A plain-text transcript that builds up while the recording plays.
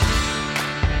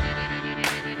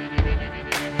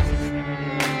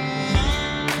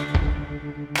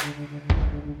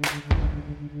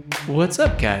What's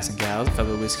up, guys and gals,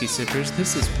 fellow whiskey sippers?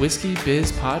 This is Whiskey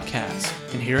Biz Podcast,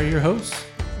 and here are your hosts,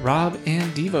 Rob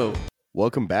and Devo.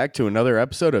 Welcome back to another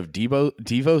episode of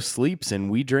Devo Sleeps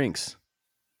and We Drinks.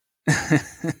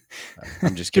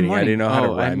 I'm just kidding. I didn't know how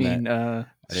to rhyme that.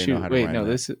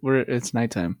 It's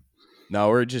nighttime. No,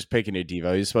 we're just picking at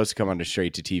Devo. He's supposed to come on to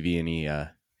Straight to TV, and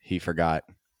he forgot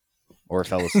or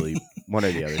fell asleep, one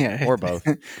or the other, Yeah. or both.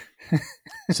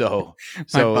 So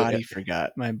My body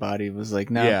forgot. My body was like,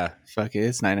 no, yeah, fuck it.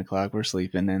 It's 9 o'clock. We're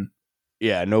sleeping in.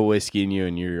 yeah, no whiskey in you,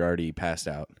 and you're already passed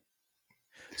out.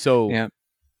 So Yeah.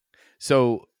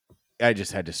 So I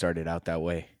just had to start it out that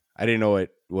way. I didn't know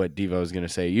what Devo was going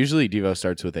to say. Usually Devo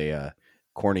starts with a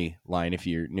corny line if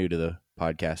you're new to the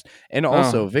podcast. And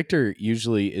also, Victor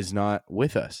usually is not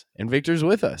with us. And Victor's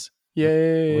with us.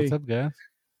 Yay. What's up, guys?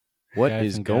 What guys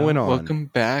is and going gals? on? Welcome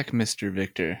back, Mr.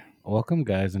 Victor. Welcome,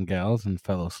 guys and gals and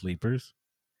fellow sleepers.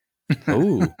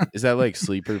 Oh, is that like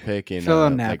sleeper pick in Fellow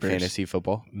like nappers. fantasy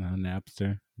football?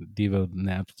 Napster. Devo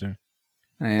Napster.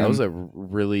 That was a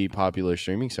really popular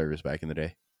streaming service back in the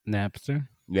day. Napster?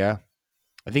 Yeah.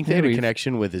 I think they had a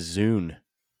connection with Zune.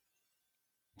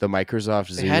 The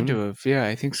Microsoft Zune. They had to have. Yeah,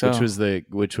 I think so.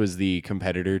 Which was the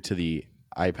competitor to the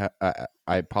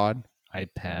iPod.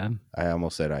 iPad. I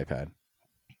almost said iPad.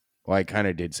 Well, I kind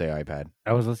of did say iPad.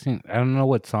 I was listening. I don't know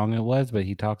what song it was, but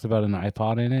he talks about an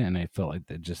iPod in it, and I felt like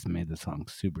that just made the song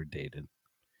super dated.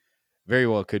 Very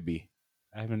well could be.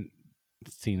 I haven't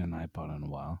seen an iPod in a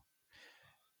while.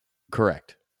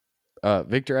 Correct.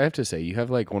 Victor, I have to say, you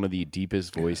have like one of the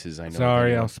deepest voices I know.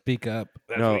 Sorry, I'll speak up.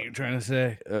 That's No. what you're trying to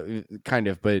say. Kind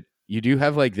of, but you do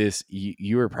have like this.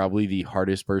 You are probably the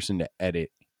hardest person to edit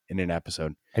in an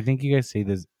episode. I think you guys say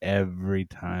this every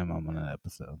time I'm on an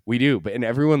episode. We do, and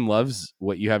everyone loves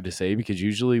what you have to say because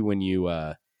usually when you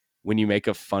make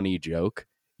a funny joke,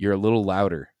 you're a little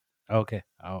louder. Okay.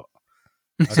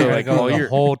 So like go all the your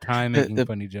whole time making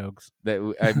funny jokes.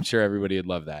 that I'm sure everybody would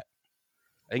love that.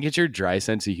 I think it's your dry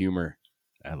sense of humor.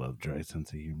 I love dry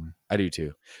sense of humor. I do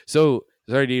too. So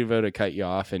sorry, Devo, to cut you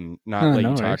off and not let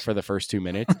you talk for the first 2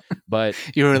 minutes, but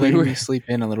You were letting me sleep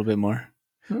in a little bit more.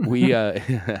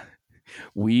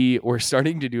 we were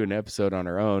starting to do an episode on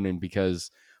our own, and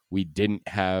because we didn't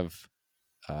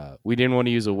want to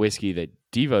use a whiskey that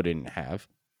Devo didn't have,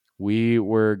 we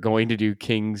were going to do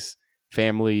King's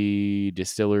Family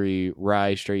Distillery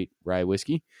straight rye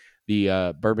whiskey,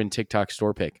 the bourbon TikTok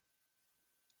store pick.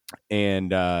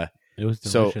 And it was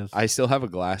delicious. So I still have a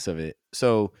glass of it.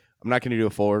 So I'm not going to do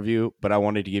a full review, but I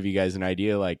wanted to give you guys an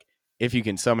idea. Like, if you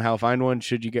can somehow find one,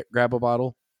 should you grab a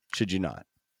bottle? Should you not?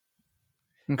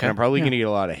 Okay. And I'm probably going to get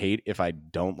a lot of hate if I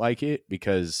don't like it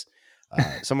because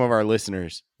some of our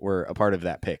listeners were a part of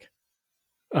that pick.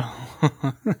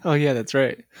 Oh, yeah, that's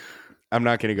right. I'm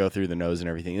not going to go through the nose and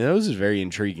everything. The nose is very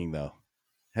intriguing, though.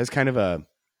 It has kind of a...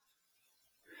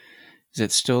 Is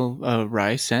it still a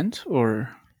rye scent or...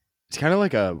 It's kind of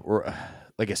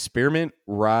like a spearmint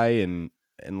rye and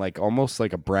like almost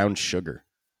like a brown sugar.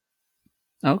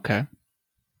 Okay.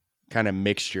 Kind of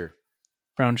mixture.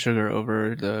 Brown sugar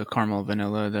over the caramel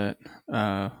vanilla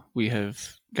that we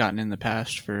have gotten in the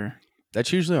past for...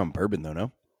 That's usually on bourbon, though,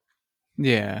 no?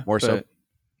 Yeah. More so.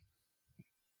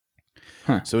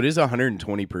 Huh. So it is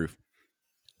 120 proof.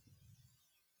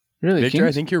 Really, Victor, King's?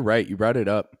 I think you're right. You brought it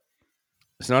up.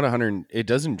 It's not 100. It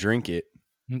doesn't drink it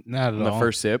Not at in the all.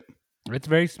 first sip. It's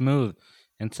very smooth,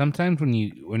 and sometimes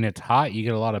when it's hot, you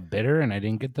get a lot of bitter, and I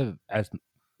didn't get as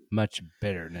much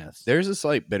bitterness. There's a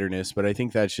slight bitterness, but I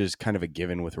think that's just kind of a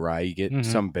given with rye. You get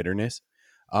some bitterness.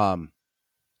 I'm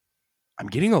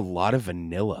getting a lot of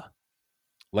vanilla,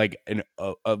 like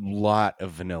a lot of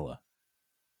vanilla.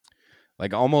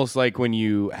 Like almost like when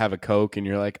you have a Coke and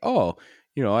you're like, oh,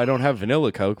 I don't have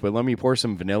vanilla Coke, but let me pour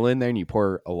some vanilla in there, and you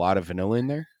pour a lot of vanilla in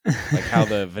there. Like how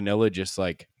the vanilla just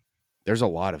like, there's a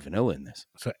lot of vanilla in this.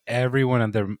 So everyone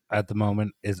at the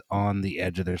moment is on the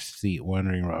edge of their seat,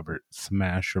 wondering, Robert,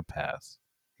 smash or pass?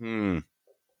 It's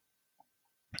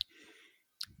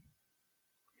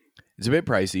a bit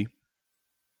pricey,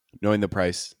 knowing the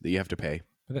price that you have to pay.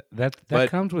 That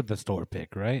comes with the store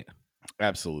pick, right?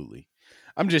 Absolutely.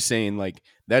 I'm just saying, like,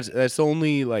 that's the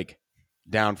only like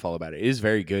downfall about it. It is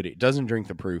very good. It doesn't drink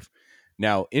the proof.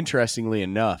 Now, interestingly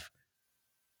enough,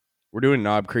 we're doing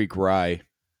Knob Creek Rye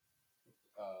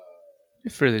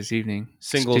For this evening.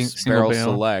 single barrel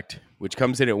select, which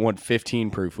comes in at 115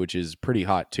 proof, which is pretty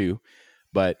hot too.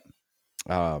 But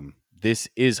this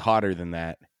is hotter than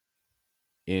that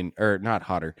not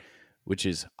hotter, which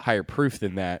is higher proof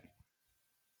than that.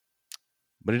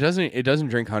 But it doesn't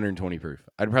drink 120 proof.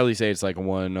 I'd probably say it's like a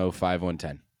 105,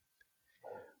 110.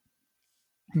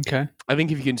 Okay. I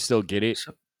think if you can still get it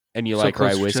and you So like rye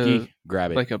closer whiskey, to,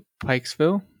 grab it. like a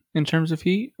Pikesville in terms of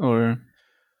heat, or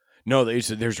No,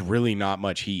 there's really not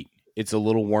much heat. It's a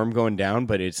little warm going down,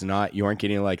 but it's not. You aren't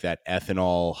getting like that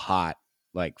ethanol hot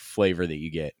like flavor that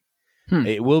you get.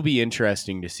 It will be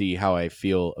interesting to see how I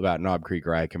feel about Knob Creek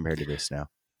Rye compared to this now.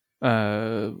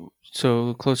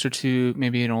 so closer to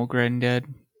maybe an old Granddad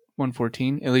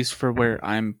 114, at least for where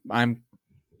I'm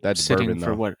That's sitting bourbon,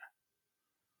 for though. what?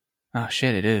 Oh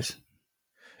shit, it is.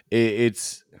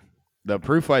 It's the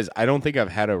proof wise. I don't think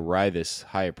I've had a rye this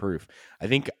high of proof. I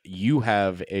think you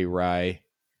have a rye,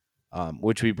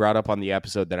 which we brought up on the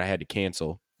episode that I had to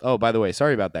cancel. Oh, by the way,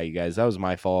 sorry about that, you guys. That was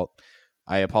my fault.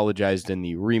 I apologized in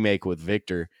the remake with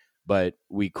Victor, but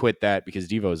we quit that because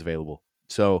Devo is available.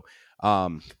 So,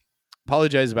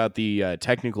 apologize about the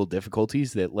technical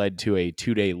difficulties that led to a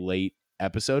 2-day late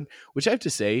episode, which I have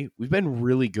to say, we've been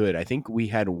really good. I think we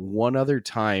had one other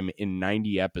time in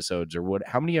 90 episodes or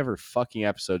how many ever fucking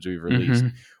episodes we've released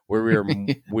where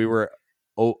we were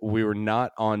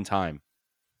not on time.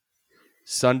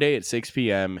 Sunday at 6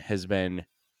 p.m. has been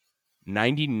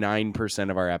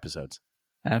 99% of our episodes.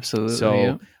 Absolutely. So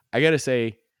yeah. I gotta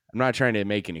say, I'm not trying to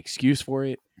make an excuse for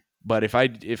it, but if I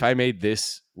made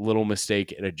this little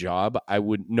mistake at a job,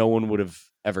 no one would have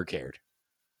ever cared.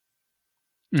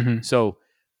 So,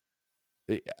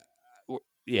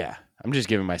 yeah, I'm just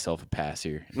giving myself a pass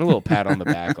here and a little pat on the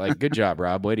back. Like, good job,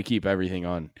 Rob. Way to keep everything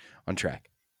on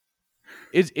track.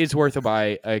 It's worth a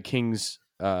buy. King's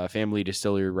Family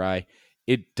Distillery Rye.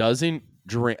 It doesn't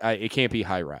drink. It can't be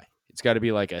high rye. It's got to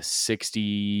be like a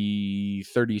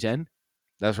 60-30-10.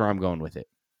 That's where I'm going with it.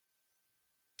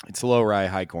 It's low rye,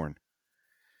 high corn.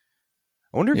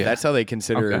 I wonder if that's how they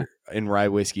consider in rye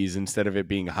whiskeys, instead of it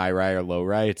being high rye or low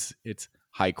rye, it's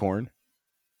high corn.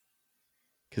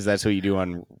 Because that's what you do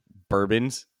on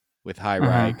bourbons with high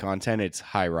rye content. It's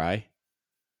high rye.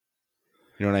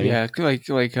 You know what I mean? Yeah,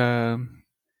 like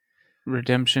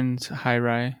Redemption's high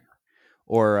rye.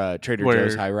 Or Trader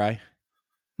Joe's high rye.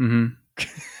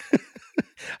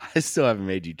 I still haven't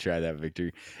made you try that,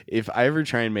 Victor. If I ever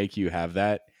try and make you have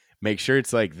that, make sure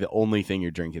it's like the only thing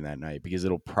you're drinking that night, because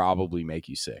it'll probably make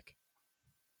you sick.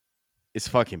 It's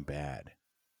fucking bad.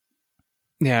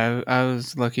 Yeah, I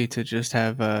was lucky to just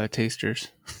have tasters.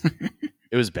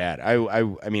 It was bad.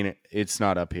 I mean, it's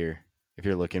not up here if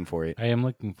you're looking for it. I am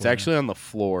looking for it. It's actually on the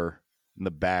floor in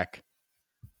the back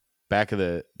of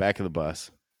the bus.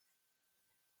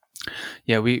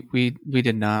 Yeah, we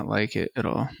did not like it at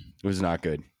all. It was not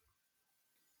good.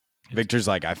 Victor's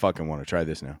like, I fucking want to try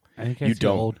this now. I think you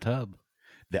don't. Old Tub.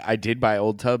 I did buy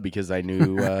Old Tub because I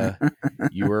knew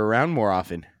you were around more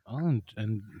often. Oh,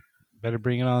 and better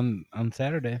bring it on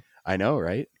Saturday. I know,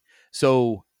 right?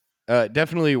 So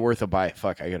definitely worth a buy.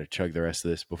 Fuck, I gotta chug the rest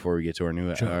of this before we get to our new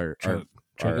our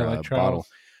bottle.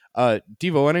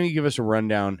 Devo, why don't you give us a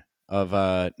rundown of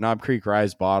Knob Creek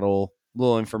Rye's bottle? A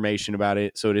little information about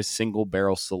it. So it is single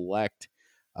barrel select.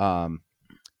 Don't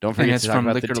forget to talk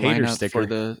about the tater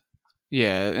sticker.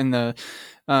 And the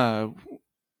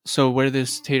so where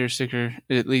this tater sticker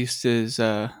at least is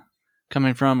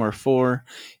coming from or for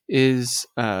is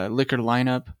liquor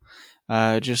lineup,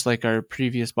 just like our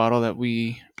previous bottle that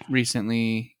we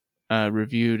recently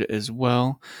reviewed as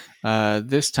well.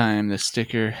 This time the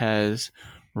sticker has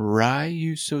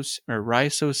Rye So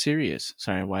Serious.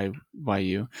 Sorry, why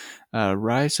you?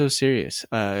 Rye So Serious.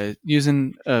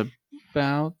 Using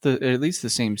about at least the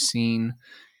same scene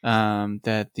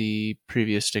that the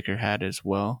previous sticker had as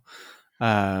well.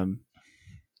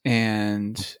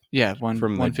 And yeah,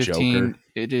 from 115.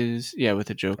 It is with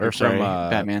the Joker. Or from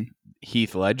Batman.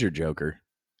 Heath Ledger Joker.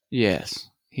 Yes,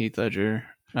 Heath Ledger.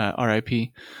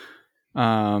 R.I.P.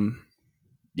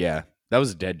 Yeah, that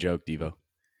was a dead joke, Devo.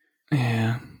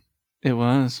 Yeah, it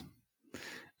was.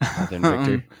 Nothing,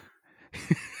 Victor.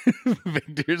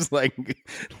 Victor's like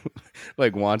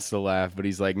wants to laugh, but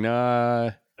he's like,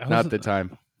 nah, not the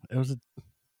time. I'm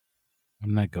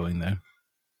not going there.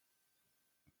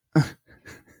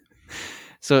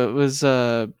 So it was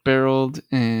barreled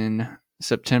in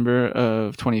September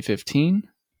of 2015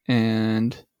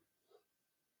 and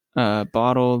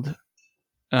bottled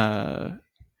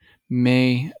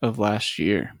May of last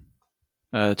year,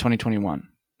 2021.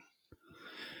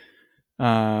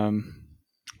 So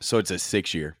it's a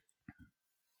 6-year.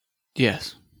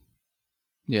 Yes.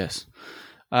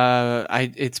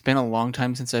 It's been a long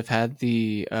time since I've had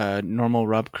the normal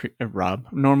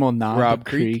normal Knob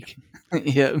Creek.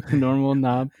 Yeah, normal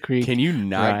Knob Creek. Can you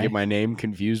not rye. get my name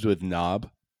confused with Knob?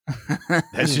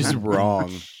 That's just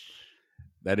wrong.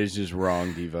 That is just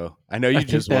wrong, Devo. I know you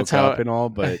just woke up and all,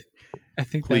 but I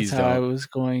think please that's how don't. I was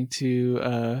going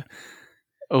to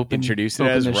Introduce it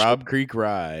as Rob Creek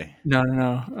Rye.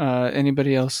 No.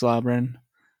 Anybody else slobbering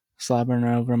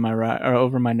over my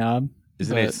over my knob?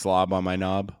 Isn't it slob on my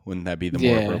knob? Wouldn't that be the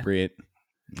more appropriate?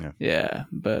 Yeah,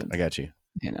 but I got you.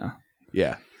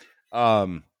 Yeah.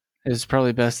 It's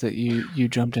probably best that you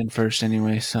jumped in first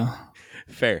anyway. So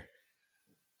fair.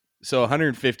 So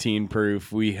 115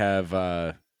 proof. We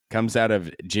have comes out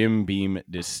of Jim Beam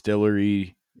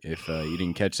Distillery. If you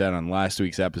didn't catch that on last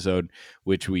week's episode,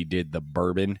 which we did the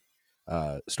bourbon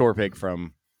store pick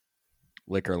from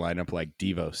Liquor Lineup, like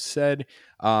Devo said.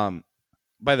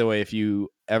 By the way, if you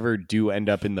ever do end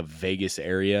up in the Vegas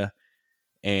area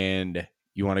and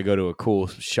you want to go to a cool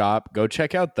shop, go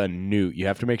check out the Newt. You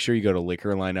have to make sure you go to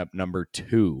Liquor Lineup number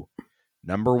 2.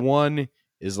 Number 1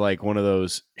 is like one of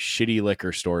those shitty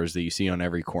liquor stores that you see on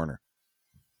every corner.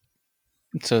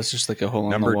 So it's just like a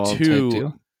hole in the wall type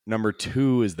deal. Number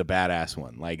 2 is the badass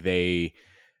one. Like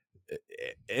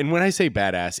and when I say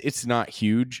badass, it's not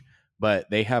huge, but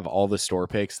they have all the store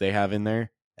picks they have in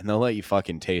there, and they'll let you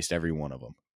fucking taste every one of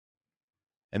them.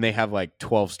 And they have like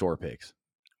 12 store picks.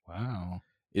 Wow.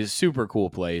 It's a super cool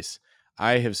place.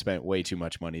 I have spent way too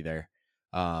much money there.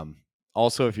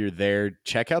 Also, if you're there,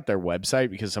 check out their website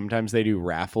because sometimes they do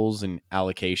raffles and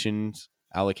allocation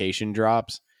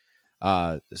drops.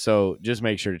 So just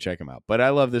make sure to check them out. But I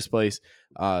love this place.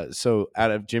 So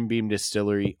out of Jim Beam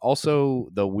Distillery, also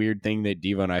the weird thing that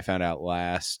Devo and I found out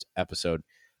last episode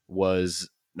was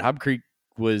Knob Creek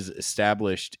was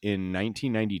established in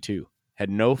 1992. Had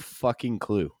no fucking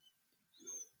clue.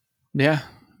 Yeah.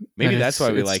 Maybe that's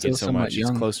why we like it so much. Young.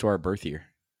 It's close to our birth year.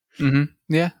 Mm-hmm.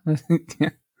 Yeah.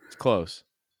 It's close.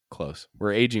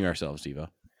 We're aging ourselves, Devo.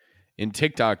 In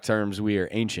TikTok terms, we are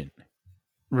ancient.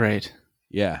 Right.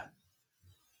 Yeah.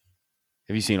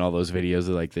 Have you seen all those videos of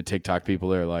like the TikTok people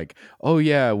that are like, oh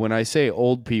yeah, when I say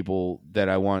old people that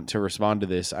I want to respond to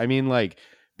this, I mean like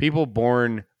people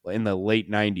born in the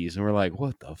late 90s. And we're like,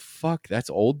 what the fuck?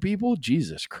 That's old people?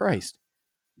 Jesus Christ.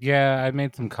 Yeah, I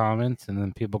made some comments and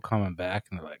then people comment back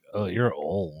and they're like, oh, you're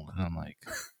old. And I'm like,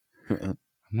 I'm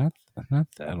not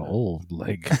that old.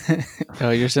 Like,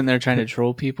 oh, you're sitting there trying to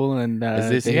troll people and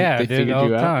they figured all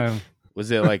you out? Time.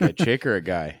 Was it like a chick or a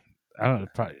guy? I don't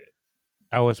know.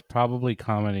 I was probably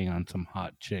commenting on some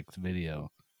hot chick's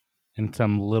video, and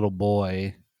some little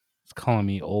boy is calling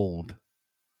me old.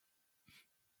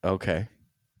 Okay.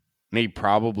 And he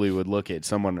probably would look at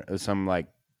some like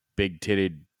big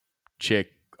titted chick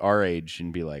our age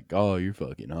and be like, oh, you're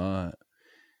fucking hot.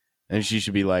 And she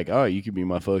should be like, oh, you could be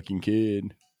my fucking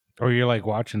kid. Or you're like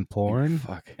watching porn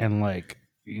and like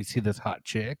you see this hot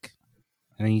chick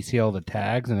and then you see all the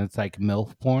tags and it's like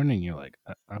MILF porn and you're like,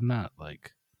 I'm not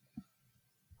like.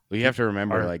 Well, you have to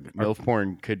remember like MILF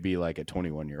porn could be like a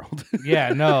 21-year-old. Yeah,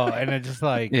 no. And it's just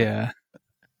like, yeah,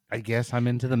 I guess I'm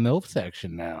into the MILF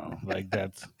section now. Like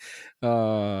that's.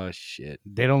 Oh, shit.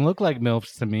 They don't look like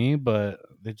MILFs to me, but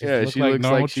they just look like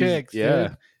normal chicks. Yeah.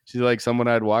 Dude. She's like someone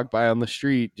I'd walk by on the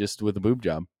street just with a boob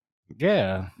job.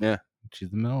 Yeah. Yeah.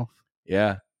 She's a MILF.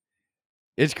 Yeah.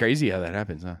 It's crazy how that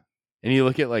happens, huh? And you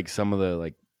look at like some of the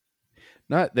like,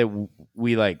 not that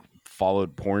we like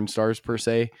followed porn stars per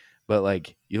se, but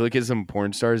like you look at some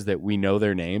porn stars that we know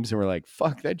their names and we're like,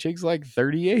 fuck, that chick's like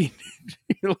 38.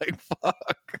 You're like,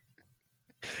 fuck.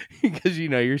 Because you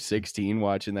know you're 16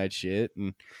 watching that shit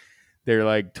and they're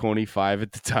like 25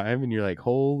 at the time and you're like,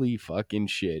 holy fucking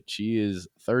shit, she is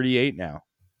 38 now.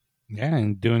 Yeah,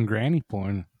 and doing granny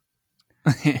porn.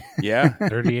 Yeah.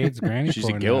 38's granny She's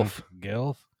porn. She's a gilf.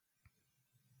 Gilf.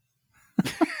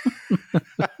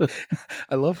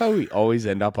 I love how we always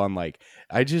end up on like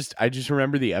I just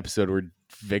remember the episode where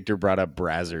Victor brought up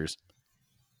Brazzers.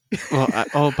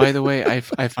 Well, by the way,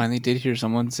 I finally did hear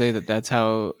someone say that that's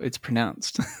how it's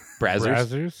pronounced.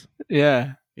 Brazzers?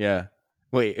 Yeah. Yeah.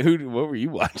 Wait, what were you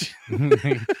watching?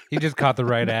 He just caught the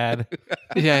right ad.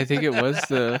 Yeah, I think it was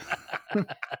the.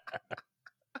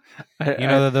 You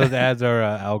know that those ads are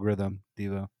algorithm,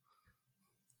 Devo.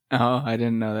 Oh, I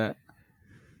didn't know that.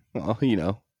 Well, you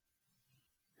know.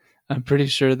 I'm pretty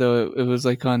sure though it was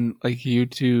like on like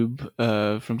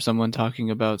YouTube from someone talking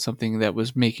about something that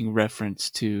was making reference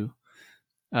to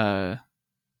Brazzers.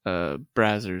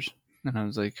 And I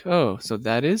was like, oh, so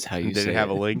that is how you say it. Did it have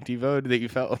a link, Devo, that you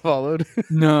followed?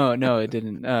 No, it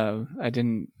didn't. I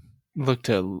didn't look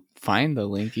to find the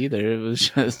link either. It was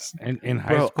just... In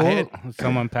high school,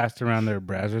 someone passed around their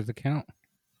Brazzers account.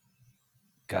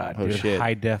 God, dude, shit.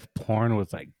 high def porn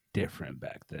was like different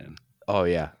back then. Oh,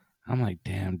 yeah. I'm like,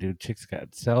 damn, dude, chicks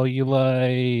got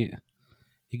cellulite.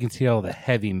 You can see all the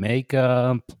heavy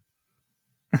makeup.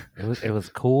 It was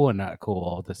cool and not cool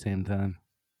all at the same time.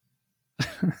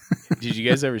 Did you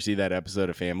guys ever see that episode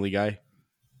of Family Guy?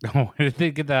 Oh, did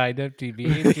they get the high def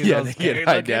TV? Yeah, they get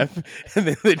high def, and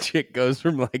then the chick goes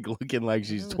from like looking like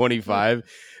she's 25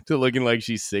 to looking like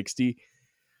she's 60.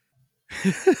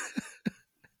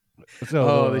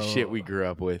 So, the shit we grew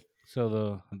up with.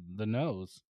 So the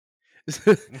nose.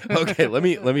 Okay, let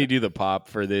me do the pop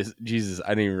for this. Jesus, I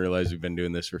didn't even realize we've been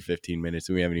doing this for 15 minutes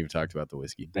and we haven't even talked about the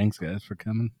whiskey. Thanks, guys, for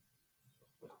coming.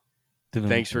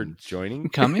 Thanks for joining.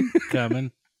 Coming?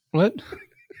 What?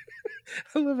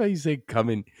 I love how you say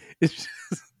coming. It's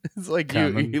like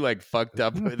you like fucked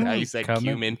up with how you said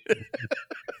cumin.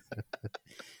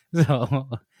 So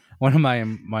one of my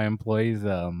employees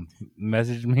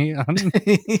messaged me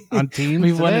on Teams.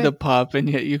 We wanted to pop, and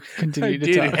yet you continue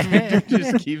to talk. It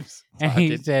just keeps talking.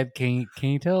 And he said, "Can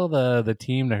you tell the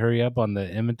team to hurry up on the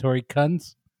inventory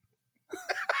cunts?"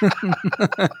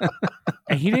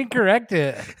 And he didn't correct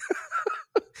it.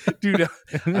 Dude,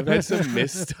 I've had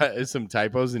some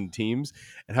typos in Teams,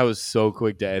 and I was so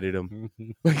quick to edit them,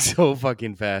 like so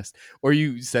fucking fast. Or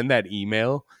you send that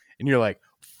email, and you're like,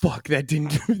 "Fuck, that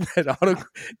didn't do that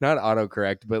not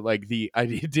autocorrect, but like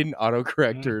it didn't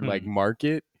autocorrect or like mark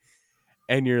it,"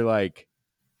 and you're like,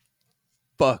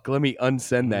 "Fuck, let me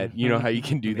unsend that." You know how you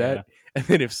can do that, yeah. And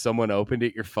then if someone opened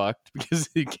it, you're fucked because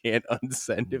you can't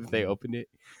unsend if they opened it.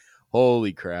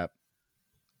 Holy crap.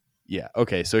 Yeah.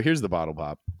 Okay. So here's the bottle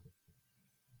pop.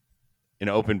 An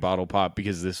open bottle pop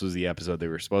because this was the episode they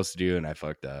were supposed to do, and I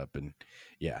fucked up. And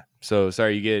yeah. So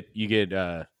sorry. You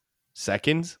get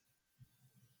seconds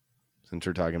since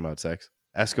we're talking about sex.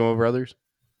 Eskimo Brothers.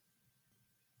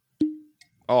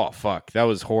 Oh fuck, that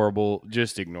was horrible.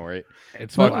 Just ignore it.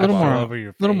 It's a little more over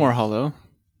your face. Little more hollow.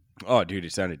 Oh, dude,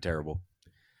 it sounded terrible.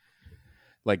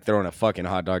 Like throwing a fucking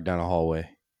hot dog down a hallway.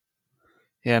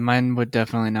 Yeah, mine would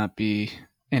definitely not be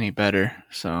any better,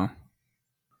 so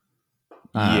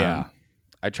yeah,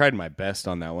 I tried my best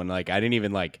on that one. Like I didn't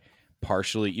even like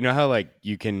partially, you know how like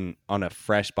you can on a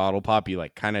fresh bottle pop you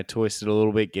like kind of twist it a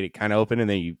little bit, get it kind of open, and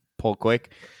then you pull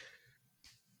quick.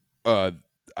 I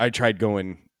tried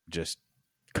going just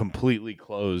completely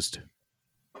closed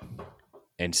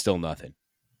and still nothing.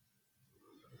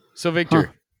 So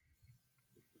Victor,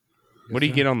 what do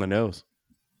you get on the nose?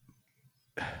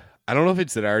 I don't know if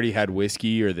it's that I already had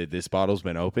whiskey or that this bottle's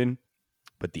been open,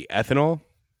 but the ethanol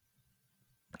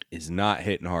is not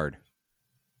hitting hard.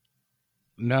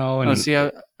 No. See,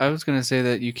 I was going to say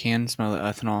that you can smell the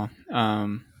ethanol.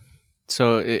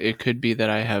 So it could be that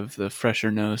I have the fresher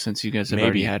nose since you guys have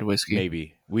already had whiskey.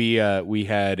 Maybe. We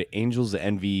had Angel's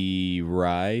Envy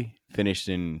Rye finished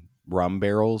in rum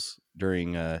barrels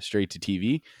during Straight to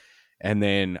TV. And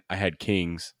then I had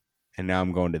King's, and now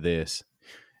I'm going to this.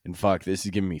 And fuck, this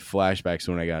is giving me flashbacks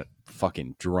when I got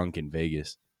fucking drunk in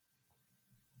Vegas.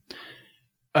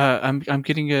 I'm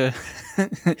getting a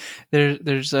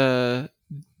there's a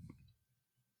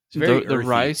the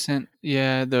rye scent.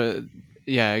 Yeah,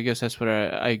 I guess that's what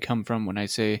I come from when I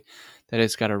say that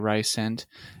it's got a rye scent.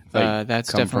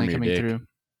 That's definitely coming through.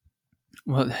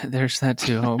 Well, there's that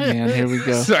too. Oh man, here we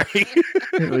go. Sorry.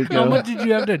 Here we go. How much did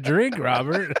you have to drink,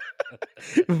 Robert?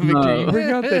 Victor, you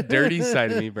bring out the dirty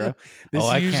side of me, bro.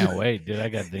 I can't wait, dude. I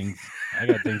got things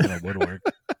in the woodwork.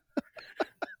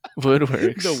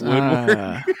 Woodworks. The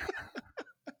woodwork.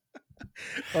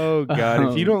 Oh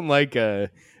god, if you don't like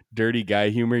dirty guy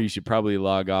humor, you should probably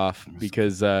log off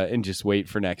because and just wait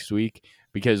for next week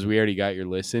because we already got your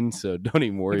listen, so don't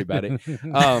even worry about it.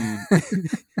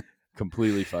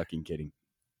 Completely fucking kidding.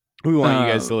 We want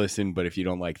you guys to listen, but if you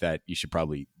don't like that, you should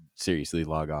probably seriously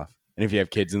log off. And if you have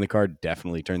kids in the car,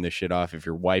 definitely turn this shit off. If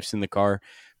your wife's in the car,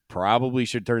 probably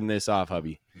should turn this off,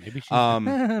 hubby.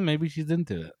 Maybe she's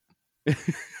into it.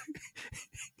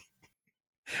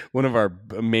 One of our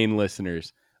main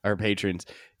listeners, our patrons,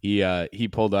 he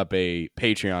pulled up a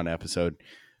Patreon episode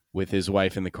with his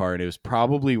wife in the car, and it was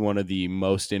probably one of the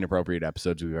most inappropriate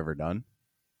episodes we've ever done.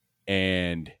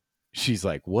 And she's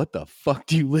like, "What the fuck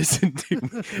do you listen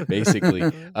to?"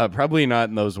 Basically, probably not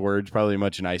in those words, probably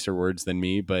much nicer words than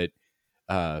me, but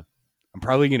I'm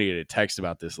probably gonna get a text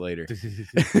about this later.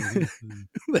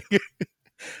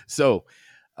 So,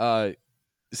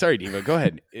 sorry, Diva, go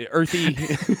ahead. Earthy,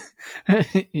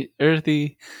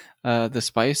 the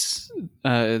spice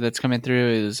that's coming through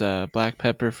is black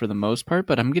pepper for the most part,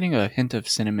 but I'm getting a hint of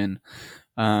cinnamon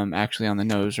actually on the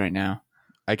nose right now.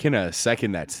 I can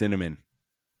second that cinnamon.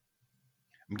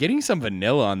 I'm getting some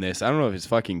vanilla on this. I don't know if it's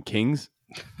fucking King's.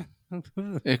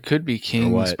 It could be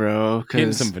King's, bro.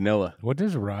 Getting some vanilla. What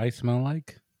does rye smell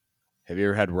like? Have you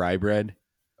ever had rye bread?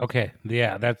 Okay,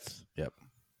 yeah, that's... Yep.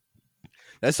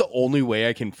 That's the only way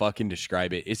I can fucking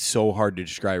describe it. It's so hard to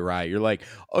describe rye. You're like,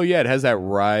 oh yeah, it has that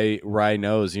rye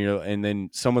nose, you know, and then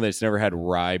someone that's never had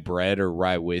rye bread or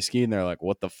rye whiskey, and they're like,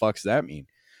 what the fuck's that mean?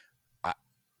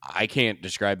 I can't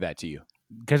describe that to you.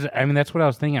 Because, I mean, that's what I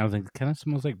was thinking. I was like, it kind of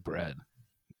smells like bread.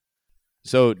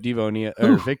 So, Devonia,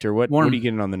 or Victor, what are you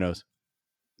getting on the nose?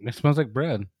 It smells like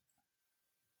bread.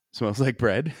 Smells like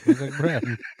bread? Smells like bread.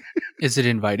 Is it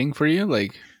inviting for you?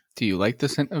 Like, do you like the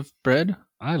scent of bread?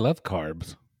 I love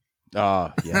carbs.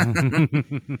 Oh, yeah.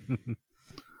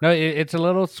 No, it's a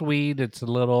little sweet. It's a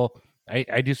little...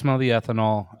 I do smell the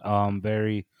ethanol.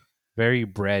 Very, very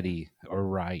bready or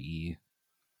rye-y.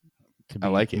 To be I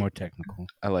like it. More technical.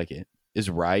 I like it. Is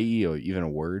rye even a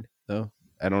word, though?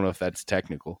 I don't know if that's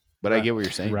technical, but I get what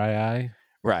you're saying. Rye-eye?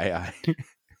 Rye-eye.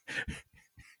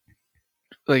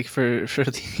 Like for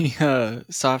the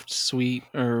soft, sweet,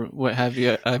 or what have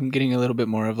you, I'm getting a little bit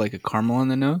more of like a caramel in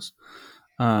the nose.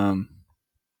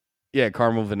 Yeah,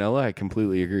 caramel vanilla. I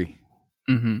completely agree.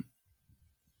 Mm-hmm.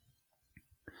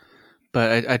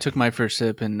 But I took my first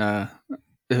sip and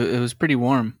it was pretty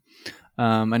warm.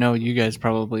 I know you guys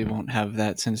probably won't have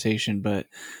that sensation, but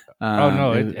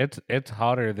it's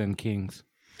hotter than King's.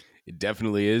 It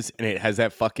definitely is, and it has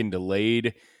that fucking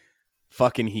delayed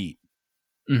fucking heat.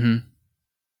 Mm-hmm.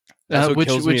 That's what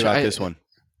kills me about this one.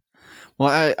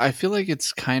 Well, I feel like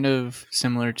it's kind of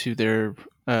similar to their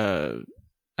bourbon,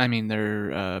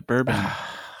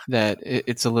 that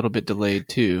it's a little bit delayed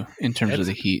too in terms of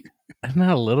the heat. That's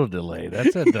not a little delay.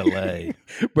 That's a delay.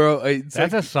 Bro,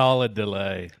 that's a solid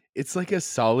delay. It's like a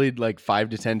solid 5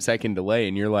 to 10 second delay,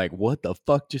 and you're like, what the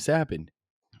fuck just happened?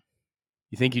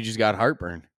 You think you just got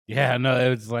heartburn. Yeah, no, it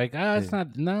was like, it's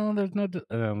not, no, there's no,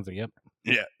 I was like, yep.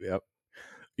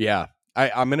 Yeah.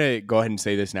 I'm going to go ahead and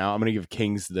say this now. I'm going to give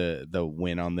Kings the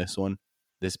win on this one,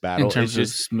 this battle. In terms of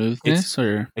smoothness?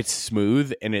 It's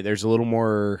smooth, and there's a little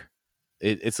more,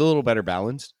 it's a little better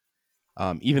balanced.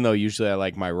 Even though usually I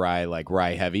like my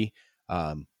rye heavy.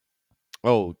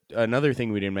 Another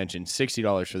thing we didn't mention,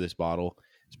 $60 for this bottle.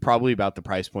 It's probably about the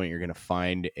price point you're going to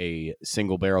find a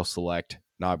single barrel select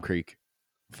Knob Creek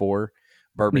for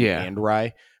bourbon and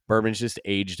rye. Bourbon's just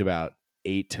aged about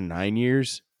 8 to 9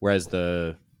 years, whereas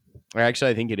I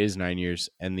think it is 9 years,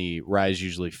 and the rye is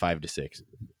usually 5 to 6.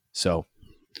 So,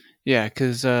 yeah,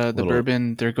 because the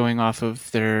bourbon, they're going off of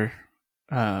their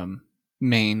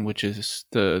main, which is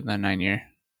the 9 year.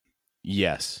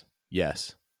 Yes.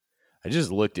 I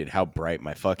just looked at how bright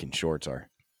my fucking shorts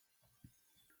are.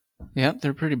 Yep,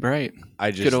 they're pretty bright. I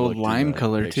just good old lime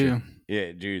color picture. too.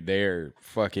 Yeah, dude, they're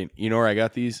fucking. You know where I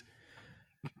got these?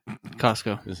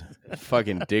 Costco.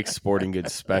 Fucking Dick's Sporting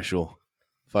Goods special.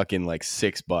 Fucking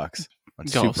 $6 on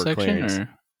golf super section clearance. or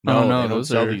No, they don't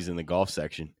sell these in the golf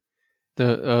section.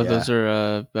 Those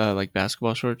are like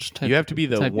basketball shorts type. You have to be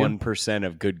the 1%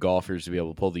 of good golfers to be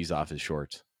able to pull these off as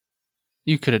shorts.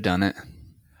 You could have done it.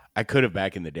 I could have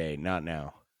back in the day, not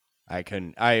now. I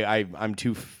couldn't. I'm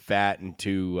too fat and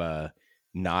too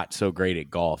not so great at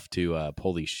golf to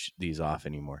pull these off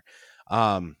anymore.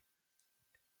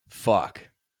 Fuck.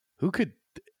 Who could?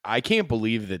 I can't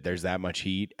believe that there's that much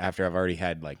heat after I've already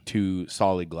had 2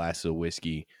 solid glasses of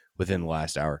whiskey within the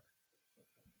last hour.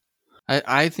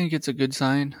 I think it's a good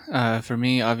sign. For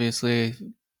me, obviously,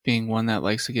 being one that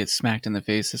likes to get smacked in the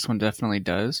face, this one definitely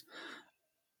does.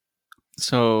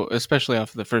 So, especially off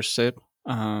of the first sip.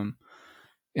 And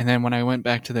then when I went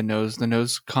back to the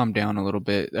nose calmed down a little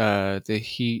bit. The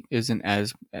heat isn't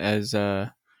as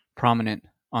prominent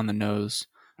on the nose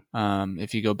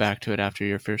if you go back to it after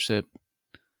your first sip.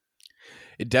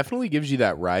 It definitely gives you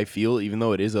that rye feel, even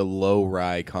though it is a low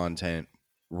rye content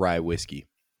rye whiskey.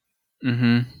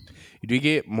 Mm-hmm. You do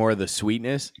get more of the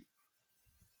sweetness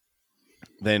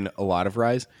than a lot of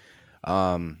ryes.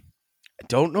 I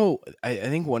don't know. I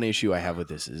think one issue I have with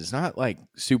this is it's not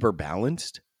super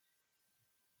balanced.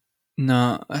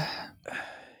 No.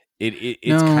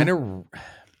 It's kind of,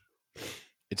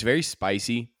 it's very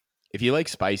spicy. If you like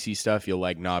spicy stuff, you'll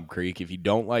like Knob Creek. If you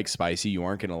don't like spicy, you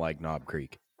aren't going to like Knob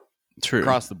Creek. True.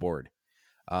 Across the board.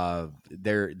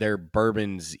 Their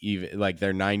bourbons, even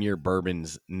their 9 year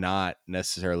bourbons, not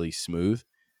necessarily smooth,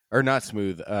 or not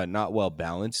smooth, not well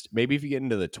balanced. Maybe if you get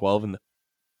into the 12 and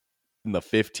the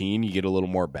 15, you get a little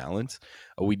more balance.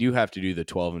 We do have to do the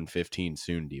 12 and 15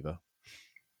 soon, Devo.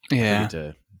 Yeah, we get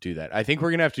to do that. I think we're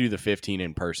gonna have to do the 15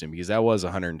 in person because that was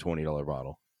 $120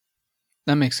 bottle.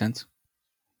 That makes sense.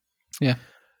 Yeah,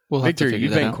 Victor,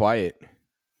 you've been quiet.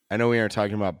 I know we aren't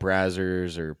talking about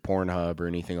Brazzers or Pornhub or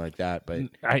anything like that, but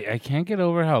I can't get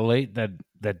over how late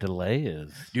that delay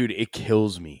is. Dude, it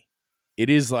kills me. It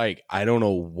is I don't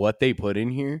know what they put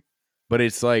in here, but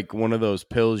it's like one of those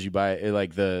pills you buy,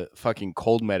 like the fucking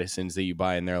cold medicines that you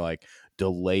buy, and they're like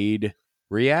delayed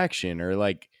reaction, or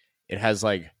like it has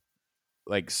like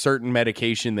certain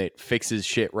medication that fixes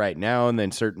shit right now, and then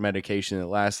certain medication that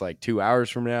lasts like 2 hours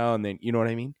from now, and then you know what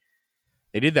I mean.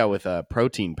 They did that with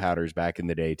protein powders back in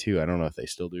the day too. I don't know if they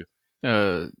still do.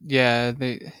 Yeah,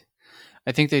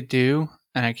 I think they do,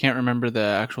 and I can't remember the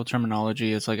actual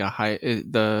terminology. It's like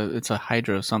it's a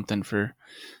hydro something for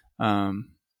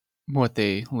what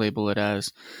they label it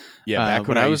as. Yeah, back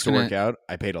when I used to work out,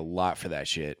 I paid a lot for that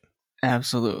shit.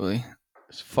 Absolutely.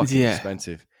 It's fucking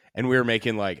expensive. And we were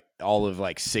making like all of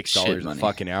like $6 a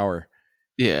fucking hour.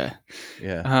 Yeah.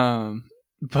 Yeah.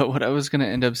 But what I was going to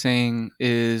end up saying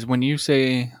is when you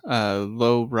say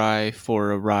low rye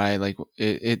for a rye, like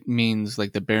it means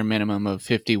like the bare minimum of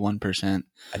 51%.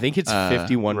 I think it's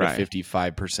 51 rye. to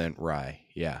 55% rye.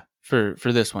 Yeah. For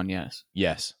this one, yes.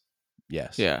 Yes.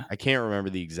 Yeah. I can't remember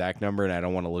the exact number, and I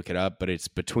don't want to look it up, but it's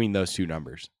between those two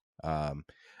numbers.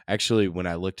 Actually, when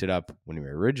I looked it up when we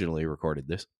originally recorded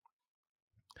this,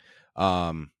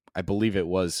 I believe it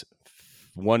was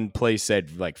one place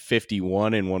said like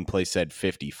 51 and one place said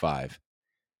 55.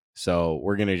 So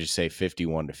we're going to just say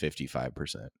 51 to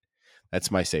 55%.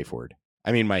 That's my safe word.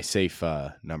 I mean, my safe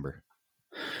number.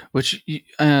 Which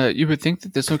you would think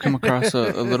that this will come across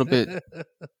a little bit.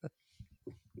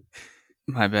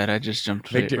 My bad. I just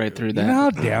jumped right through that. You know how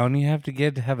down you have to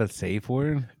get to have a safe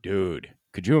word? Dude,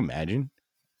 could you imagine?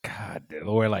 God, dude.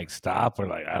 Or like stop, or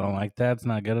like, I don't like that. It's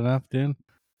not good enough, dude.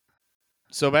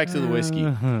 So back to the whiskey.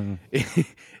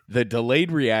 The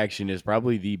delayed reaction is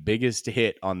probably the biggest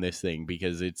hit on this thing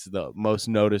because it's the most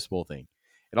noticeable thing.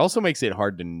 It also makes it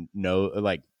hard to know,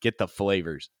 like, get the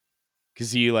flavors.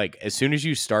 Because you, like, as soon as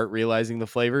you start realizing the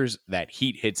flavors, that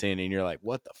heat hits in and you're like,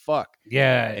 what the fuck?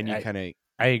 Yeah. And you kind of...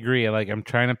 I agree. Like, I'm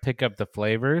trying to pick up the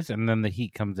flavors, and then the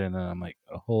heat comes in, and I'm like,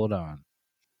 oh, hold on.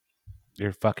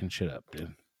 You're fucking shit up,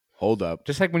 dude. Hold up.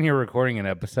 Just like when you're recording an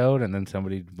episode, and then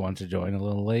somebody wants to join a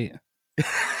little late.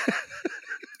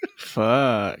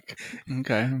 Fuck.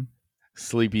 Okay.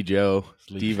 Sleepy Joe.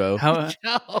 Devo.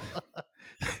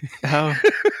 How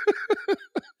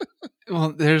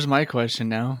well, there's my question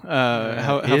now.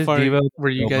 How far were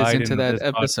you guys into that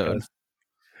episode? Podcast?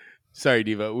 Sorry,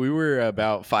 Devo. We were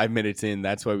about 5 minutes in.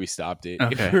 That's why we stopped it.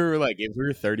 Okay. If we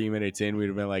were 30 minutes in, we'd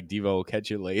have been like, Devo, we'll catch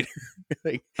you later.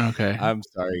 Like, okay. I'm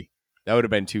sorry. That would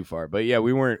have been too far. But yeah,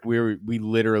 we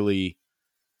literally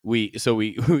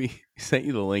sent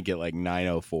you the link at like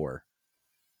 9:04.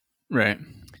 Right.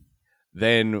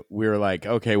 Then we were like,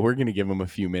 okay, we're going to give them a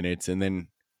few minutes. And then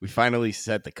we finally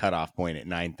set the cutoff point at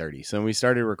 9:30. So we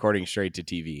started recording straight to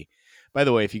TV. By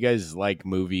the way, if you guys like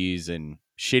movies and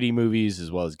shitty movies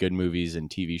as well as good movies and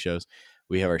TV shows,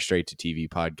 we have our Straight to TV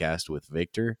podcast with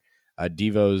Victor.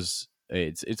 Devo's,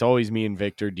 it's always me and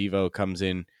Victor. Devo comes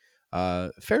in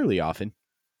fairly often.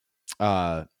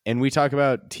 And we talk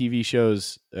about TV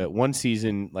shows. One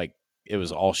season, like, it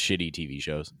was all shitty TV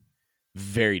shows.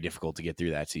 Very difficult to get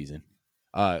through that season.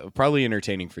 Probably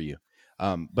entertaining for you.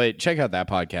 But check out that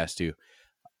podcast too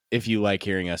if you like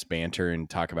hearing us banter and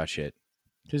talk about shit.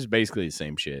 It's basically the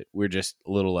same shit. We're just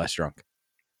a little less drunk.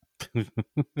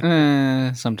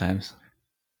 Sometimes.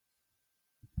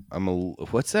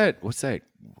 What's that?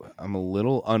 I'm a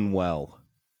little unwell.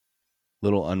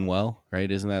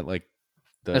 Right? Isn't that like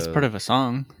that's part of a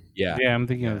song? Yeah. Yeah, I'm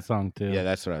thinking of the song too. Yeah,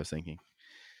 that's what I was thinking.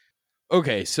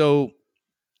 Okay, so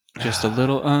just a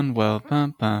little unwell.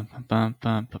 Bum, bum, bum,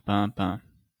 bum, bum, bum.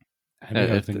 I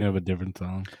was thinking of a different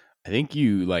song. I think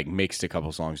you like mixed a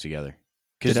couple songs together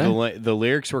because the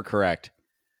lyrics were correct.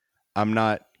 I'm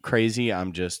not crazy.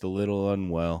 I'm just a little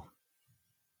unwell.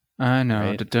 I know.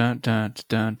 Right? Dun, dun,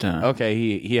 dun, dun. Okay,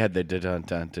 he had the dun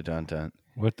dun dun dun.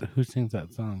 Who sings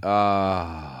that song?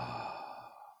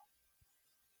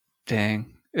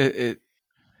 Dang. It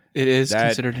is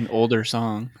considered an older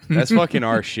song. That's fucking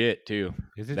our shit too.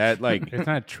 Is it that like it's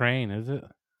not Train, is it?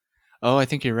 Oh, I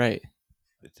think you're right.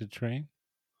 It's a Train.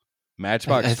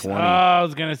 Matchbox 20. I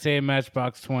was gonna say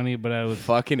Matchbox 20, but I was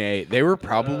fucking A. They were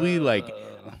probably like,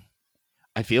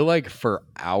 I feel like for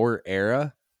our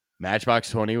era, Matchbox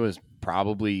 20 was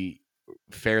probably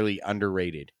fairly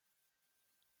underrated.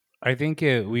 I think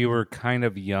we were kind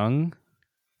of young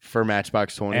for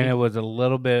Matchbox 20, and it was a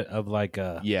little bit of like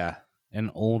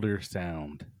an older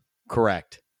sound.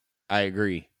 Correct. I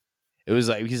agree. It was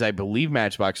like, because I believe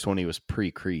Matchbox 20 was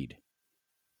pre-Creed.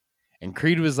 And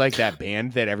Creed was like that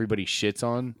band that everybody shits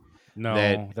on.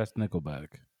 No, that's Nickelback.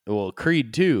 Well,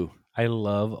 Creed too. I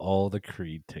love all the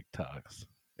Creed TikToks.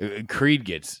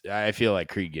 I feel like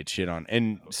Creed gets shit on.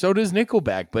 And so does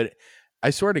Nickelback. But I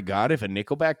swear to God, if a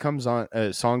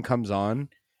Nickelback song comes on,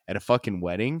 at a fucking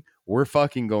wedding, we're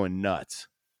fucking going nuts.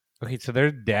 Okay, so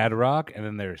there's dad rock, and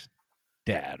then there's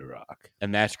dad rock.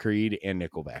 And that's Creed and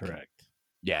Nickelback. Correct.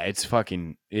 Yeah, it's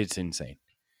insane.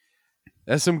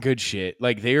 That's some good shit.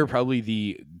 Like, they are probably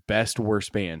the best,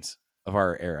 worst bands of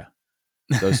our era.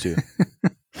 Those two.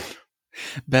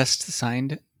 Best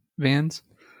signed bands?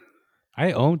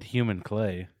 I owned Human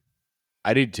Clay.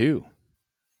 I did too.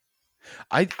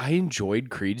 I enjoyed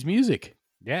Creed's music.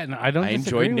 Yeah, no, I don't. I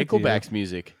enjoyed Nickelback's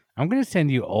music. I'm gonna send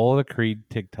you all the Creed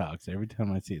TikToks every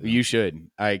time I see them. You should.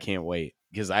 I can't wait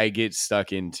because I get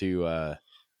stuck into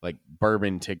like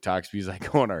bourbon TikToks because I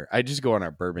just go on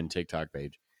our bourbon TikTok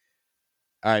page.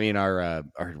 I mean our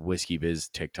whiskey biz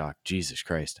TikTok. Jesus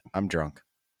Christ, I'm drunk.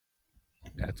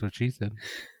 That's what she said.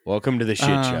 Welcome to the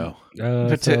shit show.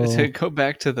 But to go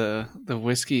back to the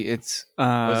whiskey, it's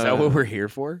was that what we're here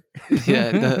for?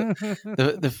 Yeah,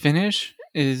 the finish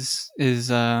is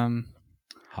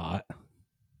hot.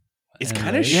 It's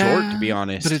kind of short, to be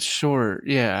honest. But it's short.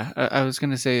 Yeah, I was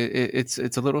gonna say it's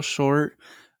a little short,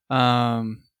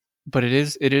 but it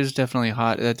is definitely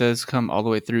hot. That does come all the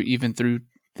way through, even through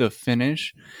the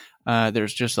finish.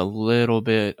 There's just a little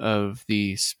bit of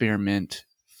the spearmint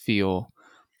feel.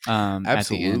 Absolutely. At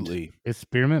the end. Is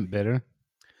spearmint bitter?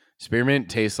 Spearmint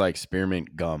tastes like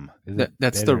spearmint gum.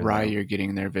 That's the rye you're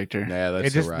getting there, Victor. Yeah,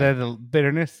 that's the rye. The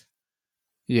bitterness.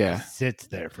 Yeah, sits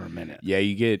there for a minute. Yeah,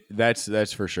 you get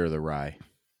that's for sure the rye,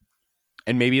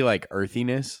 and maybe like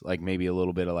earthiness, like maybe a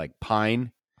little bit of like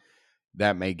pine.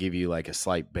 That may give you like a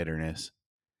slight bitterness.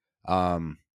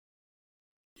 But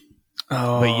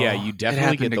yeah, you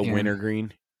definitely get the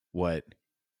wintergreen. What?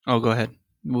 Oh, go ahead.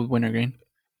 Wintergreen.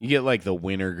 You get like the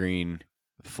wintergreen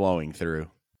flowing through.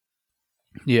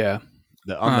 Yeah.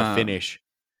 On the finish,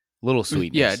 little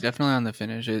sweetness. Yeah, definitely on the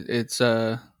finish.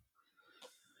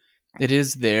 It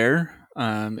is there.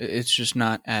 It's just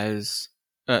not as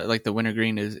like the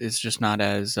wintergreen is just not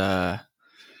as I'm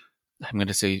going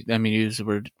to say. I mean, use the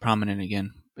word prominent again.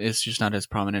 It's just not as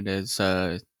prominent as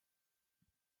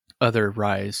other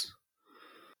ryes.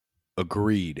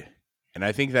 Agreed. And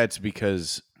I think that's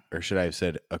because, or should I have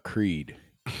said, a creed.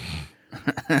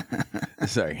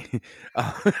 Sorry.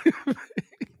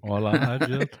 Well, I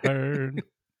just heard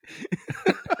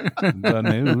the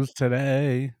news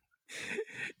today.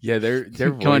 Yeah, their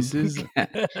voices.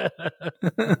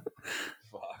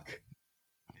 Fuck.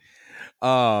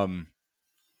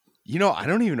 You know, I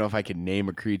don't even know if I could name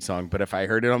a Creed song, but if I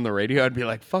heard it on the radio, I'd be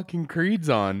like, "Fucking Creed's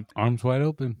on." Arms wide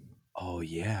open. Oh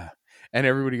yeah. And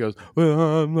everybody goes, because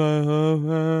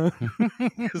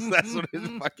that's what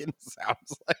it fucking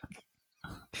sounds like.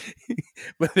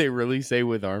 But they really say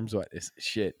with arms wide.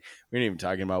 Shit. We ain't even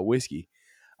talking about whiskey.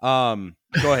 Go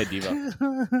ahead,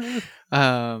 Devo.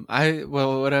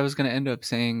 What I was going to end up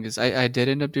saying is I did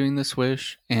end up doing the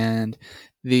swish, and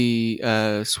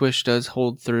the swish does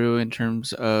hold through in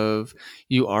terms of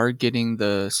you are getting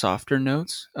the softer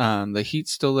notes. The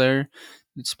heat's still there.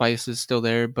 The spice is still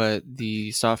there, but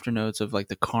the softer notes of like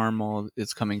the caramel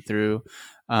is coming through.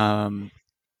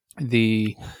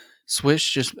 The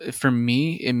swish just, for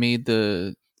me, it made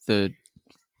the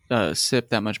sip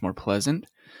that much more pleasant.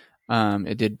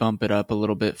 It did bump it up a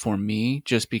little bit for me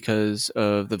just because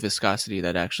of the viscosity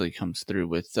that actually comes through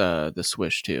with the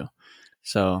swish too.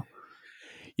 So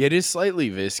yeah, it is slightly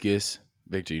viscous.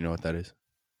 Victor, you know what that is?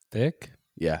 Thick?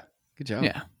 Yeah. Good job.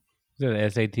 Yeah. Is it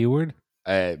an SAT word?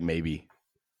 Maybe.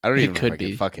 I don't even know if I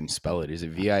can fucking spell it. Is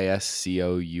it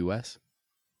VISCOUS?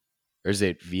 Or is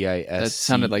it VISCEOUS? That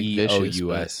sounded like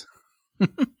vicious.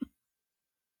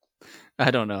 I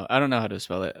don't know. I don't know how to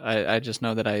spell it. I just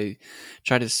know that I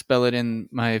try to spell it in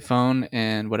my phone,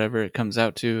 and whatever it comes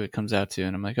out to, it comes out to.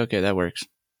 And I'm like, okay, that works.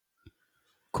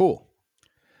 Cool.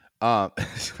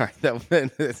 Sorry,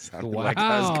 that sounded like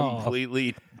I was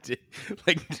completely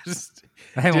just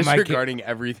disregarding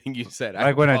everything you said. I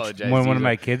apologize. When one of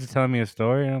my kids is telling me a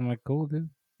story, I'm like, cool, dude.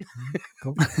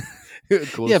 Cool.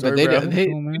 Cool yeah, story, but they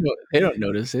bro. don't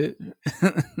notice it.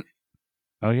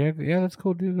 Oh yeah, that's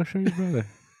cool, dude. I'll show your brother.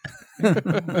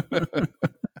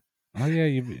 Oh yeah,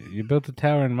 you built a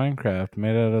tower in Minecraft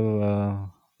made out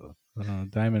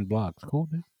of diamond blocks. Cool,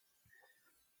 dude.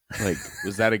 Like,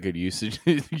 was that a good use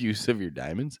of your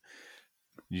diamonds?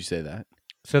 Did you say that?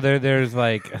 So there's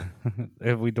like,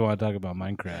 if we don't want to talk about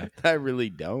Minecraft, I really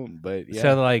don't. But yeah.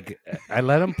 So like, I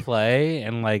let them play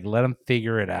and like let them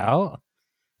figure it out,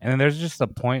 and then there's just a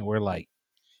point where like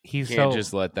you can't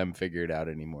just let them figure it out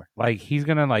anymore. Like he's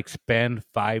gonna like spend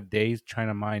 5 days trying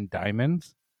to mine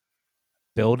diamonds,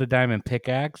 build a diamond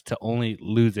pickaxe to only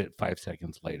lose it 5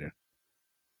 seconds later.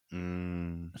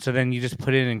 So then you just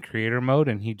put it in creator mode,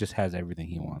 and he just has everything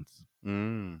he wants,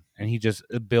 and he just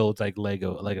builds like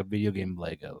Lego, like a video game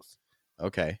Legos.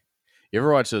 Okay. You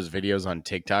ever watch those videos on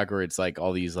TikTok where it's like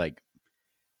all these like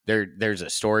there's a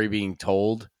story being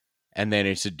told, and then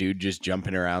it's a dude just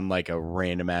jumping around like a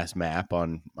random ass map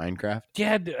on Minecraft?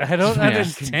 Yeah, I don't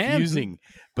understand. Confusing.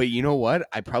 But you know what?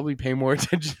 I probably pay more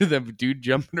attention to the dude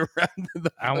jumping around than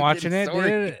the I'm watching it, story.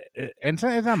 dude. And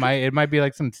it's not my. It might be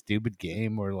like some stupid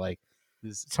game or like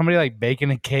somebody like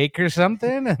baking a cake or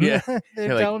something. And Yeah,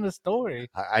 they're like, telling a story.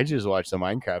 I just watched the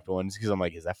Minecraft ones because I'm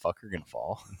like, is that fucker gonna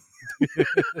fall?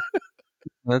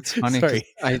 That's funny. Sorry.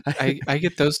 I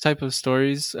get those type of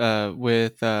stories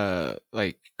with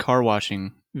like car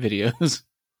washing videos.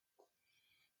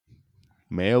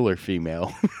 Male or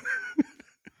female?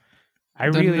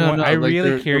 I'm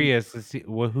really curious to see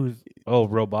who's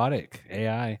robotic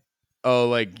AI. Oh,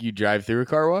 like you drive through a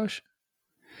car wash?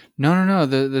 No.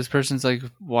 This person's like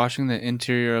washing the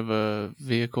interior of a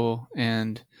vehicle,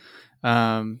 and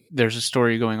there's a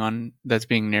story going on that's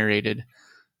being narrated.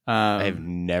 I've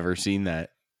never seen that.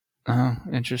 Oh,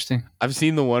 interesting. I've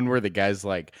seen the one where the guy's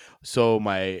like, so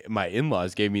my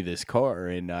in-laws gave me this car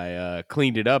and I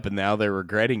cleaned it up and now they're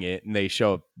regretting it. And they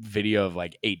show a video of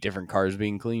like 8 different cars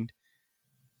being cleaned.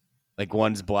 Like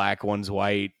one's black, one's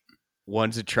white,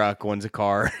 one's a truck, one's a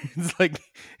car. It's like,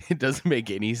 it doesn't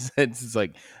make any sense. It's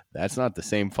like, that's not the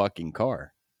same fucking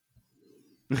car.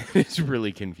 It's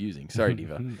really confusing. Sorry,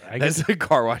 Diva. That's a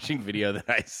car washing video that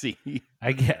I see.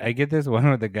 I get this one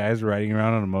where the guy's riding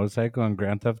around on a motorcycle on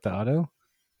Grand Theft Auto,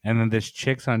 and then this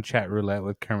chick's on chat roulette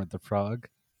with Kermit the Frog.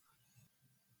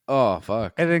 Oh,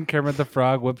 fuck. And then Kermit the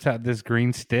Frog whips out this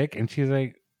green stick, and she's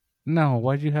like, no,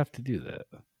 why'd you have to do that?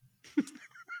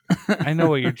 I know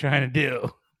what you're trying to do.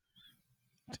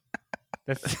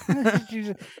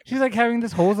 She's like having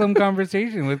this wholesome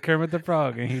conversation with Kermit the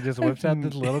Frog, and he just whips out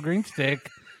this little green stick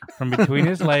from between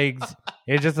his legs.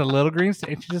 It's just a little green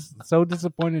stick. And she's just so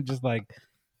disappointed, just like,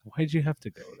 why'd you have to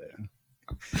go there?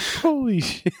 Holy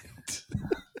shit.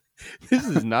 This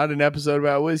is not an episode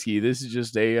about whiskey. This is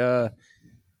just a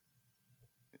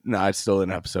no, it's still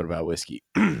an episode about whiskey.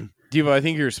 Devo, I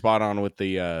think you're spot on with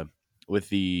the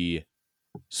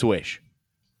swish.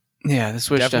 Yeah, the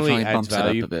swish definitely bumps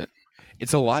value. It up a bit.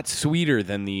 It's a lot sweeter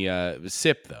than the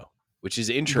sip, though, which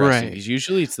is interesting because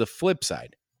usually it's the flip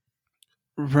side.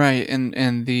 Right,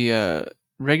 and the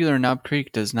regular Knob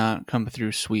Creek does not come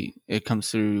through sweet. It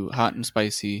comes through hot and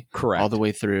spicy, correct, all the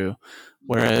way through.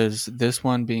 Whereas this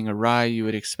one being a rye, you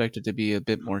would expect it to be a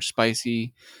bit more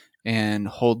spicy and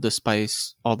hold the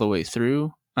spice all the way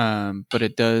through. But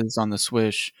it does on the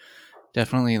swish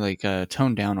definitely like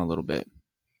tone down a little bit.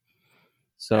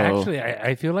 So actually,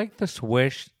 I feel like the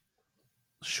swish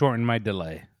shortened my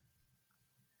delay.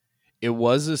 It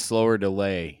was a slower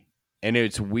delay, and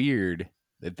it's weird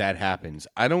that happens.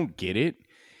 I don't get it.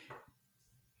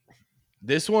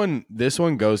 This one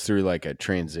goes through like a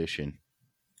transition.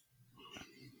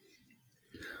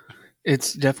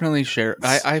 It's definitely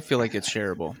I feel like it's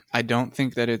shareable. I don't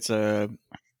think that it's a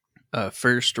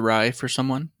first rye for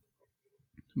someone,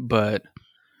 but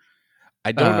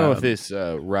I don't know if this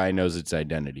rye knows its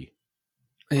identity.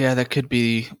 Yeah, that could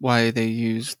be why they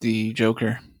used the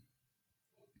Joker.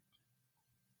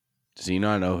 Does he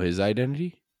not know his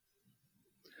identity?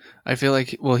 I feel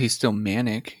like, well, he's still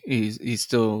manic. He's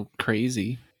still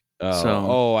crazy.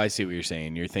 Oh, I see what you're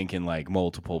saying. You're thinking like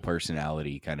multiple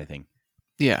personality kind of thing.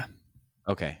 Yeah.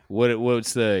 Okay.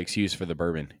 What's the excuse for the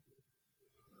bourbon?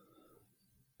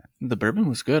 The bourbon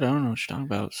was good. I don't know what you're talking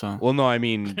about. So, well, no, I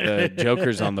mean the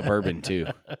Joker's on the bourbon too.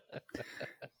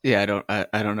 Yeah,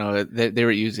 I don't know. They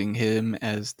were using him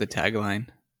as the tagline.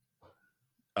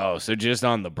 Oh, so just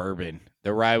on the bourbon.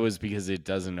 The rye was because it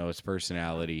doesn't know its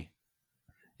personality.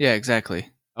 Yeah, exactly.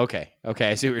 Okay,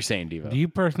 I see what you're saying, Devo. Do you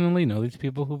personally know these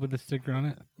people who put the sticker on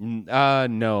it?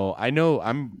 No. I know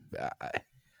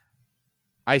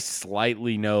I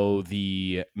slightly know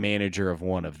the manager of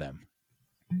one of them.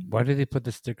 Why did they put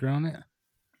the sticker on it?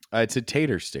 It's a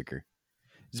tater sticker.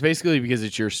 It's basically because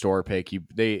it's your store pick.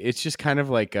 It's just kind of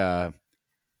like putting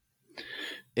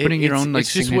your own like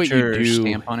signature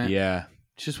stamp on it. Yeah,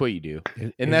 it's just what you do,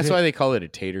 and that's why they call it a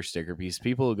tater sticker piece.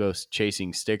 People who go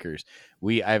chasing stickers.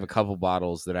 I have a couple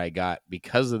bottles that I got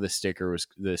because of the sticker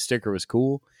was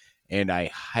cool, and I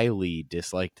highly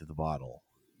disliked the bottle.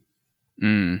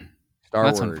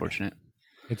 That's unfortunate.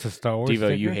 It's a Star Wars Devo,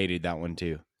 sticker? you hated that one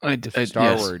too.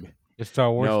 Star Word. The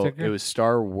Star Wars no, sticker? It was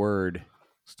Star Word.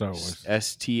 Star Wars.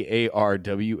 STARWARD.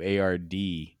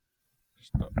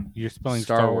 You're spelling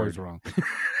Star Wars wrong.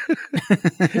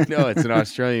 No, it's an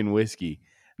Australian whiskey.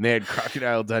 And they had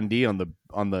Crocodile Dundee on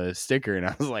the sticker, and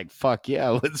I was like, "Fuck yeah,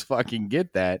 let's fucking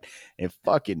get that." It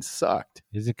fucking sucked.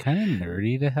 Is it kind of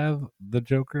nerdy to have the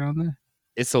Joker on there?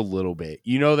 It's a little bit.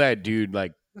 You know that dude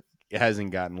like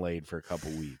hasn't gotten laid for a couple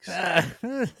weeks.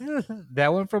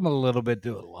 That went from a little bit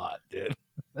to a lot, dude.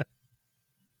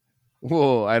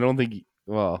 Well, I don't think.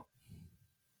 Well,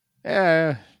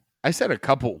 yeah, I said a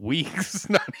couple weeks,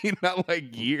 not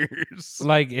like years.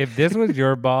 Like, if this was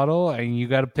your bottle and you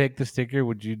got to pick the sticker,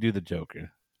 would you do the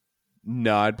Joker?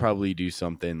 No, I'd probably do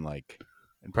something like.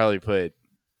 I'd probably put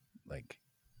like.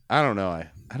 I don't know.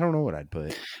 I don't know what I'd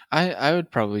put. I would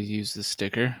probably use the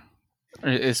sticker,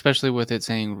 especially with it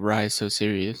saying "Rye so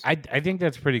serious." I think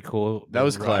that's pretty cool. That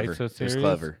was Rye clever. So It was serious.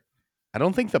 clever. I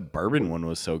don't think the bourbon one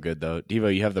was so good though.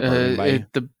 Devo, you have the bourbon by you?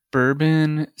 The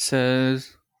bourbon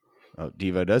says. Oh,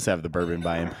 Devo does have the bourbon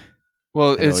by him.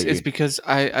 Well, I know it's you- because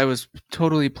I was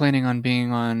totally planning on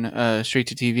being on Straight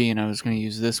to TV, and I was going to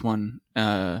use this one or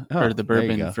the there you go.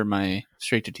 bourbon for my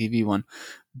Straight to TV one.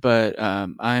 But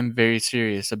I'm very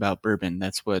serious about bourbon.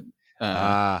 That's what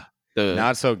the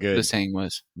Not so good. the saying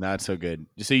was. Not so good.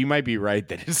 So you might be right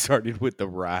that it started with the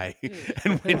rye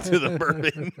and went to the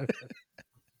bourbon.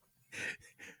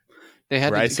 They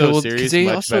had Rye to so go, 'cause serious, they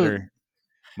much also, better.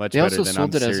 Much They better also than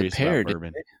sold I'm it as a serious pair, about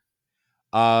didn't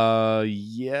bourbon.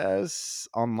 Yes,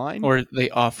 online or they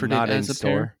offered not it in as a store.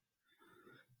 pair.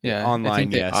 Yeah, I Online,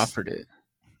 think they yes. offered it,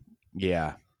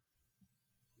 Yeah,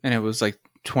 and it was like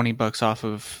 $20 off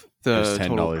of It was the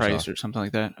total $10 price off. or something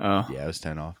like that. Oh, yeah, it was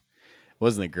 10 off.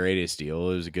 Wasn't the greatest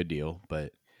deal. It was a good deal,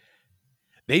 but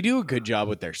they do a good job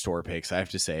with their store picks. I have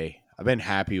to say, I've been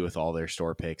happy with all their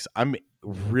store picks. I'm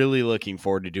really looking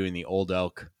forward to doing the Old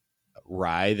Elk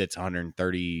rye. That's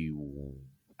 130.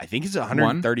 I think it's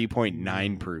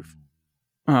 130.9 proof.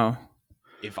 oh.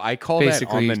 If I call that on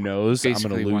Basically- the nose, I'm going to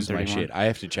basically lose my 131. shit. I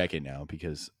have to check it now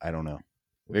because I don't know.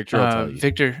 Victor, I'll tell you.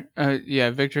 Victor,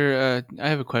 Victor, I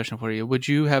have a question for you. Would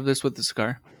you have this with the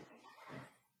cigar?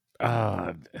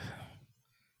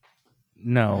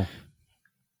 No.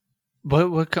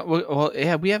 Well,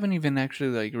 yeah, we haven't even actually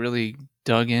like really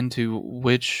dug into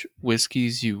which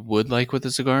whiskeys you would like with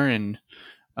a cigar and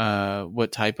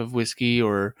what type of whiskey,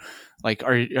 or like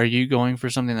are you going for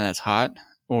something that's hot,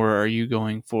 or are you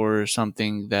going for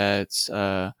something that's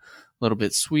a little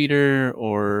bit sweeter,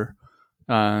 or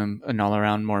an all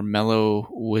around more mellow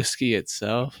whiskey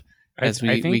itself? As I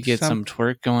we think get some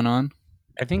twerk going on.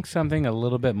 I think something a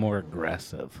little bit more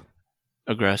aggressive.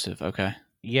 Aggressive, okay.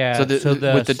 Yeah. So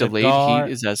with the delayed cigar-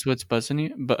 heat, is that what's buzzing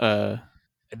you? But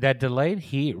that delayed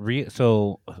heat.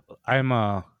 So I'm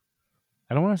I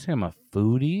don't want to say I'm a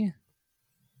foodie,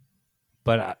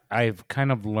 but I've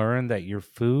kind of learned that your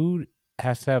food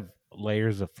has to have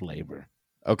layers of flavor,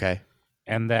 Okay.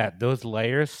 and that those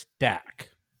layers stack.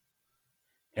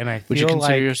 And I would feel you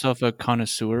consider like, yourself a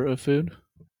connoisseur of food?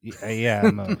 yeah,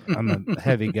 I'm a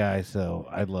heavy guy, so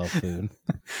I love food.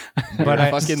 But But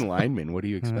I fucking lineman. What do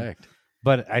you expect?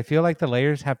 But I feel like the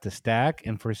layers have to stack,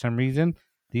 and for some reason,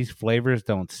 these flavors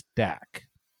don't stack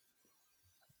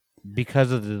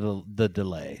because of the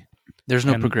delay. There's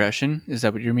no And- progression. Is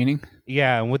that what you're meaning?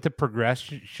 Yeah, and with the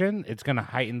progression, it's going to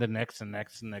heighten the next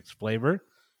flavor.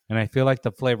 And I feel like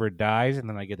the flavor dies, and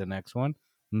then I get the next one,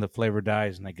 and the flavor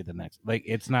dies, and I get the next. Like,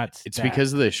 it's not stacked. It's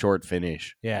because of the short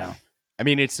finish. Yeah. I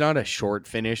mean, it's not a short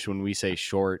finish when we say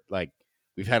short. Like,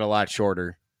 we've had a lot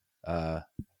shorter.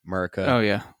 America. Oh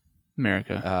yeah,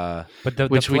 America. But the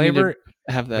Which we need to flavor,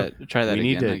 Have that. Try that we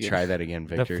again. need I to guess. try that again,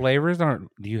 the Victor. flavors aren't.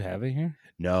 Do you have it here?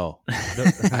 No,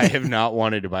 I have not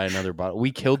wanted to buy another bottle.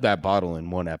 We killed that bottle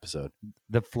in one episode.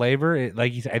 The flavor,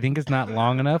 like you said, I think it's not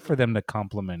long enough for them to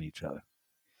complement each other.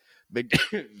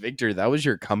 Victor, that was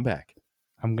your comeback.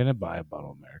 I'm gonna buy a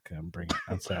bottle of America and bring it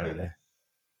on Saturday.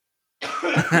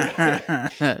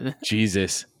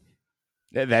 Jesus.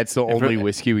 That's the only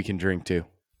whiskey we can drink too.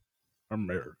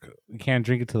 America. You can't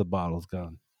drink it till the bottle's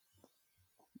gone.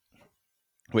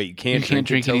 Wait, you can't, You can't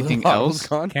drink it till the anything bottle's else?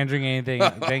 gone? Can't drink anything.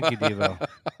 Thank you, Devo.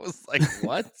 I was like,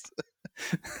 what?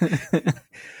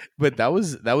 But that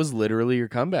was literally your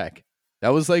comeback. That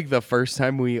was like the first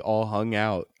time we all hung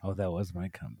out. Oh, that was my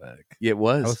comeback. It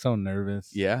was. I was so nervous.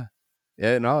 Yeah.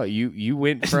 Yeah, no, you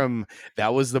went from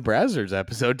that was the Brazzers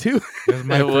episode too. It was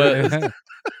my It was.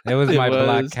 it was It my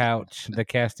black was. couch, the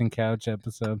casting couch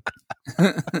episode.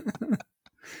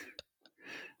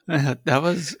 that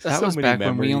was So many back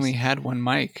when we memories. only had one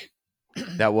mic.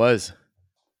 That was.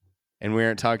 And we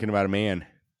aren't talking about a man.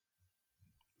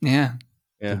 Yeah.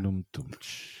 Yeah. Dum-dum-dum.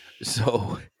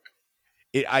 So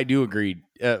I do agree.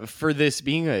 For this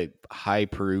being a high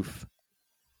proof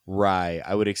rye,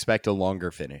 I would expect a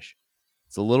longer finish.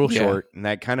 It's a little Yeah. short, and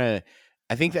that kind of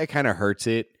I think that kind of hurts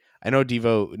it. I know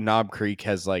Devo Knob Creek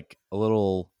has like a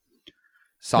little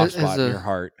soft spot in your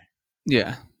heart.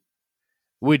 Yeah.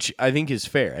 Which I think is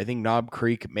fair. I think Knob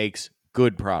Creek makes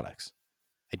good products.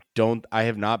 I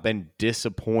have not been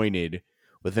disappointed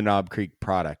with a Knob Creek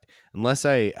product. Unless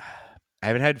I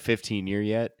haven't had 15 year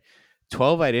yet.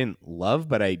 12 I didn't love,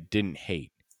 but I didn't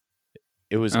hate.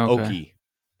 It was oaky.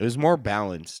 It was more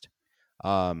balanced.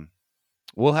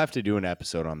 We'll have to do an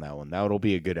episode on that one. That'll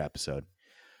be a good episode.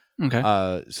 Okay.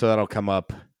 So that'll come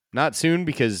up not soon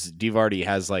because Dev already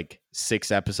has like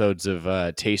 6 episodes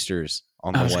of tasters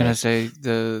on the way. I was gonna say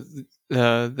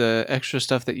the extra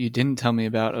stuff that you didn't tell me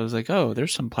about. I was like, oh,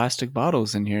 there's some plastic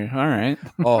bottles in here. All right.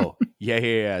 Oh,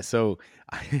 yeah. So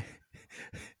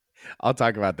I'll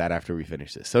talk about that after we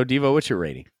finish this. So Devo, what's your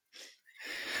rating?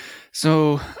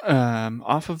 So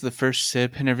off of the first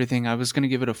sip and everything, I was gonna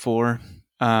give it a 4.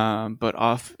 But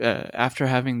after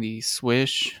having the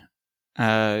swish,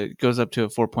 it goes up to a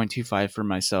 4.25 for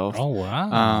myself. Oh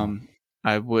wow!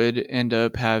 I would end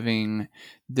up having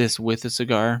this with a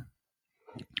cigar,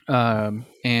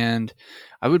 and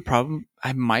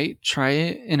I might try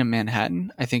it in a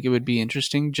Manhattan. I think it would be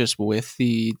interesting just with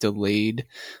the delayed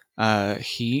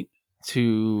heat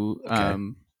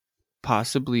to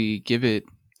possibly give it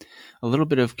a little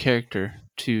bit of character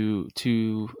to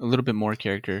a little bit more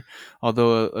character,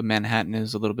 although a Manhattan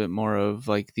is a little bit more of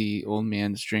like the old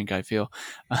man's drink, I feel,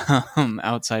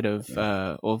 outside of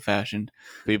old fashioned.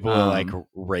 People are like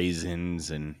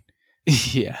raisins and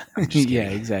yeah, yeah,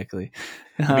 exactly.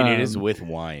 I mean, it is with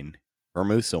wine,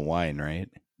 Hermosa wine, right?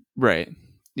 Right.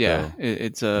 Yeah,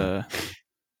 it's a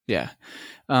yeah.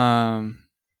 So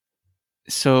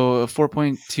a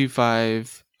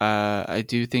 4.25. I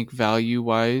do think value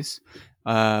wise,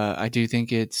 I do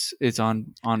think it's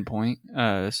on point.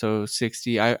 So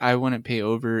 60. I wouldn't pay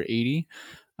over 80.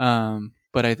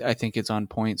 But I think it's on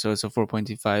point. So it's a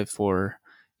 4.25 for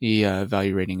the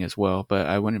value rating as well. But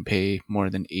I wouldn't pay more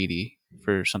than 80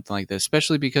 for something like this,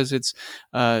 especially because it's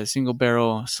single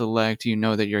barrel select. You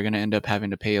know that you're going to end up having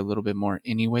to pay a little bit more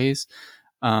anyways.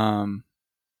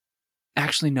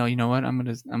 Actually, no. You know what? I'm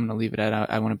gonna leave it at.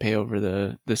 I want to pay over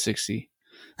the 60.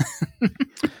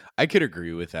 I could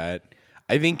agree with that.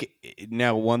 I think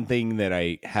now one thing that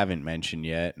I haven't mentioned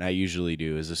yet, and I usually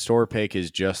do, is a store pick is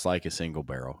just like a single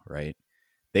barrel, right?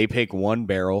 They pick one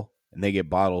barrel and they get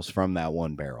bottles from that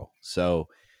one barrel. So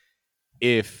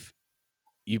if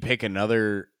you pick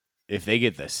another, if they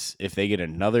get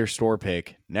another store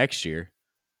pick next year,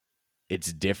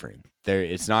 it's different.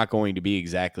 It's not going to be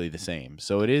exactly the same.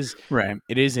 So it is right.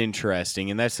 It is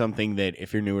interesting, and that's something that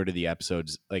if you're newer to the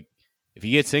episodes, like if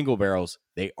you get single barrels,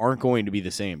 they aren't going to be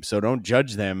the same. So don't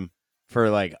judge them for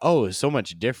like, oh, it's so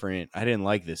much different. I didn't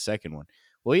like this second one.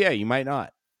 Well, yeah, you might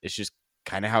not. It's just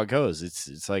kind of how it goes.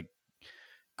 It's like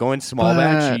going small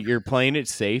batch. You're playing it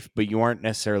safe, but you aren't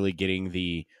necessarily getting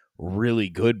the really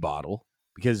good bottle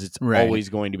because it's always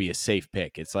going to be a safe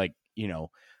pick. It's like,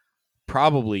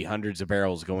 probably hundreds of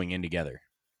barrels going in together.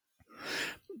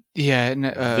 Yeah. And,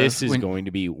 this is going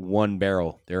to be one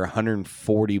barrel. There are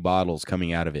 140 bottles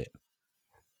coming out of it.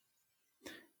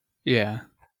 Yeah.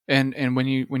 And when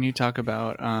you talk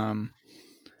about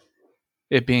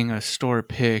it being a store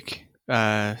pick,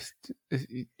 have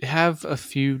a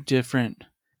few different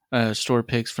store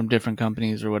picks from different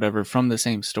companies or whatever from the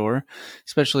same store,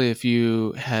 especially if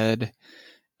you had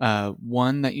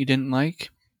one that you didn't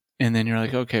like, and then you're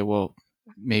like, okay, well,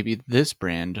 maybe this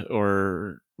brand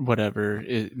or whatever,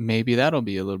 maybe that'll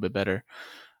be a little bit better.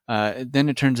 Then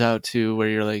it turns out to where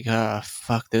you're like,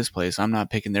 fuck this place. I'm not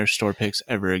picking their store picks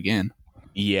ever again.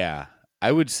 Yeah.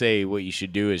 I would say what you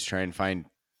should do is try and find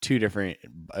two different,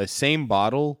 same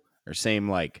bottle or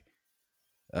same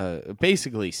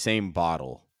basically same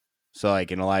bottle. So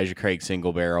like an Elijah Craig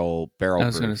single barrel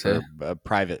proof, or a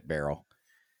private barrel,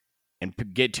 and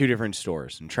get two different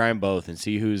stores and try them both and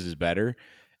see whose is better.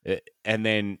 And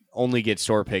then only get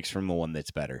store picks from the one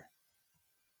that's better.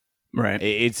 Right.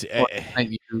 It's that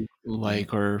you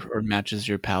like or matches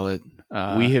your palate.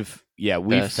 We've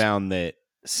found that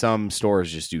some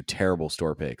stores just do terrible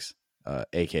store picks,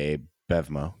 aka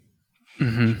Bevmo.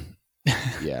 Mm-hmm.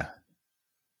 Yeah.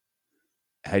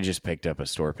 I just picked up a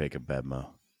store pick of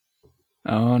Bevmo.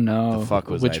 Oh no! The fuck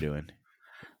was I doing?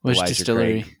 Which Elijah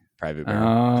distillery? Craig, private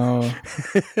barrel.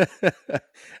 Oh. I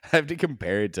have to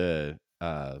compare it to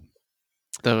the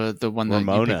one Ramona.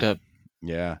 That you picked up.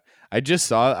 Yeah, I just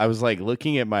saw. I was like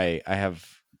looking at I have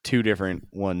two different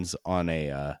ones on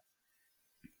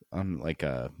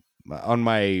on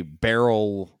my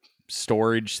barrel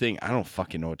storage thing. I don't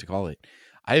fucking know what to call it.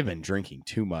 I have been drinking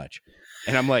too much,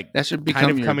 and I'm like that should be kind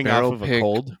of coming off of a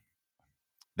cold.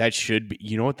 That should be.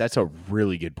 You know what? That's a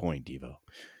really good point, Devo.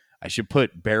 I should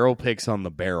put barrel picks on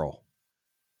the barrel.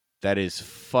 That is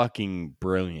fucking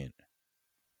brilliant.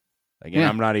 Like, and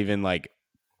I'm not even like.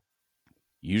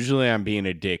 Usually, I'm being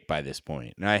a dick by this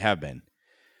point, and I have been.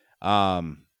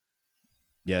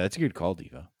 Yeah, that's a good call,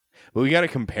 Devo. But we got to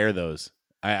compare those.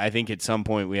 I think at some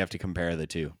point we have to compare the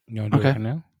two. You want to do it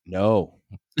now? No,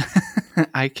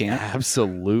 I can't.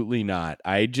 Absolutely not.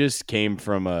 I just came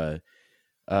from a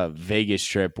Vegas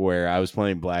trip where I was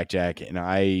playing blackjack, and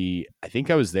I think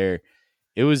I was there.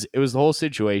 It was the whole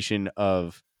situation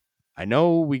of, I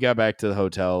know we got back to the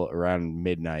hotel around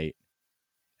midnight,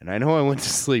 and I know I went to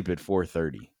sleep at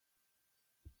 4:30.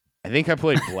 I think I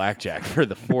played blackjack for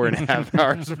the 4.5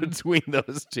 hours between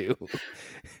those two.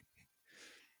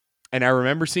 And I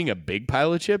remember seeing a big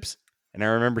pile of chips, and I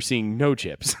remember seeing no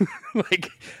chips. Like,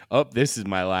 oh, this is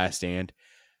my last hand.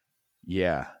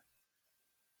 Yeah.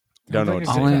 Don't know what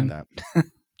to say about that.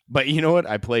 But you know what?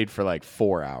 I played for like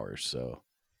 4 hours, so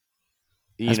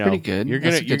that's pretty good. You're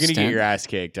gonna get your ass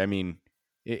kicked. I mean,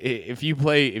 if you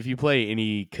play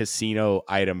any casino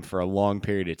item for a long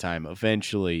period of time,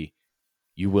 eventually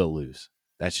you will lose.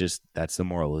 That's the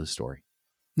moral of the story.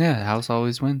 Yeah, the house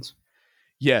always wins.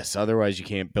 Yes, otherwise you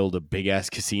can't build a big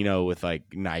ass casino with like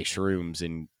nice rooms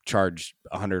and charge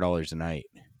 $100 a night.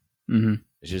 Mm-hmm.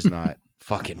 It's just not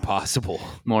fucking possible.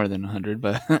 More than 100,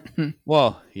 but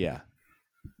well, yeah.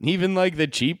 Even like the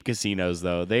cheap casinos,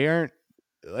 though, they aren't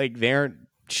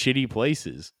shitty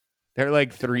places. They're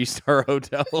like 3-star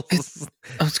hotels.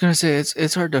 I was gonna say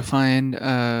it's hard to find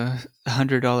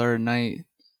 $100 a night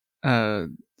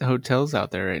hotels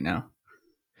out there right now.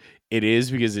 It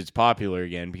is, because it's popular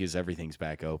again, because everything's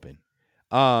back open.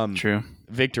 True.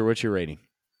 Victor, what's your rating?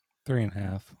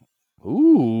 3.5.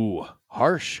 Ooh,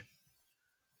 harsh.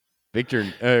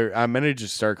 Victor, I'm gonna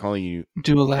just start calling you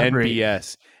elaborate.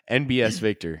 NBS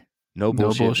Victor. No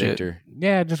bullshit, Victor.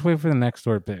 Yeah, just wait for the next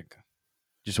store pick.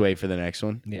 Just wait for the next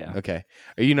one? Yeah. Okay.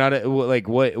 Are you not like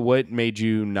what made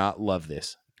you not love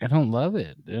this? I don't love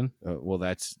it, dude. Well,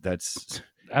 that's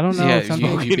I don't know.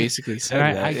 Yeah, you basically said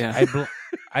that.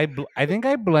 I think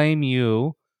I blame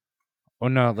you. Oh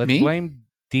no, let's blame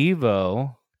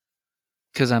Devo.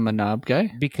 Because I'm a knob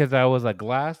guy? Because I was a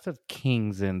glass of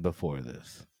Kings in before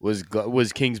this.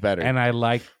 Was Kings better? And I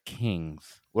like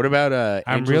Kings. What about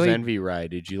Angel's Envy Rye?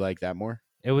 Did you like that more?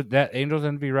 It was that Angel's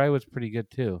Envy Rye was pretty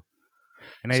good too.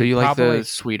 And so you like the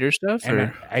sweeter stuff?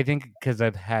 Or? I think because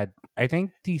I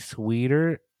think the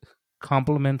sweeter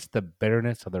complements the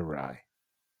bitterness of the rye.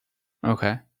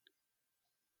 Okay.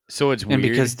 So it's weird.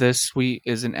 And because this sweet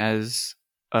isn't as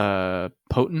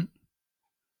potent?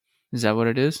 Is that what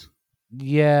it is?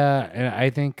 Yeah, and I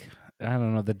think, I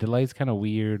don't know, the delay's kind of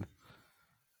weird.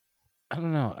 I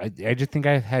don't know. I just think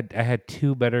I had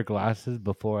two better glasses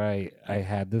before I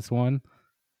had this one.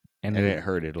 And it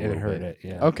hurt it a little bit. It hurt it,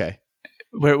 yeah. Okay.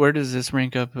 Where does this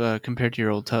rank up compared to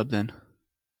your old tub then?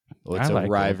 Well, it's a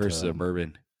rye versus a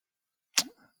bourbon.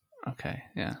 Okay,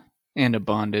 yeah. And a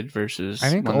bonded versus I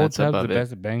think one old that's tub's above the it.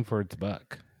 best bang for its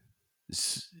buck.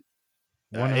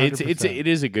 It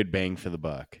is a good bang for the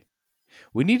buck.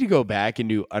 We need to go back and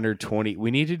do under 20.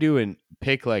 We need to do and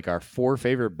pick like our 4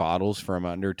 favorite bottles from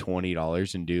under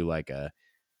 $20 and do like an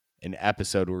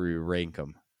episode where we rank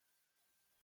them.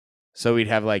 So we'd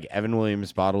have like Evan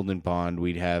Williams bottled in bond.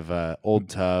 We'd have Old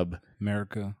Tub.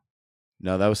 America.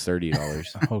 No, that was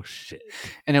 $30. Oh shit!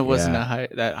 And it wasn't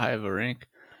that high of a rank.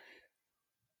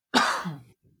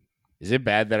 Is it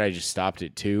bad that I just stopped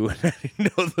at 2 and I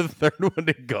didn't know the third one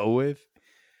to go with?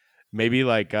 Maybe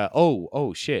like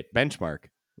oh shit, Benchmark.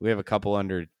 We have a couple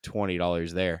under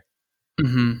 $20 there.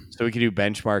 Mm-hmm. So we could do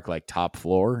Benchmark like top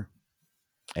floor,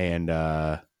 and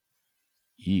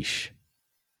yeesh,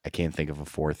 I can't think of a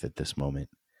fourth at this moment.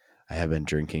 I have been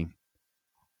drinking.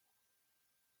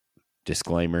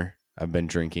 Disclaimer: I've been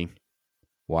drinking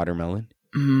watermelon.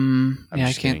 Yeah,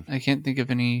 I can't think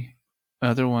of any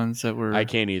other ones that were. I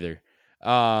can't either.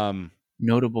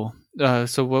 Notable.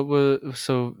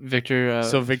 So Victor?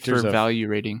 So Victor's for value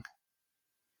rating.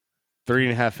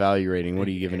 3.5 value rating. What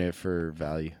are you giving it for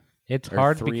value? It's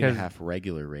hard 3.5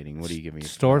 regular rating. What are you giving it?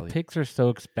 Store picks are so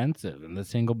expensive, and the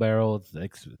single barrel.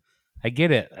 I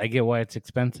get it. I get why it's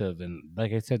expensive, and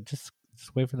like I said, just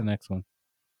wait for the next one.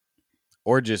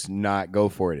 Or just not go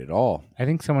for it at all. I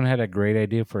think someone had a great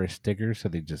idea for a sticker, so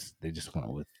they just went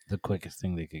with the quickest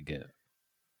thing they could get.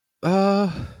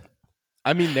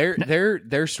 I mean,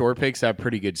 their store picks have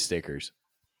pretty good stickers.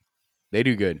 They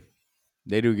do good.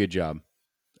 They do a good job.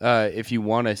 If you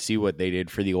want to see what they did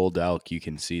for the Old Elk, you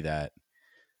can see that.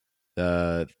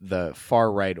 The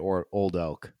far right or Old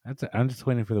Elk. I'm just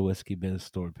waiting for the Whiskey Biz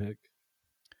store pick.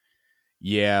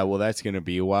 Yeah, well, that's going to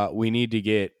be a while. We need to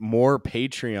get more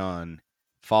Patreon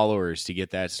followers to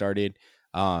get that started.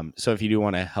 So if you do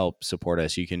want to help support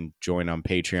us, you can join on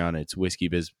Patreon. It's Whiskey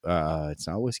Biz. It's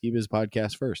not Whiskey Biz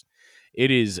Podcast first.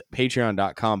 It is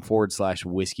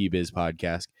patreon.com/Whiskey Biz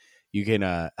Podcast. You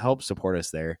can help support us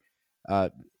there.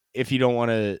 If you don't want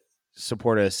to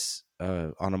support us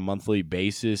on a monthly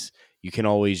basis, you can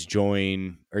always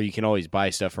join, or you can always buy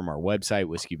stuff from our website,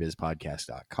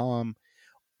 whiskeybizpodcast.com.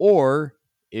 Or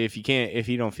if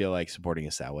you don't feel like supporting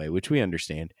us that way, which we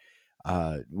understand,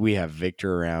 we have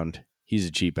Victor around. He's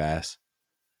a cheap ass.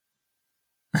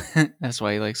 That's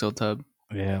why he likes Old Tub.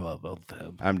 Yeah, I love Old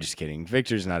Tub. I'm just kidding.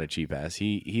 Victor's not a cheap ass.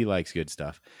 He likes good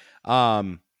stuff.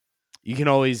 You can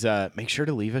always make sure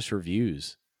to leave us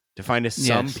reviews to find us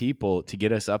some people to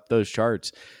get us up those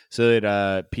charts so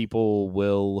that people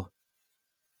will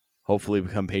hopefully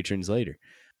become patrons later.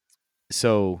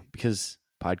 So because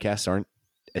podcasts aren't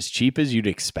as cheap as you'd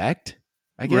expect,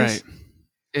 I guess. Right.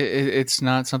 It's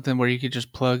not something where you could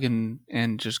just plug and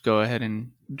just go ahead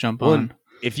and jump on.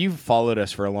 If you've followed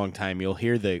us for a long time, you'll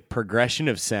hear the progression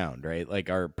of sound, right? Like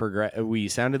we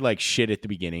sounded like shit at the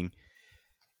beginning.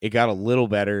 It got a little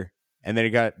better, and then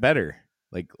it got better,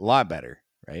 like a lot better,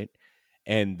 right?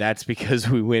 And that's because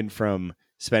we went from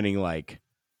spending like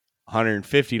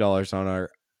 $150 on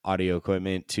our audio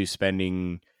equipment to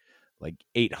spending like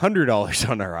 $800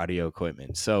 on our audio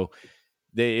equipment. So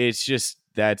it's just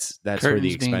that's where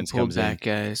the expense comes in,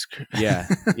 guys. Yeah.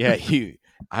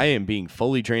 I am being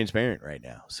fully transparent right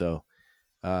now. So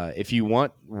if you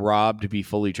want Rob to be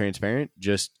fully transparent,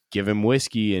 just give him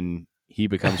whiskey and he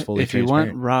becomes fully transparent. If you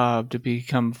want Rob to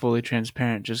become fully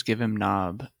transparent, just give him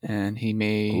Knob and he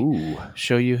may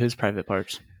show you his private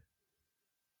parts.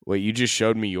 Wait, you just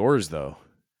showed me yours though.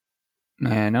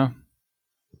 I know.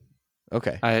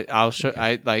 Okay. I'll show.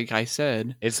 Like I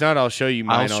said, it's not. I'll show you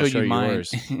mine. I'll show you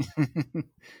yours.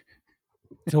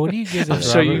 So what do you guys? I'll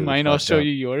show you mine. I'll show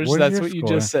you yours. That's what you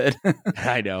just said.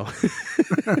 I know.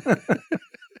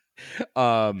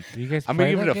 I'm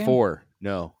gonna give it a 4.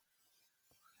 No,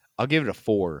 I'll give it a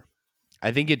 4.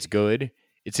 I think it's good.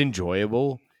 It's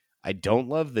enjoyable. I don't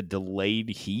love the delayed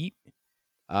heat.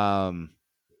 I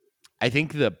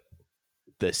think the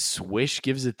swish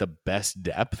gives it the best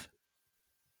depth.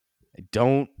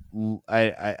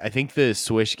 I think the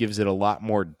swish gives it a lot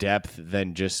more depth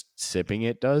than just sipping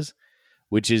it does,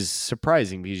 which is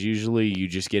surprising because usually you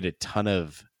just get a ton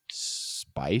of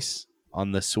spice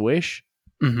on the swish.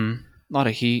 Mm-hmm. A lot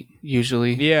of heat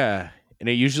usually. Yeah. And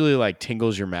it usually like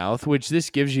tingles your mouth, which this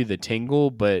gives you the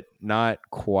tingle, but not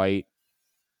quite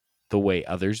the way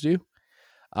others do.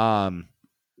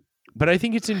 But I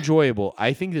think it's enjoyable.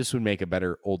 I think this would make a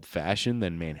better old fashioned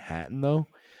than Manhattan though.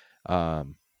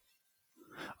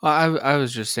 I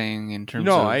was just saying in terms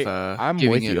of I'm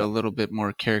giving it a little bit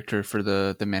more character for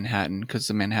the Manhattan, because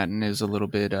the Manhattan is a little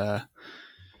bit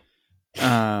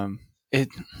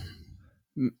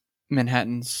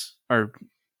Manhattans are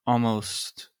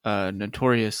almost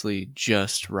notoriously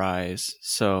just rye.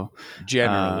 So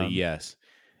generally, yes.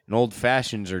 And old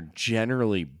fashions are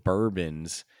generally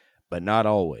bourbons, but not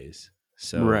always.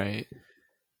 So right.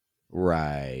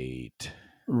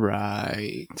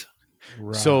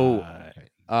 So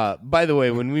by the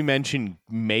way, when we mention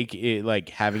make it like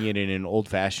having it in an old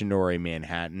fashioned or a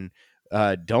Manhattan,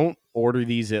 don't order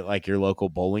these at like your local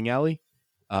bowling alley.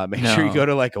 Make sure you go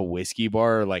to like a whiskey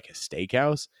bar or like a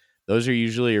steakhouse. Those are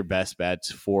usually your best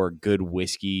bets for good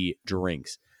whiskey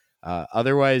drinks.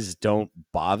 Otherwise, don't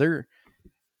bother.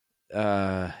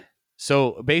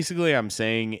 So basically, I'm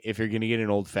saying if you're going to get an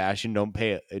old fashioned, don't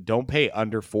pay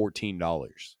under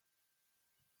 $14.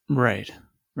 Right.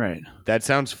 That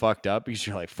sounds fucked up because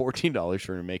you're like $14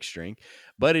 for a mixed drink,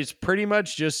 but it's pretty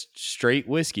much just straight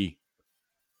whiskey.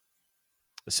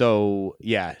 So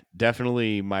yeah,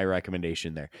 definitely my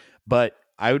recommendation there. But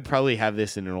I would probably have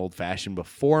this in an old fashioned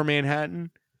before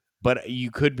Manhattan. But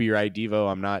you could be right,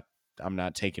 Devo. I'm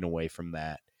not taking away from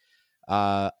that.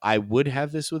 I would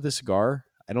have this with a cigar.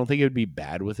 I don't think it would be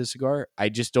bad with a cigar. I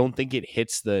just don't think it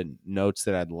hits the notes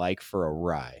that I'd like for a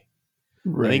rye.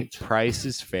 Right. I think price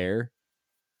is fair.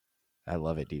 I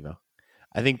love it, Devo.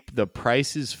 I think the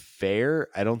price is fair.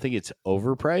 I don't think it's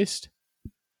overpriced.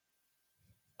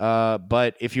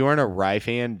 But if you aren't a rye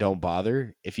fan, don't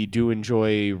bother. If you do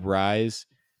enjoy ryes,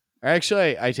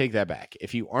 actually, I take that back.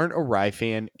 If you aren't a rye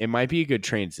fan, it might be a good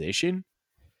transition.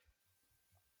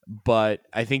 But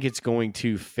I think it's going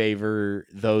to favor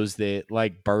those that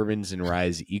like bourbons and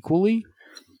ryes equally.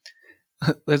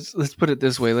 Let's put it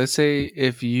this way. Let's say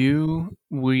if you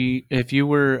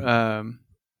were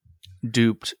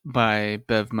duped by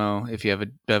Bevmo if you have a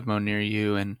Bevmo near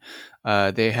you, and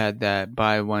they had that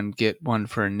buy one get one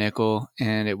for a nickel,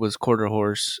 and it was quarter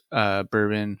horse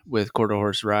bourbon with quarter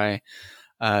horse rye.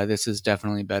 This is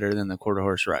definitely better than the quarter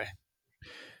horse rye.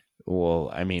 Well,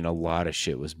 I mean, a lot of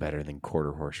shit was better than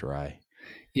quarter horse rye.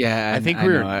 Yeah, I think we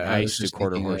were nice to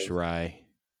quarter horse rye.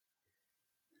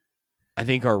 I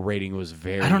think our rating was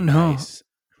very. I don't know. Nice.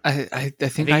 I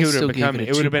think it would have become.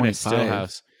 It would have been a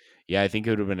Stillhouse. Yeah, I think it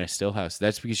would have been a Stillhouse.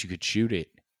 That's because you could shoot it.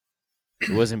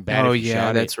 It wasn't bad. Oh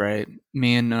yeah, that's right.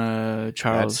 Me and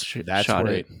Charles shot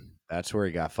it. That's where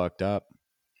he got fucked up.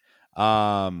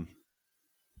 But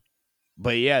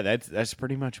yeah, that's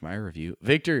pretty much my review.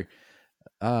 Victor,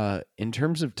 in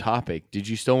terms of topic, did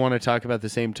you still want to talk about the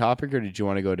same topic, or did you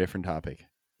want to go a different topic?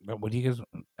 What do you guys?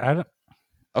 I don't.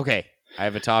 Okay, I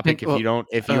have a topic. If you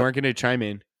aren't going to chime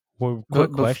in. Well,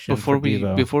 quick question before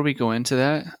we go into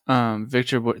that,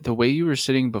 Victor, the way you were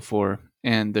sitting before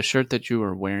and the shirt that you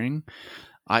were wearing,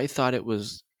 I thought it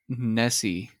was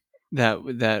Nessie that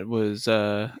was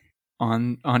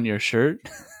on your shirt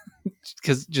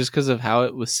because of how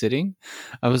it was sitting.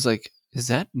 I was like, is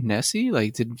that Nessie?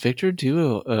 Like, did Victor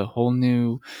do a whole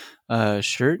new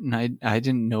shirt and I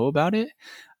didn't know about it?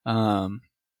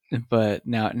 But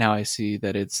now I see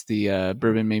that it's the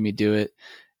Bourbon Made Me Do It.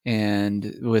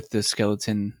 And with the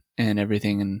skeleton and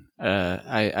everything, and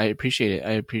I appreciate it.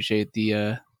 I appreciate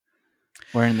the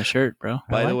wearing the shirt, bro.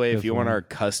 By the way, if you want our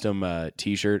custom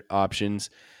T-shirt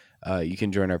options, you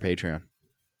can join our Patreon.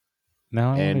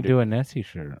 Now I want to do a Nessie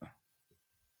shirt.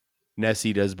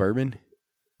 Nessie does bourbon?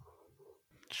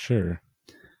 Sure.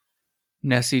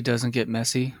 Nessie doesn't get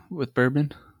messy with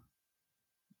bourbon?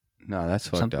 No, that's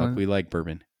fucked up. We like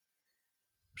bourbon.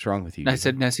 What's wrong with you? I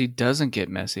said Nessie doesn't get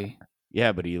messy.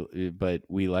 Yeah, but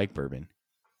we like bourbon.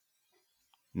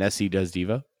 Nessie does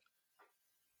Devo?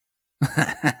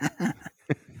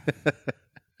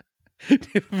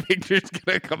 Victor's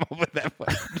gonna come up with that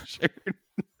fucking shirt.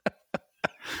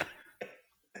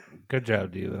 Good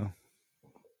job, Devo.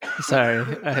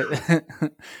 Sorry.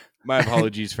 My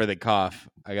apologies for the cough.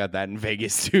 I got that in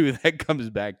Vegas too. That comes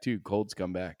back too. Colds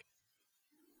come back.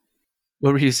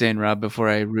 What were you saying, Rob, before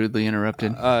I rudely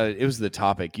interrupted? It was the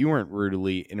topic. You weren't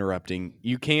rudely interrupting.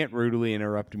 You can't rudely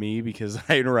interrupt me because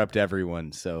I interrupt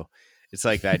everyone. So it's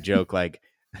like that joke, like,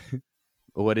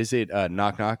 what is it?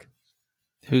 Knock, knock.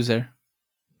 Who's there?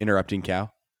 Interrupting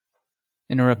cow.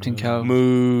 Interrupting cow.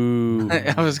 Moo.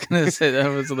 I was going to say that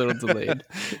was a little delayed.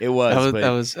 It was.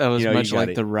 That was much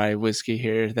like the rye whiskey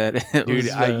here. That dude,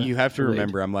 you have to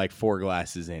remember, I'm like 4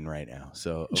 glasses in right now.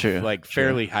 So like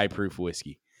fairly high proof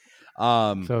whiskey.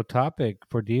 So topic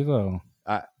for Devo.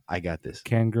 I got this.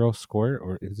 Can girls squirt,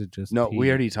 or is it just no? pee? We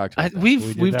already talked about that. We've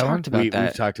talked about that.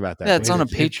 We've talked about that. Yeah, it's on a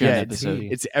Patreon episode.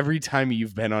 It's every time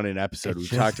you've been on an episode, we've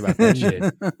talked about that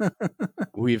shit.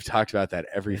 We've talked about that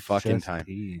every fucking time.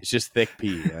 Pee. It's just thick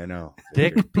pee. I know.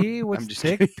 Thick pee? What's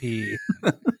thick pee?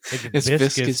 It's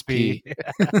viscous pee.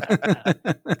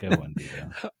 Good one,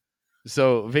 Devo.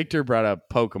 So Victor brought up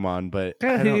Pokemon, but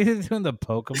he's doing the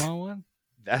Pokemon one.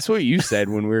 That's what you said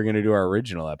when we were going to do our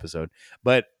original episode.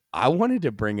 But I wanted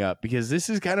to bring up, because this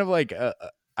is kind of like,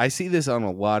 I see this on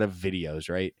a lot of videos,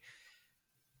 right?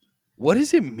 What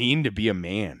does it mean to be a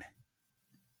man?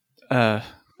 I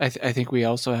think we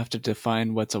also have to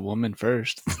define what's a woman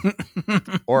first.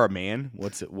 Or a man.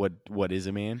 What is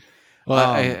a man? Well,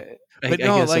 I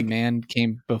guess like, a man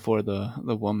came before the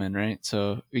woman, right?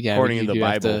 So yeah, according to the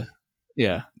Bible.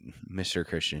 Yeah. Mr.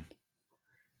 Christian.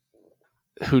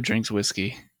 Who drinks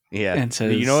whiskey? Yeah, and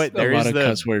says you know what? There is the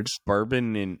cuss words.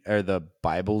 Bourbon or the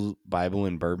Bible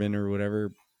and bourbon or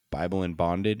whatever. Bible and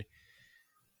bonded.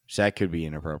 So that could be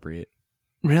inappropriate.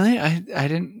 Really? I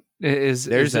didn't. There's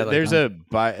a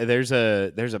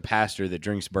pastor that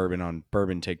drinks bourbon on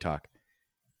Bourbon TikTok.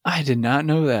 I did not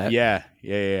know that.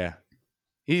 Yeah.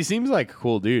 He seems like a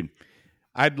cool dude.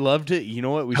 I'd love to. You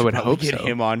know what? We should probably get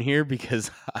him on here because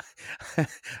I'd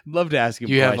love to ask him.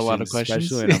 You have a lot of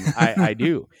questions. I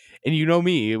do, and you know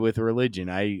me with religion.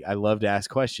 I love to ask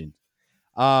questions.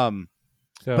 But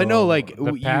no, like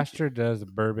the pastor does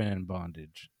bourbon and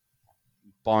bondage.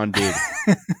 Bonded.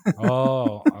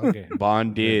 Oh, okay.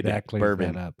 Bonded that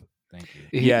bourbon. That up. Thank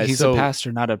you. Yeah, he's a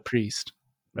pastor, not a priest.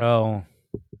 Oh.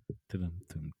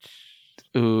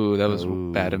 Ooh, that was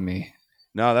bad of me.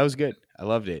 No, that was good. I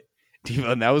loved it.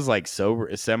 Devo, and that was like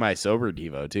semi-sober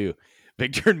Devo too.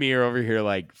 Victor and me are over here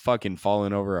like fucking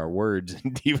falling over our words.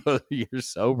 And Devo, you're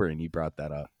sober, and he brought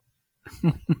that up.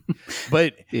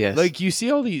 But yes, like you see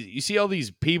all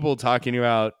these people talking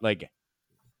about like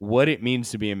what it means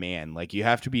to be a man. Like you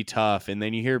have to be tough, and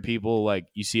then you hear people like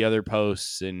you see other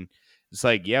posts and It's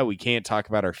like, yeah, we can't talk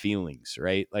about our feelings,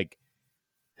 right? Like,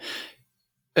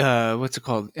 what's it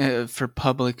called for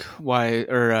public? Why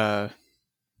or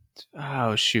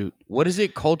oh shoot, what does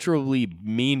it culturally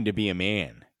mean to be a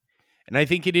man? And I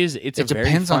think it's a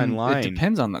very fine line. It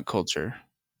depends on the culture.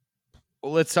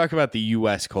 Well, let's talk about the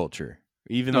U.S. culture,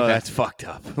 even though that's fucked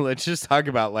up. Let's just talk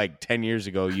about like 10 years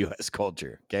ago U.S.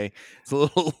 culture. Okay, it's a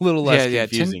little less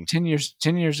confusing. 10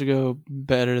 years ago,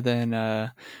 better than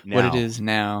what it is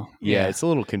now. Yeah, it's a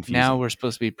little confusing. Now we're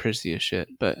supposed to be prissy as shit,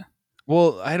 but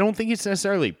well, I don't think it's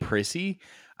necessarily prissy.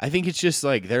 I think it's just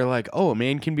like they're like, oh, a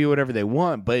man can be whatever they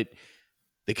want. But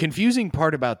the confusing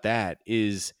part about that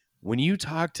is when you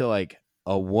talk to like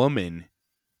a woman,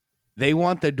 they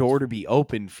want the door to be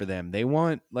open for them. They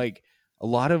want, like, a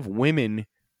lot of women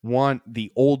want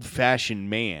the old-fashioned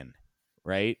man,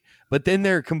 right? But then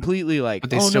they're completely like,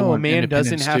 oh, no, a man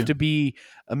doesn't have to be,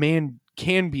 a man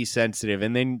can be sensitive.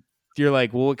 And then you're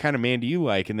like, well, what kind of man do you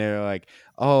like? And they're like,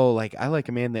 oh, like, I like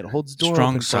a man that holds the door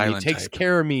strong, open for me, takes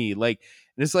care of me. Like,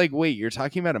 and it's like, wait, you're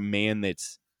talking about a man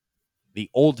that's the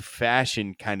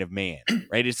old-fashioned kind of man,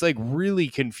 right? It's like really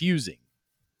confusing.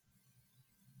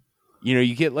 You know,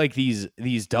 you get like these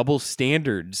double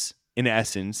standards in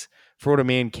essence for what a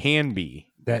man can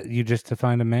be. That you just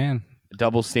defined a man. A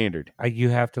double standard. You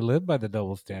have to live by the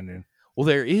double standard. Well,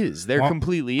 there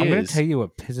completely is. I'm going to tell you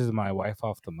what pisses my wife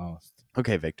off the most.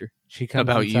 Okay, Victor. She comes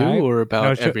about inside, you or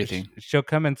about everything? She'll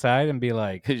come inside and be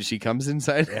like, she comes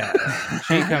inside? Yeah.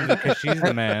 She comes because she's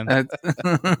the man.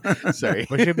 Sorry.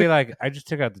 But she'll be like, I just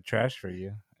took out the trash for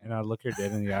you. And I'll look her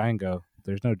dead in the eye and go,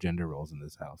 there's no gender roles in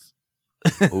this house.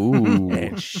 Ooh.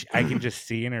 And I can just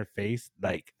see in her face,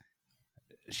 like,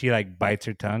 she like bites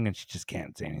her tongue and she just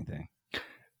can't say anything.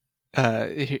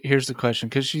 Here's the question,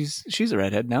 because she's a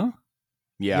redhead now.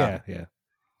 Yeah.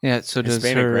 So does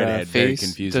Hispanic her redhead, face very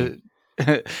confusing.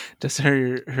 Does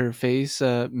her face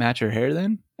match her hair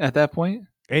then? At that point,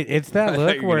 it's that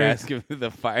look where ask if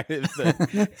the fire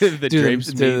the drapes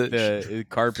meet the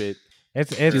carpet.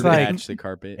 It's like match the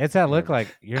carpet. It's that look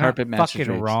like you're carpet not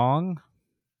fucking wrong,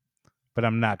 but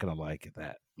I'm not gonna like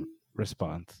that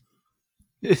response.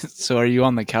 So are you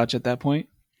on the couch at that point?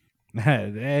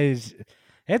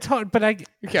 It's hard, but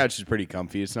your couch is pretty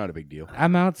comfy. It's not a big deal.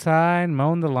 I'm outside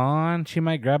mowing the lawn. She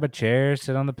might grab a chair,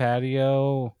 sit on the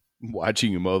patio,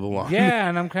 watching you mow the lawn. Yeah,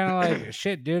 and I'm kind of like,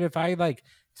 shit, dude. If I like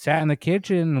sat in the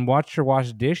kitchen and watched her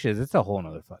wash dishes, it's a whole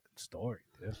nother fucking story,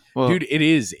 dude. Well, dude, it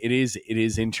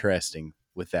is interesting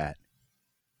with that.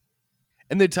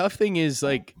 And the tough thing is,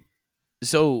 like,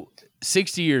 so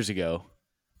 60 years ago,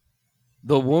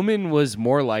 the woman was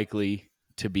more likely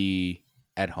to be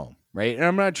at home, right? And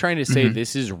I'm not trying to say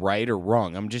this is right or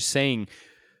wrong. I'm just saying,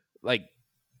 like,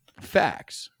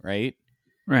 facts, right?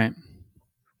 Right.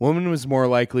 Woman was more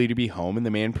likely to be home and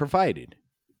the man provided,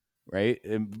 right?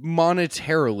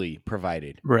 Monetarily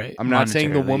provided. Right. I'm not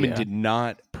saying the woman did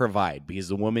not provide, because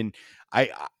the woman, I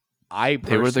personally,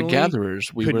 they were the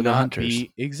gatherers. We were the hunters.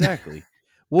 Exactly.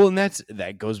 Well, and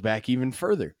that goes back even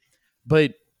further.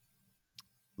 But,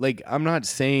 like, I'm not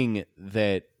saying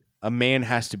that a man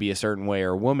has to be a certain way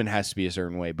or a woman has to be a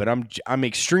certain way, but I'm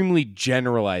extremely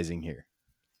generalizing here.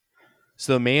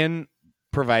 So the man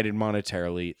provided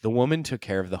monetarily, the woman took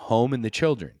care of the home and the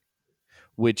children,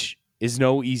 which is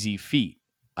no easy feat.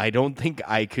 I don't think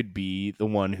I could be the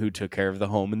one who took care of the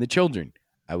home and the children.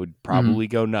 I would probably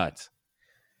go nuts.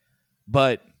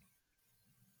 But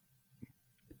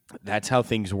that's how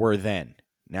things were then.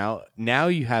 Now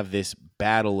you have this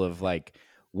battle of, like,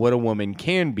 what a woman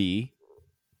can be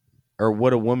or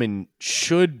what a woman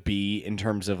should be in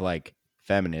terms of, like,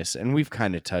 feminists. And we've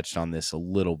kind of touched on this a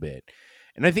little bit.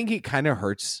 And I think it kind of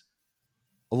hurts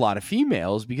a lot of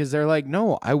females because they're like,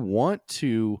 no, I want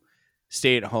to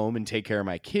stay at home and take care of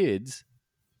my kids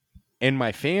and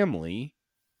my family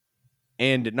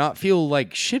and not feel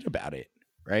like shit about it,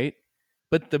 right?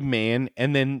 But the man,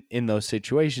 and then in those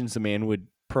situations, the man would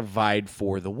provide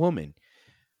for the woman.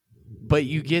 But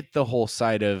you get the whole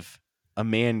side of a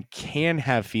man can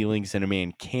have feelings and a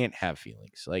man can't have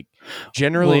feelings. Like,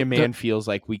 generally, a man feels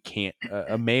like we can't,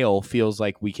 a male feels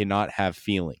like we cannot have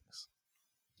feelings.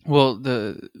 Well,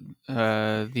 the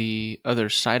other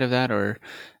side of that, or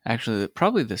actually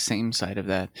probably the same side of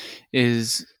that,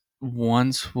 is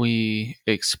once we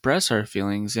express our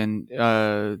feelings and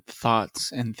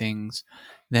thoughts and things,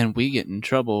 then we get in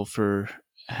trouble for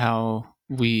how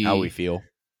we feel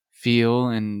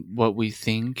and what we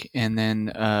think. And then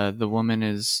the woman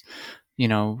is,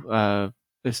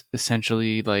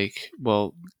 essentially like,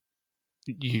 well,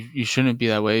 you shouldn't be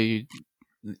that way.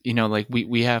 Like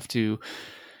we have to.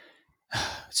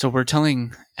 So we're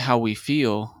telling how we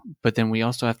feel, but then we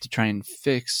also have to try and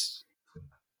fix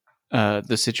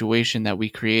the situation that we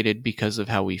created because of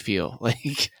how we feel.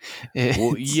 Like,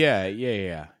 well,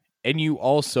 yeah. And you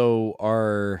also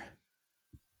are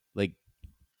like,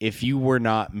 if you were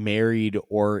not married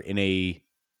or in a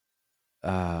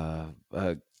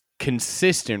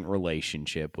consistent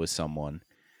relationship with someone,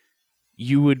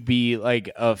 you would be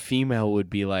like, a female would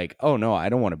be like, oh no, I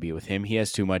don't want to be with him. He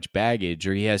has too much baggage,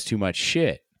 or he has too much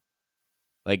shit.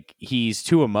 Like, he's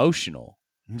too emotional.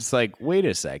 It's like, wait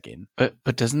a second. But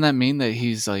doesn't that mean that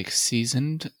he's like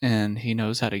seasoned and he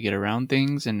knows how to get around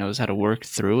things and knows how to work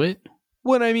through it?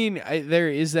 Well, I mean,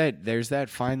 there's that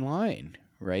fine line,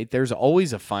 right? There's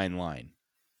always a fine line.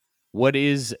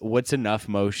 What's enough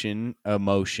emotion?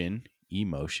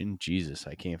 Jesus,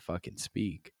 I can't fucking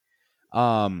speak.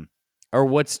 Or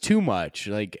what's too much?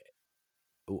 Like,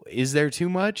 is there too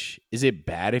much? Is it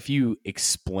bad if you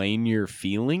explain your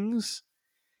feelings?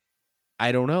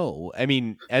 I don't know. I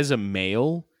mean, as a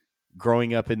male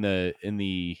growing up in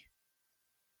the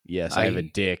yes, I have a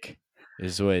dick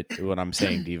is what I'm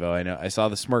saying, Devo. I know. I saw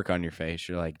the smirk on your face.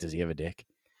 You're like, does he have a dick?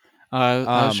 I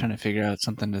was trying to figure out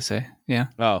something to say. Yeah.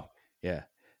 Oh, yeah.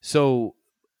 So,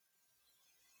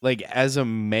 like, as a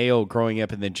male growing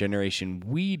up in the generation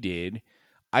we did,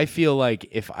 I feel like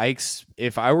if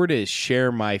I were to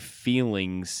share my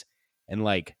feelings and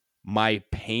like my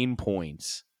pain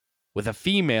points with a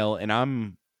female, and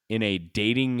I'm in a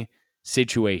dating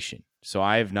situation, so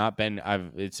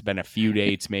it's been a few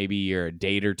dates, maybe, or a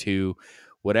date or two,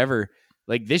 whatever.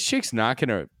 Like, this chick's not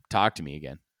gonna talk to me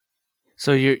again.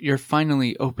 So you're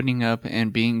finally opening up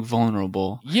and being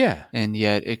vulnerable. Yeah. And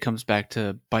yet it comes back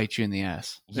to bite you in the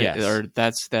ass. Yes. Or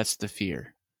that's the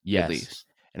fear. Yes. At least.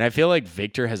 And I feel like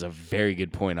Victor has a very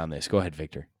good point on this. Go ahead,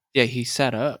 Victor. Yeah, he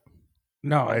set up.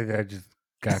 No, I just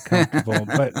got comfortable.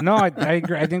 But no, I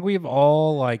agree. I think we've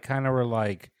all like kind of were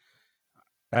like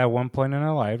at one point in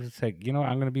our lives, it's like, I'm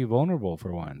going to be vulnerable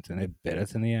for once. And it bit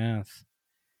us in the ass.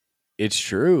 It's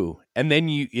true. And then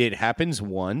it happens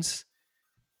once,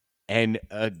 and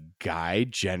a guy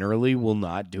generally will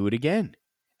not do it again.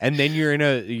 And then you're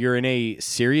in a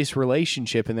serious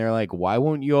relationship, and they're like, why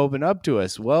won't you open up to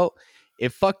us? Well,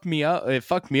 it fucked me up. It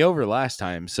fucked me over last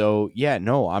time. So yeah,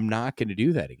 no, I'm not going to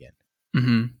do that again.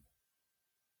 Mm-hmm.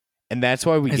 And that's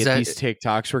why we get these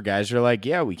TikToks where guys are like,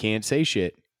 yeah, we can't say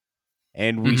shit.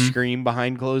 And we scream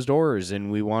behind closed doors,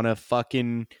 and we want to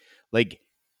fucking, like,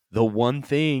 the one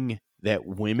thing that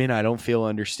women I don't feel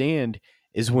understand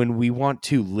is when we want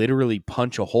to literally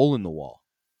punch a hole in the wall.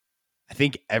 I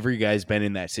think every guy's been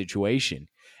in that situation,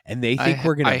 and they think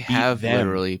we're going to beat them. I have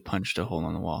literally punched a hole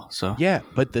in the wall. So yeah,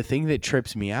 but the thing that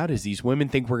trips me out is these women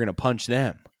think we're going to punch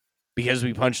them because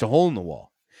we punched a hole in the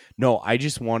wall. No, I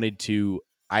just wanted to,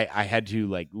 I had to,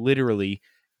 like, literally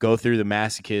go through the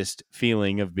masochist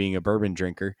feeling of being a bourbon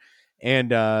drinker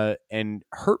and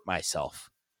hurt myself,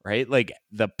 right? Like,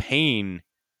 the pain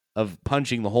of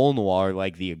punching the hole in the wall, or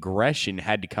like the aggression,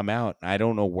 had to come out. I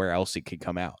don't know where else it could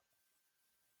come out.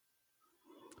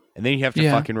 And then you have to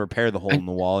fucking repair the hole in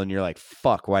the wall, and you're like,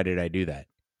 fuck, why did I do that?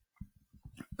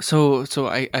 So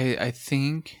I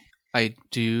think I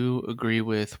do agree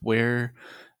with where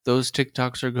those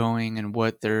TikToks are going and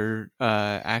what they're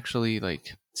actually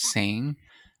like saying,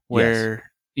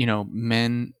 where,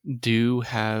 men do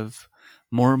have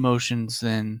more emotions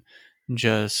than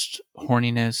just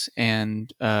horniness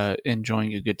and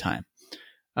enjoying a good time,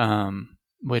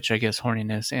 which I guess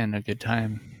horniness and a good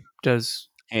time does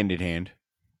hand in hand.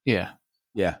 Yeah.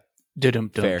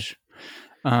 Fair.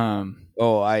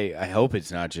 I hope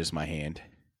it's not just my hand.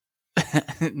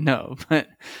 No, but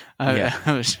I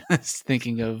was just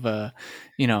thinking of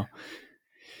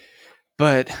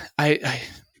but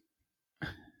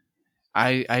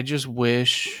I just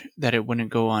wish that it wouldn't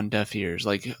go on deaf ears.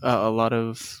 Like a lot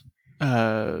of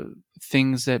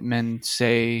things that men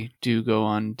say do go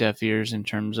on deaf ears in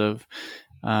terms of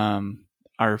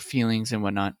our feelings and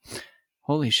whatnot.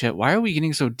 Holy shit! Why are we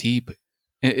getting so deep?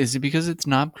 Is it because it's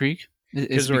Knob Creek?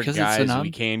 Because we're guys,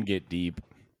 we can get deep.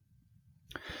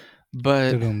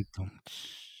 But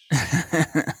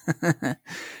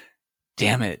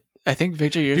damn it! I think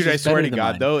Victor, yours. Dude, is I swear better to than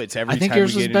God, mine. though, it's every I think time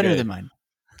yours we was get better than mine.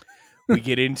 We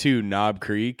get into Knob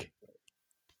Creek,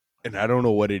 and I don't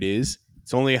know what it is.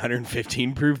 It's only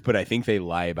 115 proof, but I think they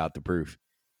lie about the proof.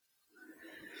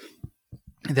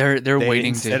 They're waiting to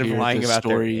instead hear of lying the about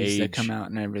their stories that age, come out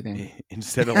and everything.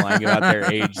 Instead of lying about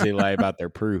their age, they lie about their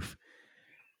proof.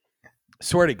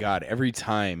 Swear to God, every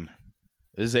time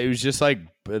it was just like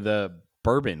the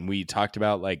bourbon we talked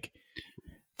about, like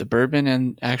the bourbon,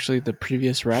 and actually the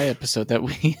previous rye episode that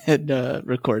we had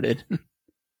recorded.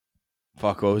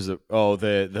 Fuck, what was it? Oh,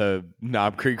 the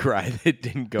Knob Creek rye that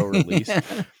didn't go release.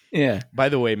 Yeah. By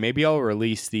the way, maybe I'll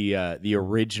release the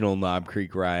original Knob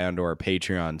Creek Rye onto our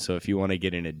Patreon. So if you want to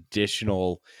get an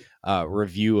additional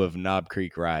review of Knob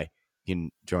Creek Rye, you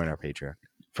can join our Patreon.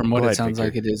 From what it sounds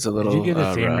like, it is a little. Did you get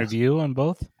the same rough. review on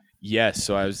both? Yes.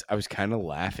 So I was kind of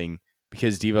laughing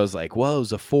because Devo's like, well, it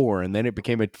was a 4, and then it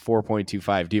became a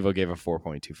 4.25. Devo gave a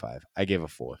 4.25. I gave a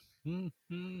 4.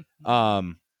 And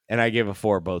I gave a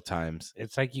 4 both times.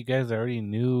 It's like you guys already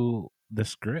knew the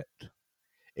script.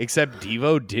 Except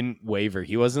Devo didn't waver.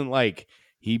 He wasn't like,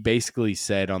 he basically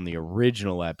said on the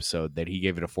original episode that he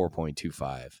gave it a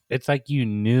 4.25. It's like you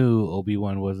knew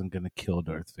Obi-Wan wasn't going to kill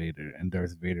Darth Vader, and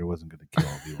Darth Vader wasn't going to kill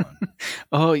Obi-Wan.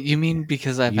 Oh, you mean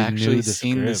because I've actually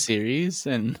seen the series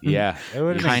and yeah, it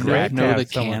would have kind of know the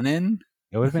canon?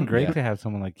 It would have been great to have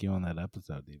someone like you on that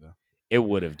episode, Devo. It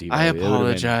would have, Devo. I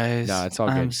apologize. No, it's all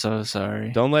good. I'm so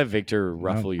sorry. Don't let Victor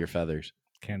ruffle your feathers.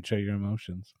 Can't show your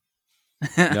emotions.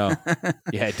 No.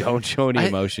 Yeah, don't show any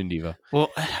emotion, Devo.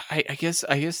 Well, I guess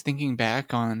thinking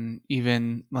back on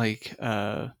even like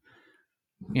but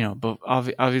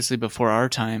obviously before our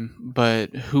time,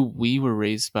 but who we were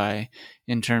raised by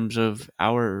in terms of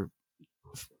our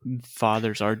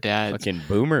fathers, our dads, fucking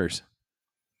boomers.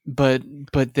 But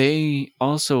they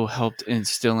also helped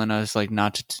instill in us like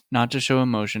not to show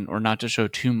emotion or not to show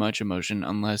too much emotion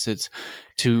unless it's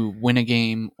to win a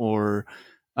game or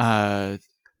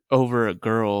over a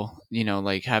girl,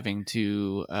 like having to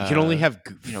you can only have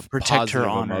protect her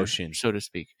honor, emotion, so to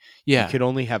speak. Yeah, you could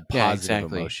only have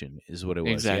positive emotion, is what it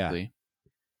was. Exactly.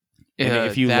 Yeah. And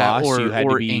if you lost, you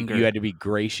had to be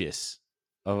gracious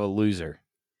of a loser.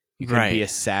 You couldn't be a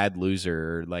sad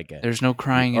loser or like there's no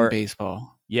crying in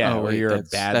baseball. Yeah, or you're a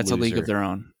bad that's loser. A league of their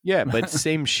own. Yeah, but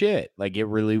same shit. Like it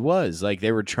really was. Like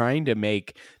they were trying to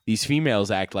make these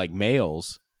females act like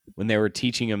males when they were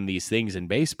teaching them these things in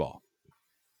baseball.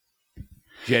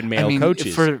 You had male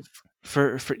coaches for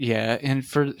and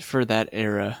for that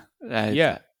era.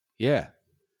 Yeah,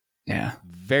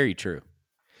 very true.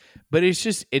 But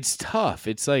it's tough.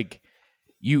 It's like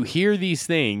you hear these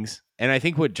things, and I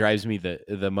think what drives me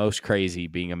the most crazy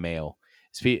being a male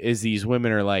is these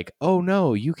women are like, oh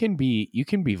no, you can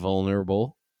be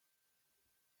vulnerable,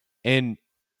 and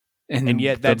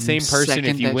yet that same person,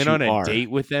 if you went on a date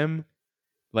with them,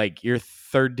 like your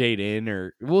third date in,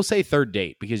 or we'll say third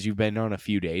date because you've been on a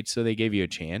few dates, so they gave you a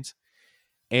chance,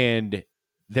 and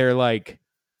they're like,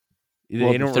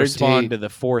 they don't respond to the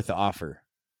fourth offer,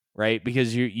 right?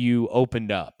 Because you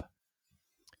opened up.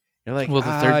 You're like, well,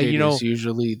 the third date is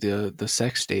usually the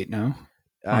sex date, no?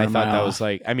 I thought that was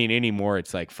like, I mean, anymore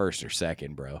it's like first or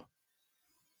second, bro.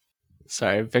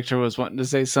 Sorry, Victor was wanting to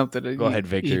say something. Go ahead,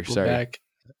 Victor. Sorry. Back.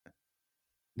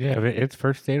 Yeah, it's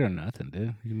first date or nothing,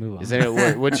 dude. You move on. Is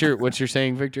that what's your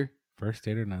saying, Victor? First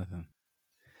date or nothing.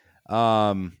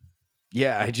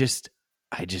 Yeah, I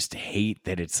just hate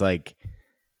that it's like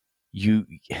you.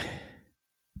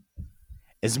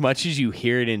 As much as you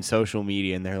hear it in social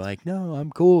media, and they're like, "No,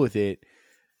 I'm cool with it."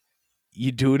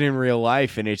 You do it in real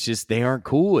life, and it's just they aren't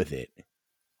cool with it.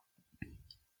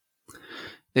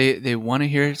 They want to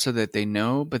hear it so that they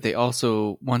know, but they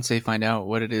also, once they find out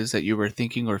what it is that you were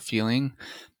thinking or feeling,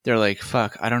 they're like,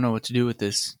 fuck, I don't know what to do with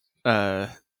this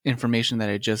information that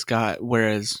I just got.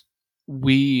 Whereas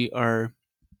we are,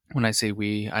 when I say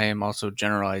we, I am also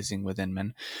generalizing within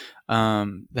men,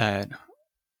 that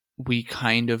we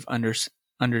kind of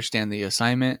understand the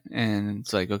assignment, and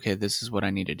it's like, okay, this is what I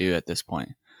need to do at this point.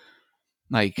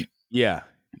 Like, yeah.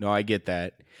 No, I get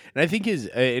that. And I think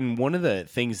and one of the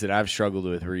things that I've struggled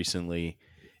with recently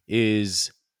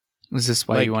is this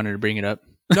why you wanted to bring it up?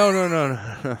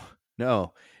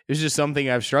 No. It's just something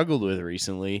I've struggled with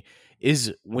recently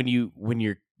is when you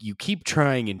keep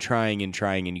trying and trying and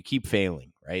trying and you keep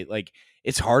failing, right? Like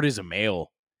it's hard as a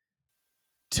male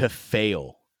to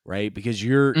fail, right? Because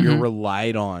you're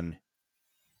relied on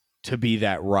to be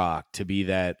that rock, to be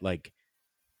that like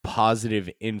positive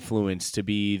influence, to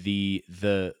be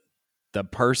the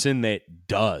person that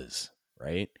does,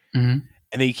 right? Mm-hmm.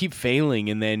 And then you keep failing,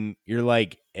 and then you're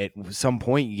like, at some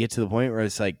point you get to the point where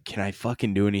it's like, can I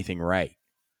fucking do anything right?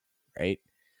 Right?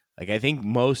 Like I think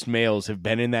most males have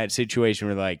been in that situation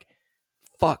where like,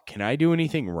 fuck, can I do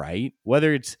anything right?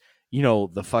 Whether it's,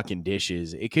 the fucking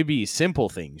dishes, it could be simple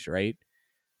things, right?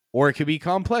 Or it could be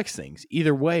complex things.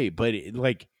 Either way, but it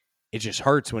just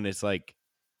hurts when it's like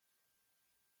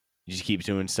you just keep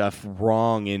doing stuff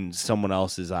wrong in someone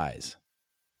else's eyes.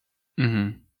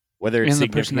 Mm-hmm. Whether it's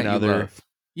significant other,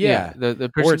 the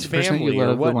person, or it's family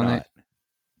or whatnot.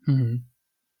 Mm-hmm.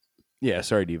 Yeah,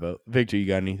 sorry, Devo. Victor, you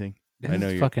got anything? I know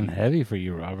you're fucking heavy for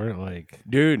you, Robert. Like,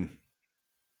 dude,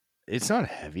 it's not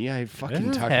heavy. I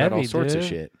fucking talk about all sorts of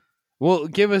shit. Well,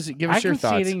 give us I your can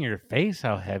thoughts. see it in your face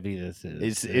how heavy this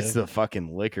is. It's the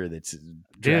fucking liquor that's dude.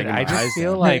 dragging I my just eyes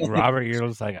feel down. like Robert, you're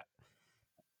just like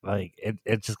it.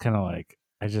 It's just kind of like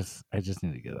I just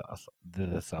need to get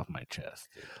this off my chest.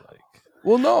 Dude. Like,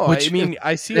 well, no, Which, I mean,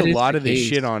 I see that a is lot the of this case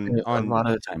shit on a lot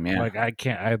of the time. Yeah, like I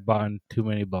can't. I bought too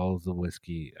many bottles of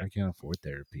whiskey. I can't afford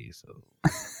therapy, so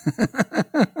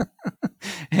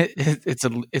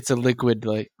it's a liquid.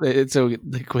 Like it's a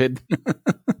liquid.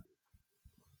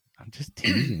 I'm just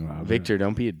teasing, Robert. Victor,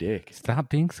 don't be a dick. Stop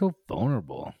being so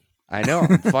vulnerable. I know.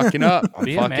 I'm fucking up. I'm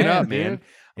Be a fucking up, dude. man.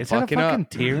 Is that a fucking fucking up.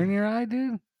 tear in your eye,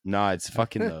 dude? No, it's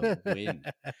fucking the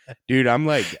wind. Dude, I'm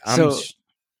So-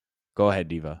 go ahead,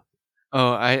 Diva.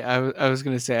 Oh, I was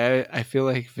gonna say I feel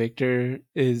like Victor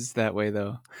is that way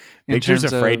though. In Victor's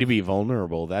terms afraid of- to be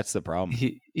vulnerable. That's the problem.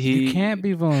 You can't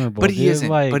be vulnerable, but he dude. isn't.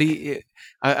 Like, But he,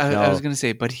 I No. was gonna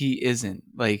say, but he isn't.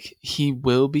 Like he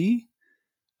will be.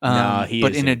 No, he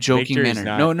but in a isn't. joking Victor is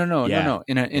manner. not- No. Yeah.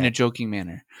 In Yeah. a joking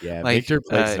manner. Yeah, Like Victor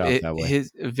plays it off that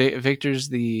way. Victor's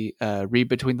the read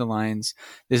between the lines.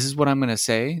 This is what I'm gonna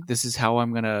say. This is how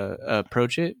I'm gonna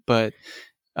approach it. But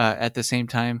at the same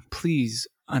time, please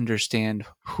understand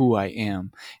who I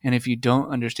am. And if you don't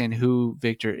understand who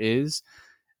Victor is,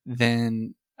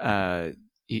 then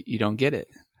you don't get it.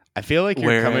 I feel like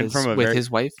you're coming Whereas from a with very,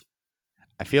 his wife.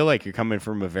 I feel like you're coming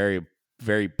from a very,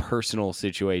 very personal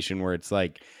situation where it's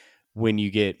like when you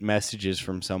get messages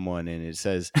from someone and it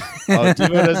says, "Oh,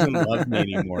 Diva doesn't love me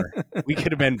anymore. We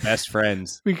could have been best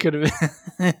friends." We could have.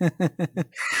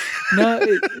 No,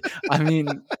 I mean,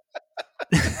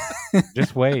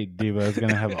 just wait. Diva is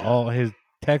gonna have all his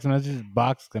text messages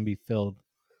box gonna be filled.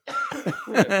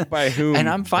 By whom? and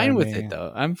I'm fine By with me. it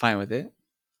though. I'm fine with it.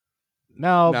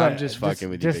 No, No, but I'm just fucking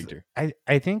with you, Victor.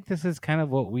 I think this is kind of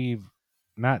what we've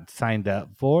not signed up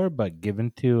for, but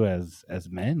given to as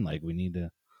men. Like we need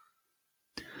to.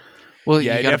 Well,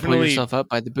 Yeah, you got to pull definitely- yourself up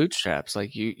by the bootstraps.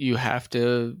 Like you have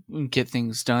to get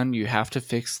things done. You have to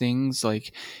fix things.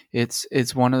 Like it's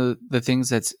one of the things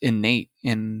that's innate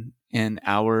in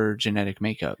our genetic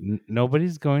makeup.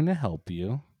 Nobody's going to help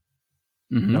you.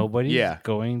 Mhm. Nobody's Yeah.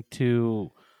 going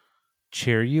to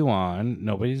cheer you on.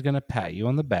 Nobody's going to pat you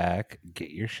on the back. Get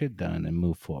your shit done and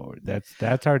move forward.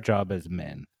 That's our job as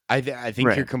men. I think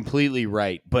Right. you're completely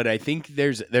right, but I think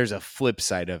there's a flip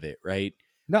side of it, right?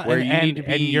 No, Where and, you and, need to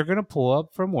and be- you're going to pull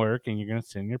up from work and you're going to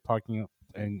sit in your parking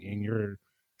in your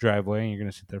driveway and you're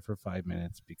going to sit there for 5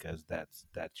 minutes because that's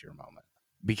your moment.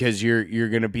 Because you're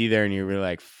gonna be there and you're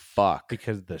like, fuck.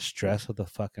 Because the stress of the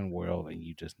fucking world and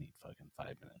you just need fucking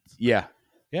 5 minutes. Yeah,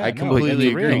 Yeah, I no, completely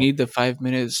it's agree. real. You need the 5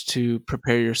 minutes to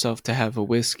prepare yourself to have a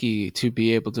whiskey, to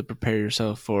be able to prepare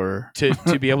yourself for.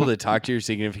 to be able to talk to your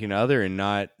significant other and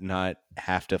not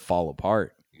have to fall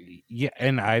apart. Yeah,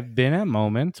 and I've been at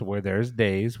moments where there's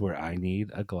days where I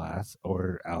need a glass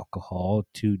or alcohol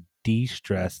to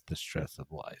de-stress the stress of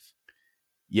life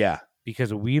Yeah,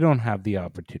 because we don't have the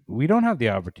opportunity. We don't have the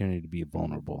opportunity to be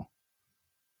vulnerable.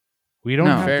 We don't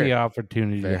No. have Fair. the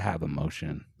opportunity Fair. to have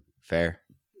emotion. fair.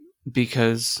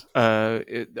 Because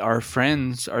our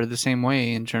friends are the same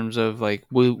way in terms of like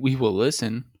we will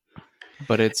listen,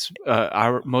 but it's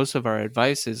most of our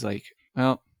advice is like,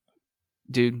 well,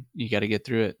 dude, you got to get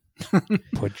through it.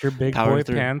 Put your big Power boy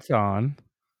through. pants on,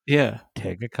 Yeah,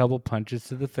 take a couple punches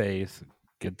to the face,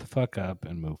 get the fuck up,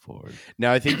 and move forward.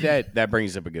 Now I think that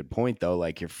brings up a good point though.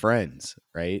 Like your friends,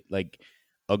 right? Like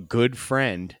a good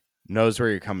friend knows where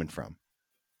you're coming from,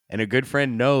 and a good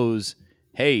friend knows,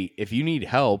 hey, if you need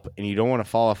help and you don't want to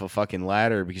fall off a fucking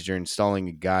ladder because you're installing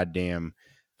a goddamn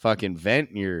fucking vent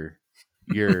in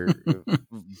your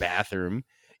bathroom,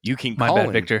 you can my call bad,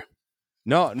 him. Victor.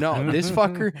 No, this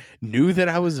fucker knew that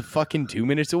I was fucking 2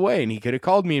 minutes away, and he could have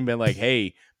called me and been like,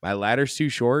 "Hey, my ladder's too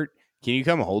short. Can you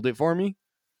come hold it for me?"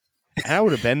 And I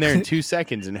would have been there in 2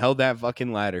 seconds and held that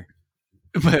fucking ladder.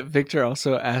 But Victor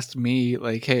also asked me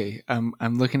like, "Hey, I'm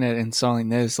looking at installing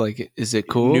this. Like, is it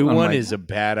cool?" New I'm one like, is a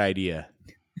bad idea.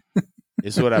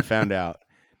 Is what I found out.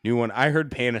 New one. I heard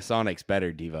Panasonic's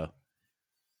better, Devo.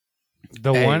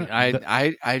 The Hey, one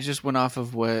I just went off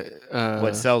of what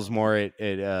sells more at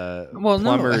well, no,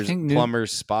 I plumbers think new-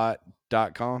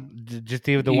 plumberspot.com. just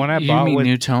the one I you bought mean was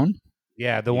New Tone?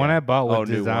 yeah, the one Yeah. I bought was Oh,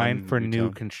 new designed one, for new new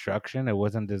tone. construction. It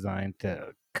wasn't designed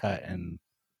to cut and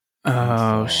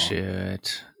Oh install.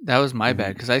 shit, that was my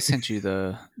bad because I sent you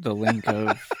the link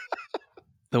of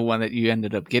the one that you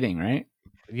ended up getting, right?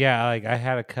 Yeah, like I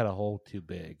had to cut a hole too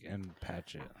big and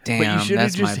patch it. Damn, But you should have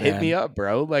that's just my hit bad. me up,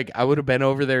 bro. Like I would have been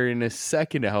over there in a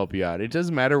second to help you out. It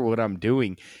doesn't matter what I'm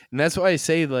doing. And that's why I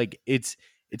say like it's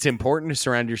important to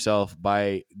surround yourself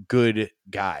by good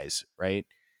guys, right?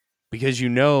 Because you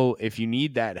know if you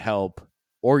need that help,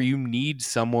 or you need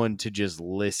someone to just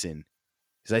listen.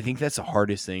 Because I think that's the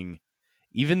hardest thing.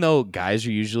 Even though guys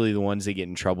are usually the ones that get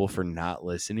in trouble for not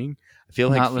listening, I feel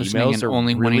like not listening females and are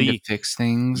only wanting really to fix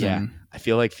things. Yeah. And I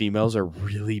feel like females are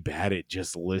really bad at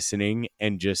just listening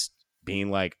and just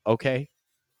being like, okay,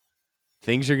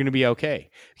 things are going to be okay.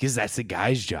 Because that's the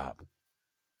guy's job,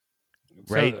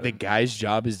 right? So- The guy's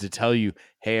job is to tell you,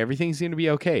 hey, everything's going to be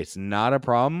okay. It's not a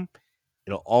problem.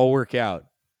 It'll all work out.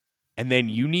 And then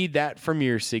you need that from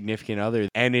your significant other.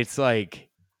 And it's like,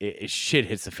 shit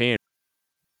hits the fan.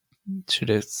 should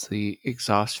it's the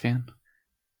exhaust fan?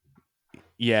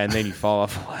 Yeah, and then you fall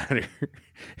off a ladder.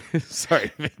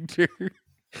 Sorry, Victor.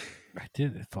 I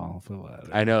did fall off the ladder.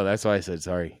 I know. That's why I said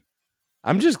sorry.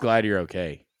 I'm just glad you're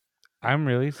okay. I'm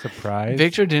really surprised.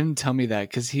 Victor didn't tell me that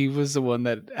because he was the one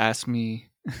that asked me,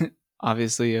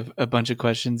 obviously, a bunch of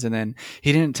questions, and then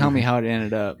he didn't tell me how it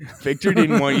ended up. Victor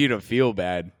didn't want you to feel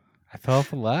bad. I fell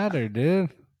off a ladder,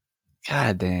 dude.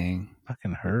 God dang.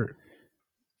 Fucking hurt.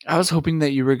 I was hoping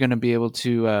that you were going to be able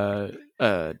to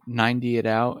 90 it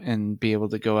out and be able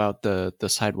to go out the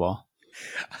sidewall.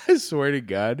 I swear to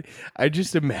God, I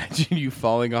just imagine you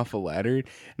falling off a ladder, and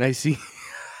I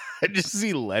just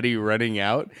see Letty running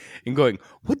out and going,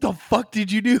 "What the fuck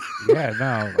did you do?" Yeah,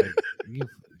 no, like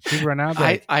she'd run out.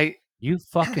 Like, you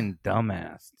fucking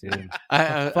dumbass, dude.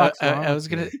 I was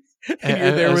gonna. And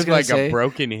you're there with like say, a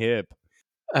broken hip.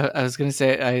 I was gonna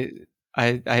say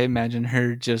I imagine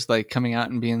her just like coming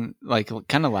out and being like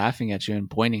kind of laughing at you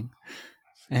and pointing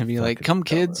and be like, "Come,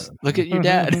 kids, look at your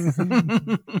dad."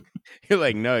 You're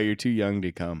like, "No, you're too young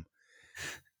to come."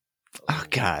 Oh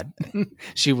God,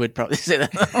 she would probably say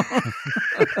that.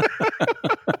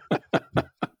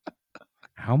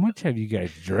 How much have you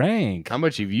guys drank? How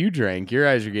much have you drank? Your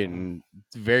eyes are getting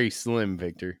very slim,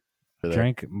 Victor.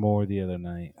 Drank more the other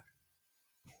night.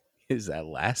 Is that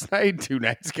last night? 2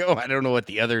 nights ago? I don't know what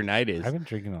the other night is. I've been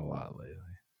drinking a lot lately.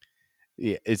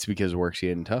 Yeah, it's because work's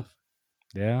getting tough.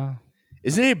 Yeah.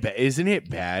 Isn't it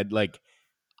bad? Like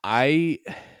I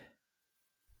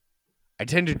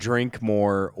tend to drink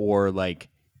more or like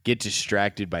get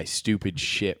distracted by stupid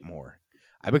shit more.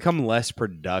 I become less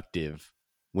productive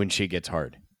when shit gets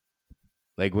hard.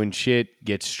 Like when shit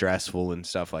gets stressful and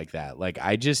stuff like that. Like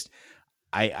I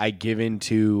give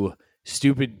into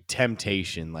stupid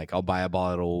temptation. Like I'll buy a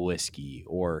bottle of whiskey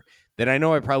or that I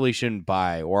know I probably shouldn't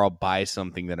buy, or I'll buy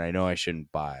something that I know I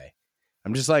shouldn't buy.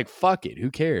 I'm just like, fuck it. Who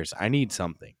cares? I need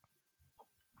something.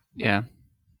 Yeah.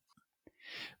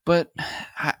 But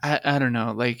I don't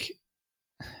know, like,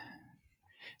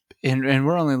 and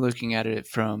we're only looking at it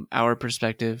from our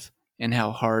perspective and how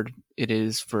hard it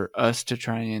is for us to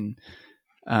try and,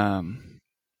 I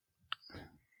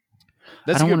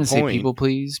don't want to say people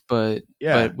please, but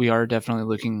we are definitely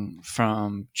looking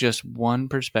from just one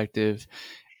perspective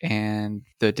and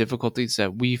the difficulties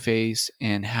that we face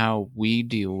and how we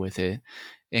deal with it.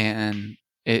 And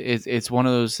it's one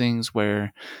of those things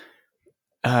where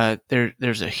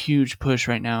there's a huge push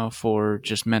right now for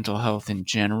just mental health in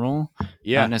general,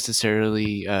 not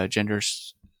necessarily gender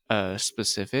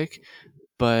specific,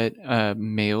 but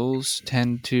males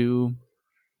tend to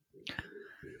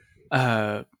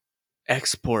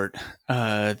export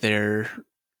their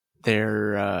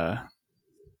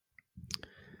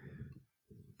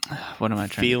what am I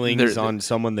trying feelings on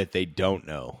someone that they don't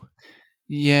know.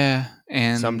 Yeah,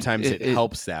 and sometimes it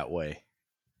helps that way.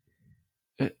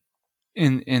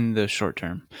 In the short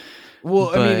term.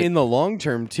 Well, I mean in the long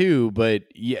term too, but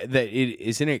yeah,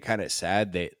 isn't it kind of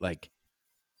sad that like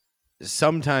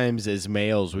sometimes as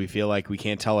males we feel like we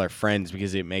can't tell our friends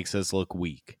because it makes us look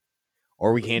weak.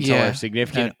 Or we can't tell our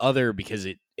significant other because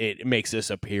it makes us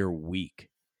appear weak.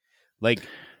 Like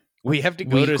we have to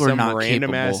go to some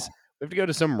random ass. We have to go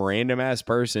to some random ass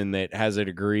person that has a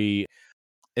degree,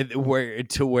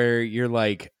 where you're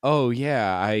like, oh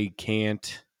yeah, I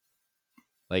can't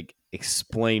like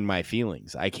explain my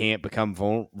feelings. I can't become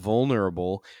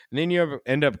vulnerable, and then you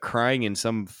end up crying in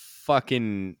some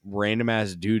fucking random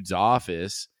ass dude's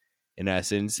office, in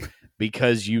essence,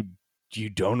 because you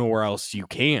don't know where else you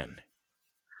can.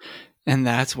 And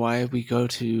that's why we go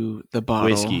to the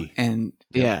bottle. Whiskey. And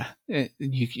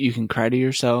you can cry to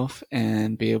yourself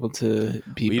and be able to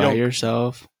be by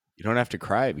yourself. You don't have to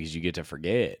cry because you get to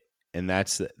forget. And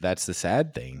that's the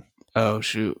sad thing. Oh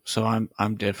shoot. So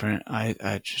I'm different.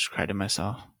 I just cry to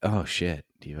myself. Oh shit,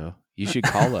 Devo. You should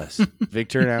call us.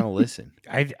 Victor and I will listen.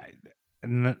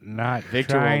 Not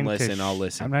Victor won't listen, I'll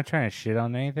listen. I'm not trying to shit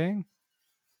on anything.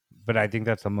 But I think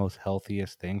that's the most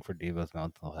healthiest thing for Devo's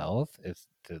mental health is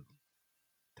to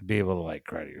be able to like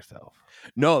cry to yourself.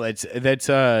 No,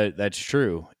 that's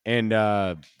true. And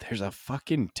there's a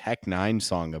fucking Tech Nine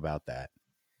song about that.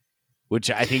 which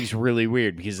I think is really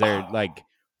weird because they're like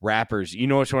rappers. You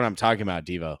know which one I'm talking about,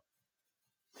 Devo?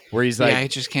 Where he's like, I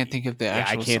just can't think of the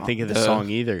actual I can't song, think of the song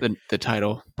either. The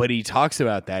title. But he talks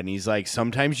about that, and he's like,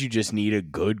 sometimes you just need a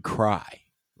good cry,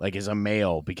 like as a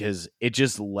male, because it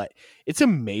just it's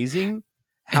amazing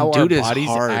how our bodies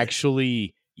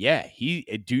actually. Yeah,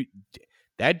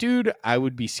 that dude, I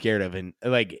would be scared of, and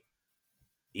like,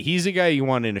 he's a guy you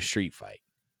want in a street fight.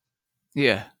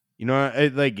 Yeah, you know,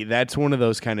 like that's one of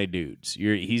those kind of dudes.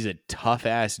 He's a tough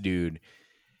ass dude,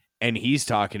 and he's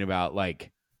talking about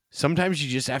like. Sometimes you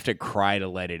just have to cry to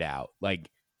let it out. Like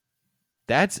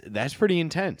that's pretty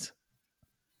intense.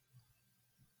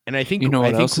 And I think we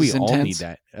all need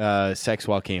that. Sex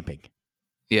while camping.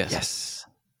 Yes.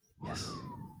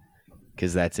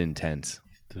 Because that's intense.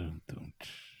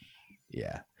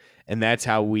 Yeah. And that's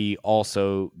how we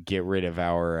also get rid of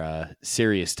our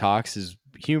serious talks is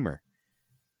humor.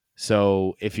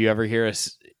 So if you ever hear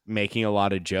us making a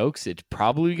lot of jokes, it's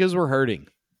probably because we're hurting.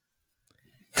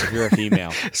 If you're a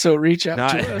female. So reach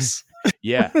out to us.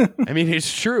 Yeah. I mean,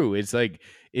 it's true. It's like,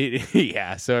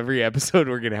 yeah. So every episode,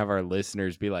 we're going to have our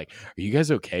listeners be like, are you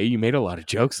guys okay? You made a lot of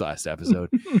jokes last episode.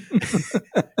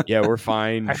 Yeah, we're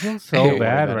fine. I feel so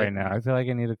bad right now. I feel like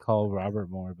I need to call Robert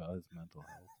more about his mental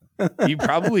health. You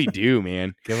probably do,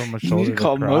 man. Give him a shoulder. You need to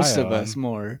call most of on. us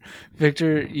more.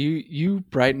 Victor, you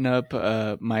brighten up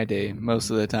my day most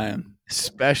of the time.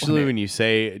 Especially when you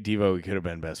say, Devo, we could have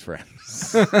been best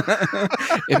friends.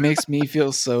 It makes me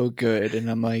feel so good. And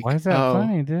I'm like, why is that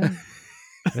funny, dude?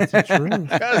 That's the truth.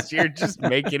 Because you're just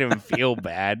making him feel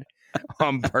bad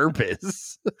on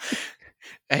purpose.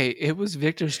 Hey, it was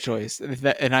Victor's choice.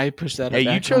 And I pushed that Hey,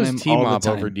 back you chose on him T-Mob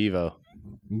over Devo.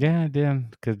 Yeah, I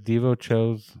did. Because Devo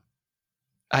chose.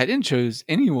 I didn't choose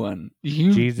anyone.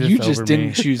 You Jesus just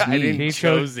didn't choose me. I didn't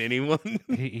choose anyone.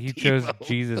 He chose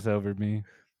Jesus over me.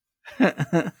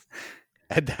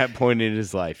 At that point in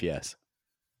his life, yes.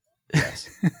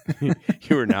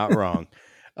 You were not wrong.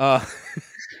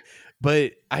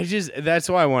 But that's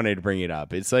why I wanted to bring it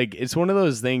up. It's like, it's one of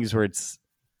those things where it's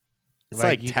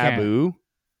like taboo.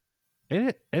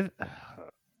 It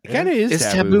kind of is.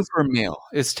 It's taboo for a male.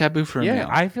 It's taboo for a male.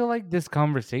 I feel like this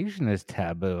conversation is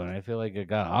taboo, and I feel like it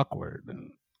got awkward.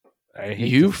 And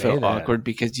you felt awkward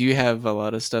because you have a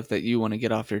lot of stuff that you want to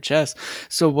get off your chest.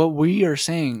 So what we are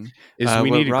saying is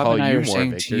we need to Rob call and I you are more,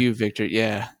 saying Victor. to you, Victor.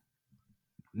 Yeah.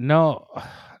 No,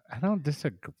 I don't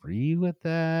disagree with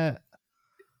that.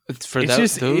 For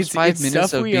those 5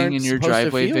 minutes of being in your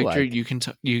driveway, Victor, like.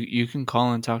 you can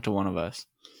call and talk to one of us.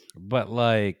 But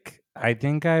like, I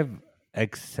think I've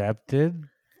accepted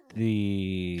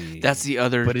That's the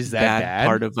other but is that bad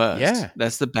part of us. Yeah,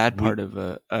 that's the bad part of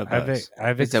us.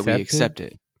 I've is that we accept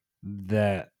it.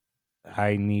 That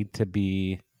I need to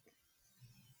be.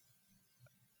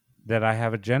 That I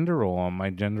have a gender role, and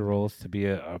my gender role is to be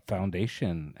a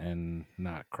foundation and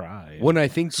not cry. When I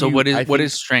think so, what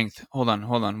is strength? Hold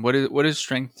on. What is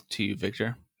strength to you,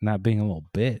 Victor? Not being a little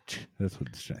bitch. That's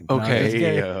what strength.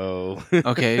 Okay.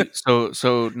 Okay.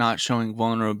 So not showing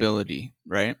vulnerability,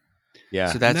 right?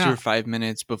 Yeah. So that's your 5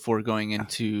 minutes before going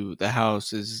into the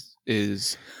house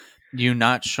is you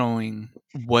not showing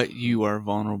what you are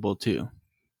vulnerable to,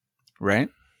 right?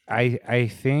 I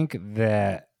think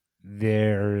that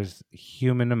there's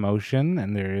human emotion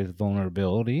and there is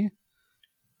vulnerability,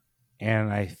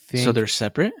 and I think so they're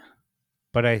separate.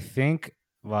 But I think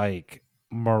like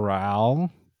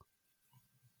morale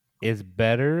is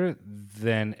better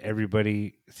than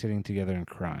everybody sitting together and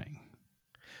crying.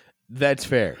 That's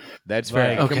fair. I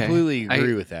completely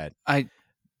agree with that.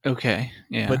 Okay,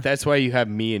 yeah. But that's why you have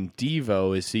me and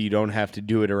Devo, is so you don't have to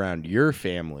do it around your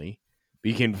family. But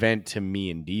you can vent to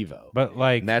me and Devo. But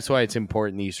like, and that's why it's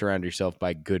important that you surround yourself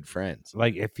by good friends.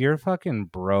 Like, if you're fucking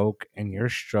broke and you're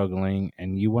struggling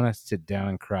and you want to sit down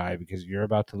and cry because you're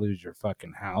about to lose your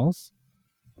fucking house,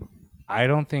 I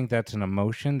don't think that's an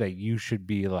emotion that you should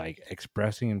be like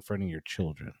expressing in front of your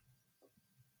children.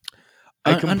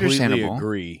 I completely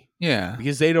agree. Yeah.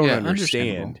 Because they don't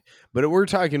understand. But we're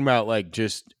talking about like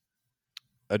just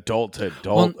adult to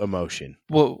adult emotion.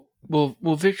 Well,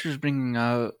 Victor's bringing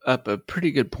up a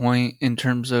pretty good point in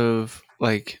terms of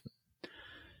like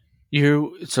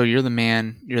you're the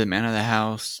man of the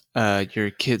house.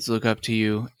 Your kids look up to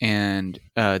you, and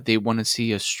they want to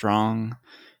see a strong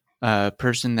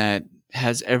person that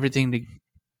has everything to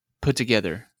put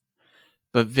together.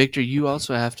 But Victor, you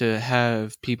also have to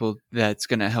have people that's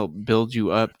going to help build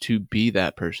you up to be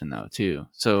that person, though, too.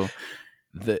 So,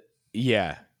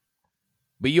 yeah.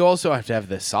 But you also have to have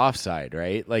the soft side,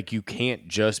 right? Like, you can't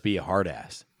just be a hard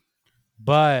ass.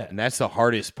 And that's the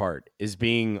hardest part, is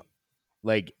being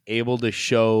like able to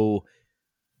show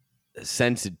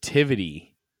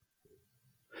sensitivity.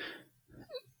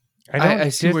 I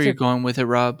see where you're going with it,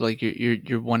 Rob. Like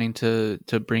you're wanting to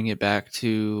bring it back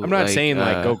to. I'm not saying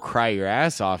like go cry your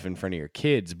ass off in front of your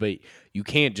kids, but you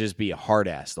can't just be a hard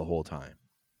ass the whole time,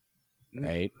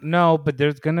 right? No, but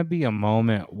there's gonna be a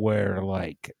moment where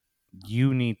like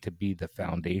you need to be the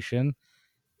foundation,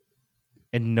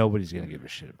 and nobody's gonna give a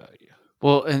shit about you.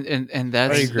 Well, and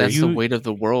that's the weight of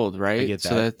the world, right? I get that.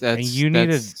 So that's and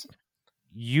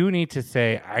you need to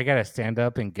say, I gotta stand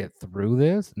up and get through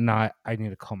this. Not I need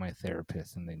to call my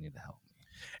therapist and they need to help me.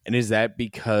 And is that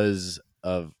because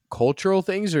of cultural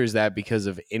things, or is that because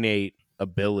of innate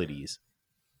abilities?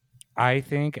 I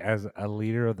think as a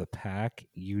leader of the pack,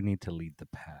 you need to lead the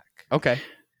pack. Okay.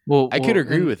 Well, I could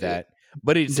agree with that,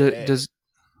 but it's does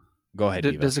go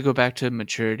ahead. Does it go back to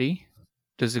maturity?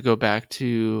 Does it go back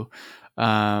to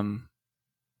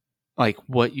like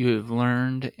what you have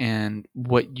learned and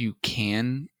what you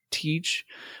can teach,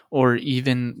 or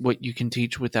even what you can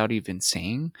teach without even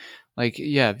saying? Like,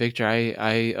 yeah, Victor,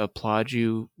 I applaud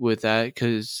you with that,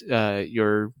 because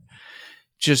you're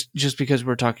just because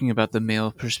we're talking about the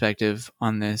male perspective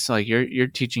on this, like you're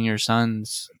teaching your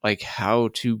sons like how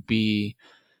to be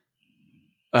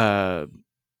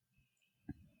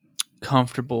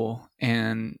comfortable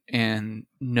and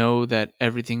know that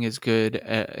everything is good,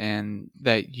 and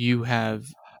that you have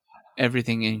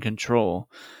everything in control.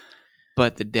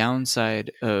 But the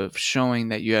downside of showing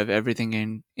that you have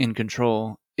everything in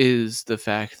control is the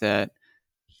fact that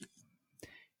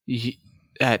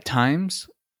at times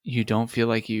you don't feel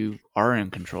like you are in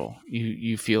control.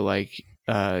 You feel like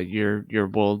your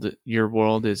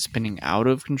world is spinning out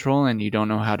of control, and you don't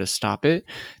know how to stop it.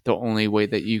 The only way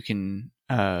that you can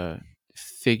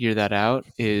figure that out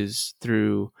is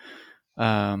through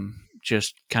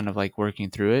just kind of like working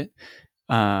through it.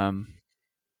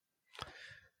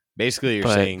 Basically, you're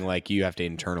saying like you have to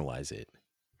internalize it.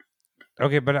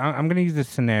 Okay, but I'm going to use this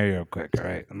scenario quick. All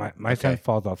right, my son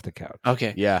falls off the couch.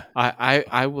 Okay, yeah,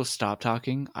 I will stop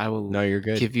talking. I will. No, you're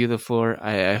good. Give you the floor.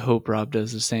 I hope Rob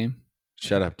does the same.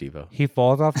 Shut up, Devo. He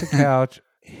falls off the couch,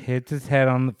 hits his head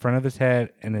on the front of his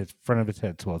head, and his front of his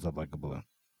head swells up like a balloon.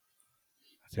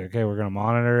 I say, okay, we're going to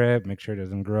monitor it, make sure it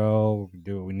doesn't grow,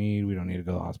 do what we need. We don't need to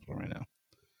go to the hospital right now.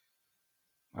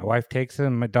 My wife takes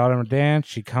him, my daughter to dance.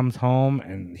 She comes home,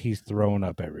 and he's throwing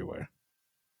up everywhere.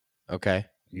 Okay.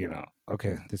 You know,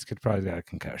 okay, this kid probably got a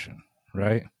concussion,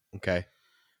 right? Okay.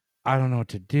 I don't know what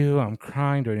to do. I'm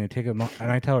crying. Do I need to take him?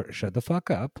 And I tell her, shut the fuck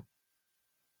up.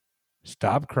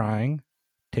 Stop crying.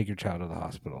 Take your child to the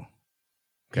hospital.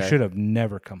 Okay. You should have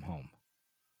never come home.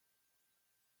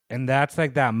 And that's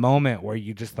like that moment where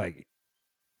you just like,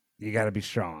 you got to be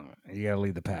strong. You got to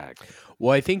lead the pack.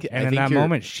 Well, I think... And in that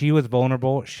moment, she was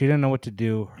vulnerable. She didn't know what to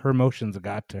do. Her emotions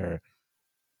got to her.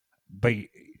 But,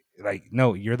 like,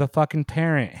 no, you're the fucking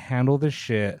parent. Handle this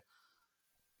shit.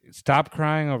 Stop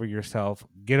crying over yourself.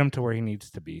 Get him to where he needs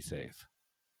to be safe.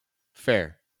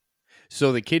 Fair.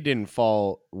 So the kid didn't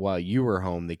fall while you were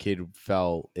home. The kid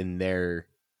fell in their...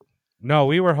 No,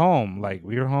 we were home. Like,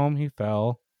 we were home. He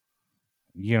fell.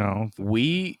 You know,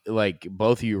 we like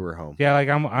both of you were home. Yeah, like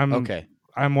I'm okay.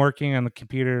 I'm working on the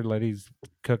computer. Letty's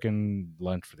cooking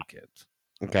lunch for the kids.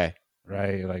 Okay,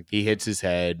 right. Like he hits his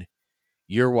head.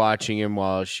 You're watching him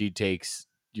while she takes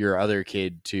your other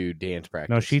kid to dance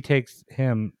practice. No, she takes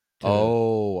him.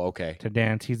 Okay. To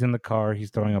dance. He's in the car.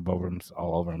 He's throwing up all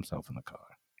over himself in the car.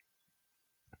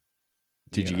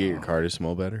 Did you get your car to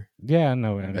smell better? Yeah,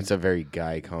 no. That's a very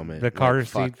guy comment. The car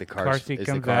seat. The car seat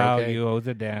comes out. Okay? You hose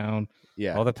it down.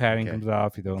 Yeah. All the padding comes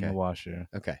off. You throw in the washer.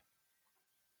 Okay.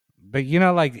 But you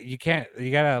know, like you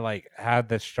gotta like have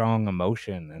the strong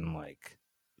emotion and like.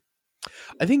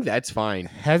 I think that's fine.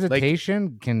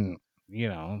 Hesitation can, you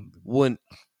know.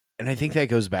 And I think that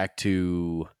goes back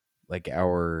to like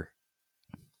our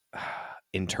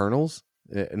internals,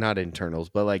 not internals,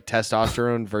 but like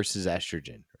testosterone versus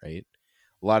estrogen, right?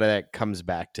 A lot of that comes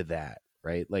back to that,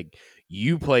 right? Like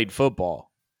you played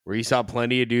football where you saw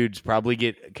plenty of dudes probably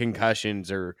get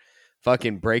concussions or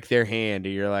fucking break their hand.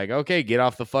 And you're like, okay, get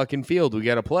off the fucking field. We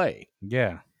got to play.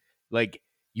 Yeah. Like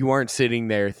you aren't sitting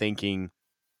there thinking,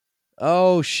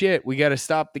 oh shit, we got to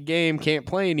stop the game. Can't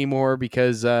play anymore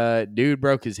because dude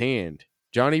broke his hand.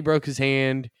 Johnny broke his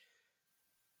hand.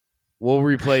 We'll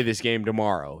replay this game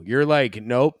tomorrow. You're like,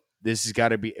 nope, this has got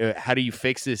to be, how do you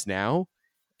fix this now?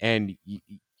 And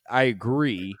I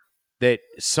agree that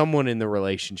someone in the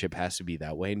relationship has to be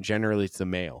that way. And generally it's the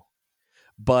male.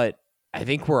 But I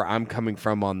think where I'm coming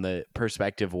from on the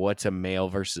perspective of what's a male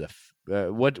versus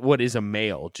what is a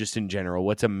male just in general,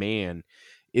 what's a man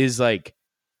is like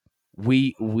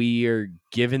we aren't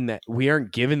given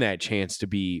that chance to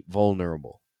be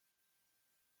vulnerable.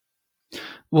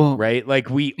 Well, right? Like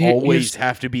we always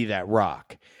have to be that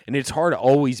rock. And it's hard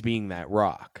always being that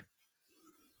rock.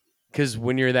 Because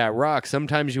when you're that rock,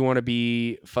 sometimes you want to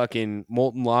be fucking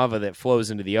molten lava that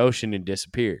flows into the ocean and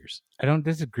disappears. I don't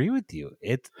disagree with you.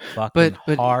 It's fucking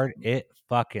hard. It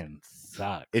fucking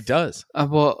sucks. It does.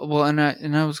 Well, and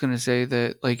I was gonna say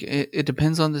that like it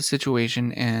depends on the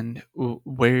situation and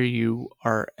where you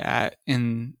are at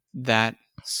in that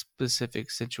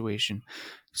specific situation.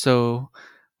 So,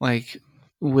 like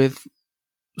with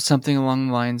something along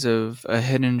the lines of a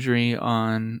head injury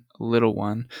on a little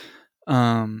one,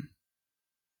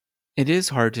 it is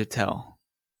hard to tell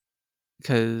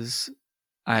because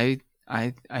I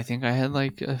think I had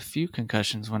like a few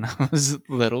concussions when I was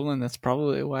little, and that's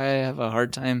probably why I have a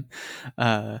hard time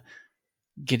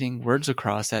getting words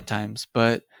across at times.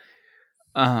 But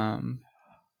I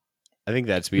think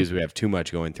that's because we have too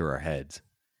much going through our heads.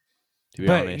 To be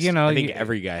honest, I think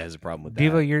every guy has a problem with that.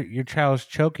 Devo, your child's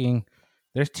choking.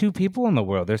 There's two people in the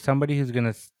world. There's somebody who's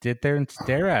gonna sit there and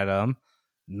stare at him,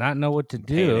 not know what to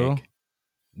do.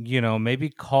 Panic. Maybe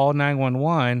call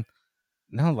 911.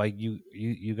 No, like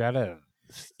you gotta.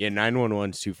 Yeah,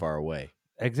 911's too far away.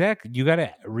 Exactly. You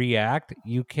gotta react.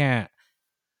 You can't,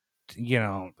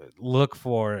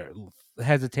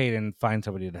 hesitate and find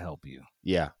somebody to help you.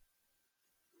 Yeah.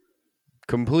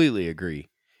 Completely agree.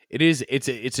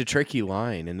 It's a tricky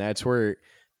line, and that's where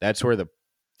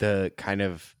the kind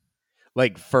of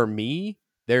like for me,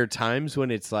 there are times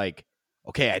when it's like,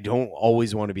 okay, I don't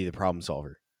always want to be the problem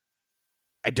solver.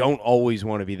 I don't always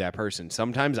want to be that person.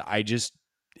 Sometimes I just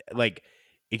like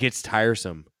it gets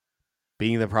tiresome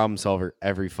being the problem solver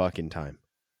every fucking time.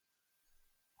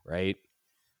 Right?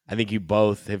 I think you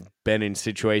both have been in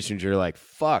situations where you're like,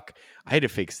 fuck, I had to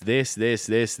fix this.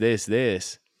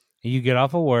 You get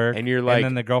off of work, and you're like, and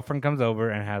then the girlfriend comes over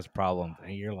and has problems,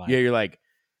 and you're like,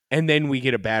 and then we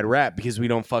get a bad rap because we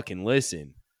don't fucking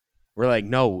listen. We're like,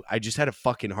 no, I just had a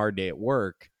fucking hard day at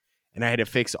work, and I had to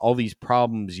fix all these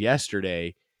problems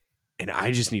yesterday, and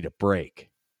I just need a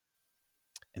break.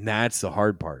 And that's the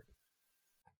hard part.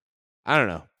 I don't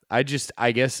know. I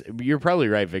guess you're probably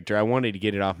right, Victor. I wanted to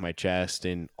get it off my chest,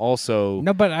 and also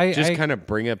I kind of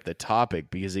bring up the topic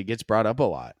because it gets brought up a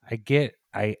lot.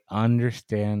 I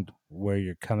understand where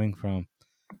you're coming from,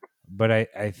 but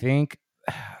I think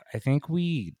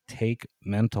we take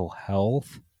mental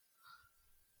health.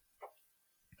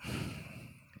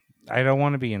 I don't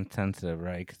want to be insensitive,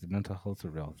 right? Because mental health is a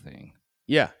real thing.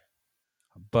 Yeah.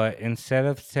 But instead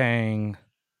of saying,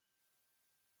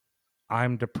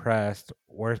 I'm depressed,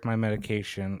 where's my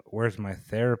medication, where's my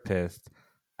therapist,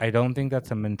 I don't think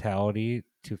that's a mentality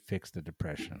to fix the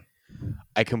depression.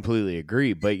 I completely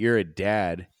agree, but you're a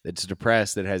dad that's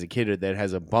depressed, that has a kid that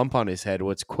has a bump on his head.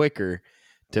 What's quicker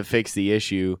to fix the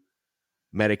issue,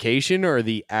 medication or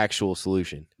the actual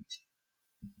solution?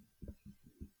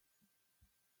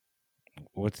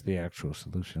 What's the actual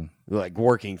solution? Like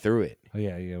working through it. Oh,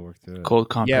 yeah, work through it. Cold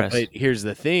compress. Yeah, but here's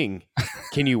the thing.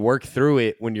 Can you work through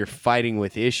it when you're fighting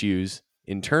with issues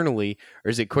internally,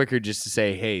 or is it quicker just to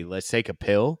say, hey, let's take a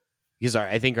pill? Because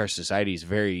I think our society is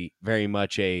very, very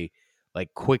much a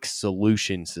like quick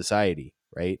solution society,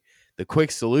 right? The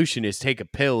quick solution is take a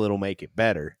pill, it'll make it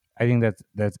better. I think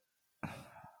that's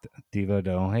Devo,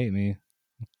 don't hate me,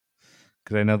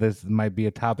 because I know this might be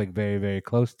a topic very, very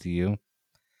close to you.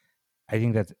 I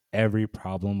think that's every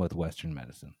problem with Western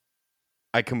medicine.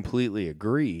 I completely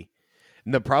agree.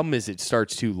 And the problem is it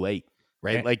starts too late,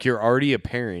 right? Like you're already a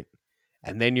parent,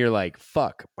 and then you're like,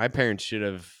 fuck, my parents should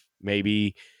have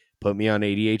maybe put me on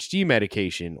ADHD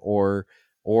medication or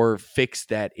fixed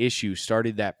that issue,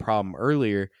 started that problem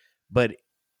earlier. But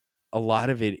a lot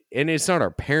of it, and it's not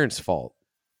our parents' fault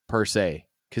per se,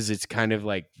 because it's kind of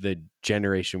like the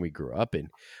generation we grew up in.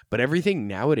 But everything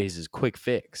nowadays is quick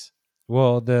fix.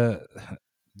 Well, the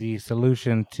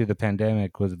solution to the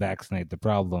pandemic was vaccinate the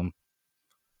problem.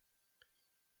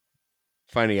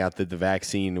 Finding out that the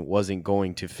vaccine wasn't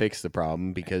going to fix the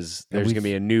problem because there's going to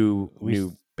be a new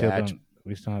batch.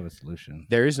 We still have a solution.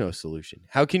 There is no solution.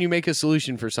 How can you make a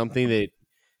solution for something that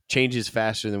changes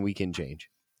faster than we can change?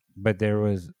 But there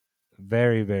was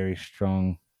very, very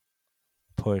strong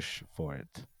push for it.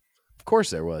 Of course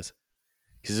there was.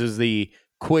 Because it was the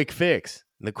quick fix.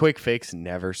 And the quick fix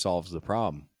never solves the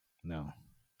problem. No.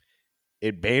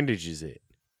 It bandages it.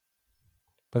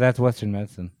 But that's Western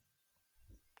medicine.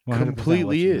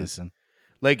 Completely is. Medicine.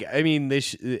 Like, I mean,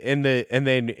 this and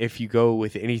then if you go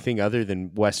with anything other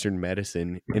than Western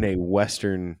medicine in a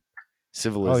Western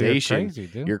civilization, you're crazy,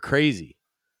 dude. You're crazy.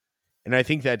 And I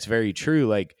think that's very true.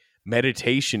 Like,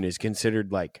 meditation is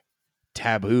considered like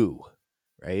taboo,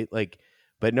 right? Like,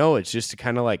 but no, it's just to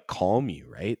kind of like calm you,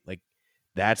 right? Like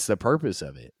that's the purpose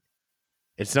of it.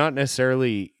 It's not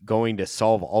necessarily going to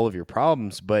solve all of your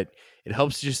problems, but it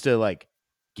helps just to like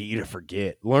get you to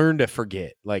forget, learn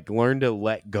to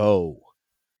let go.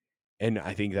 And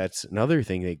I think that's another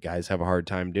thing that guys have a hard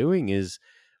time doing is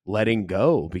letting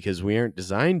go because we aren't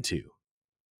designed to.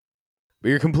 But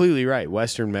you're completely right.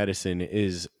 Western medicine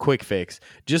is quick fix,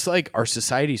 just like our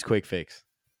society's quick fix.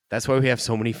 That's why we have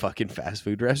so many fucking fast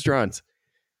food restaurants.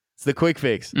 It's the quick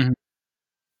fix. Mhm.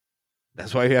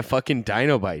 That's why we have fucking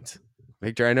Dino Bites.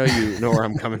 Victor, I know you know where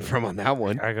I'm coming from on that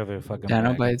one. I go to fucking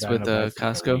Dino Bites with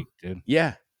Costco. Dude.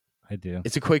 Yeah, I do.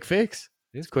 it's a quick fix.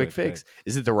 It's Quick fix.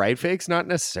 Is it the right fix? Not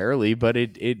necessarily, but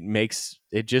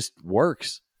it just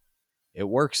works. It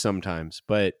works sometimes,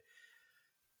 but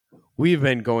we've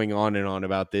been going on and on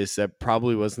about this. That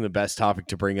probably wasn't the best topic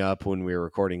to bring up when we were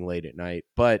recording late at night,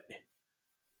 but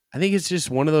I think it's just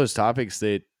one of those topics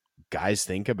that guys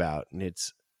think about, and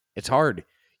it's hard.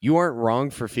 You aren't wrong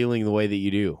for feeling the way that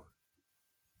you do.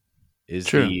 Is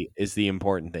the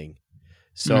important thing.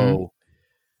 So,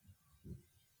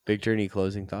 Victor, any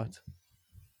closing thoughts?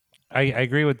 I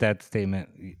agree with that statement.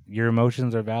 Your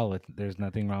emotions are valid. There's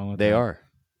nothing wrong with them. They are.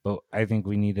 But I think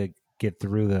we need to get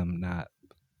through them,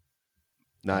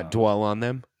 not dwell on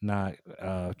them, not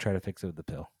try to fix it with the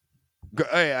pill.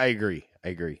 I agree.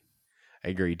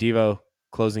 Devo,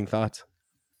 closing thoughts?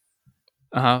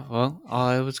 Well, all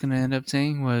I was going to end up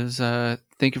saying was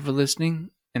thank you for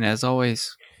listening. And as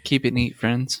always, keep it neat,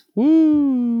 friends.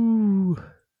 Woo!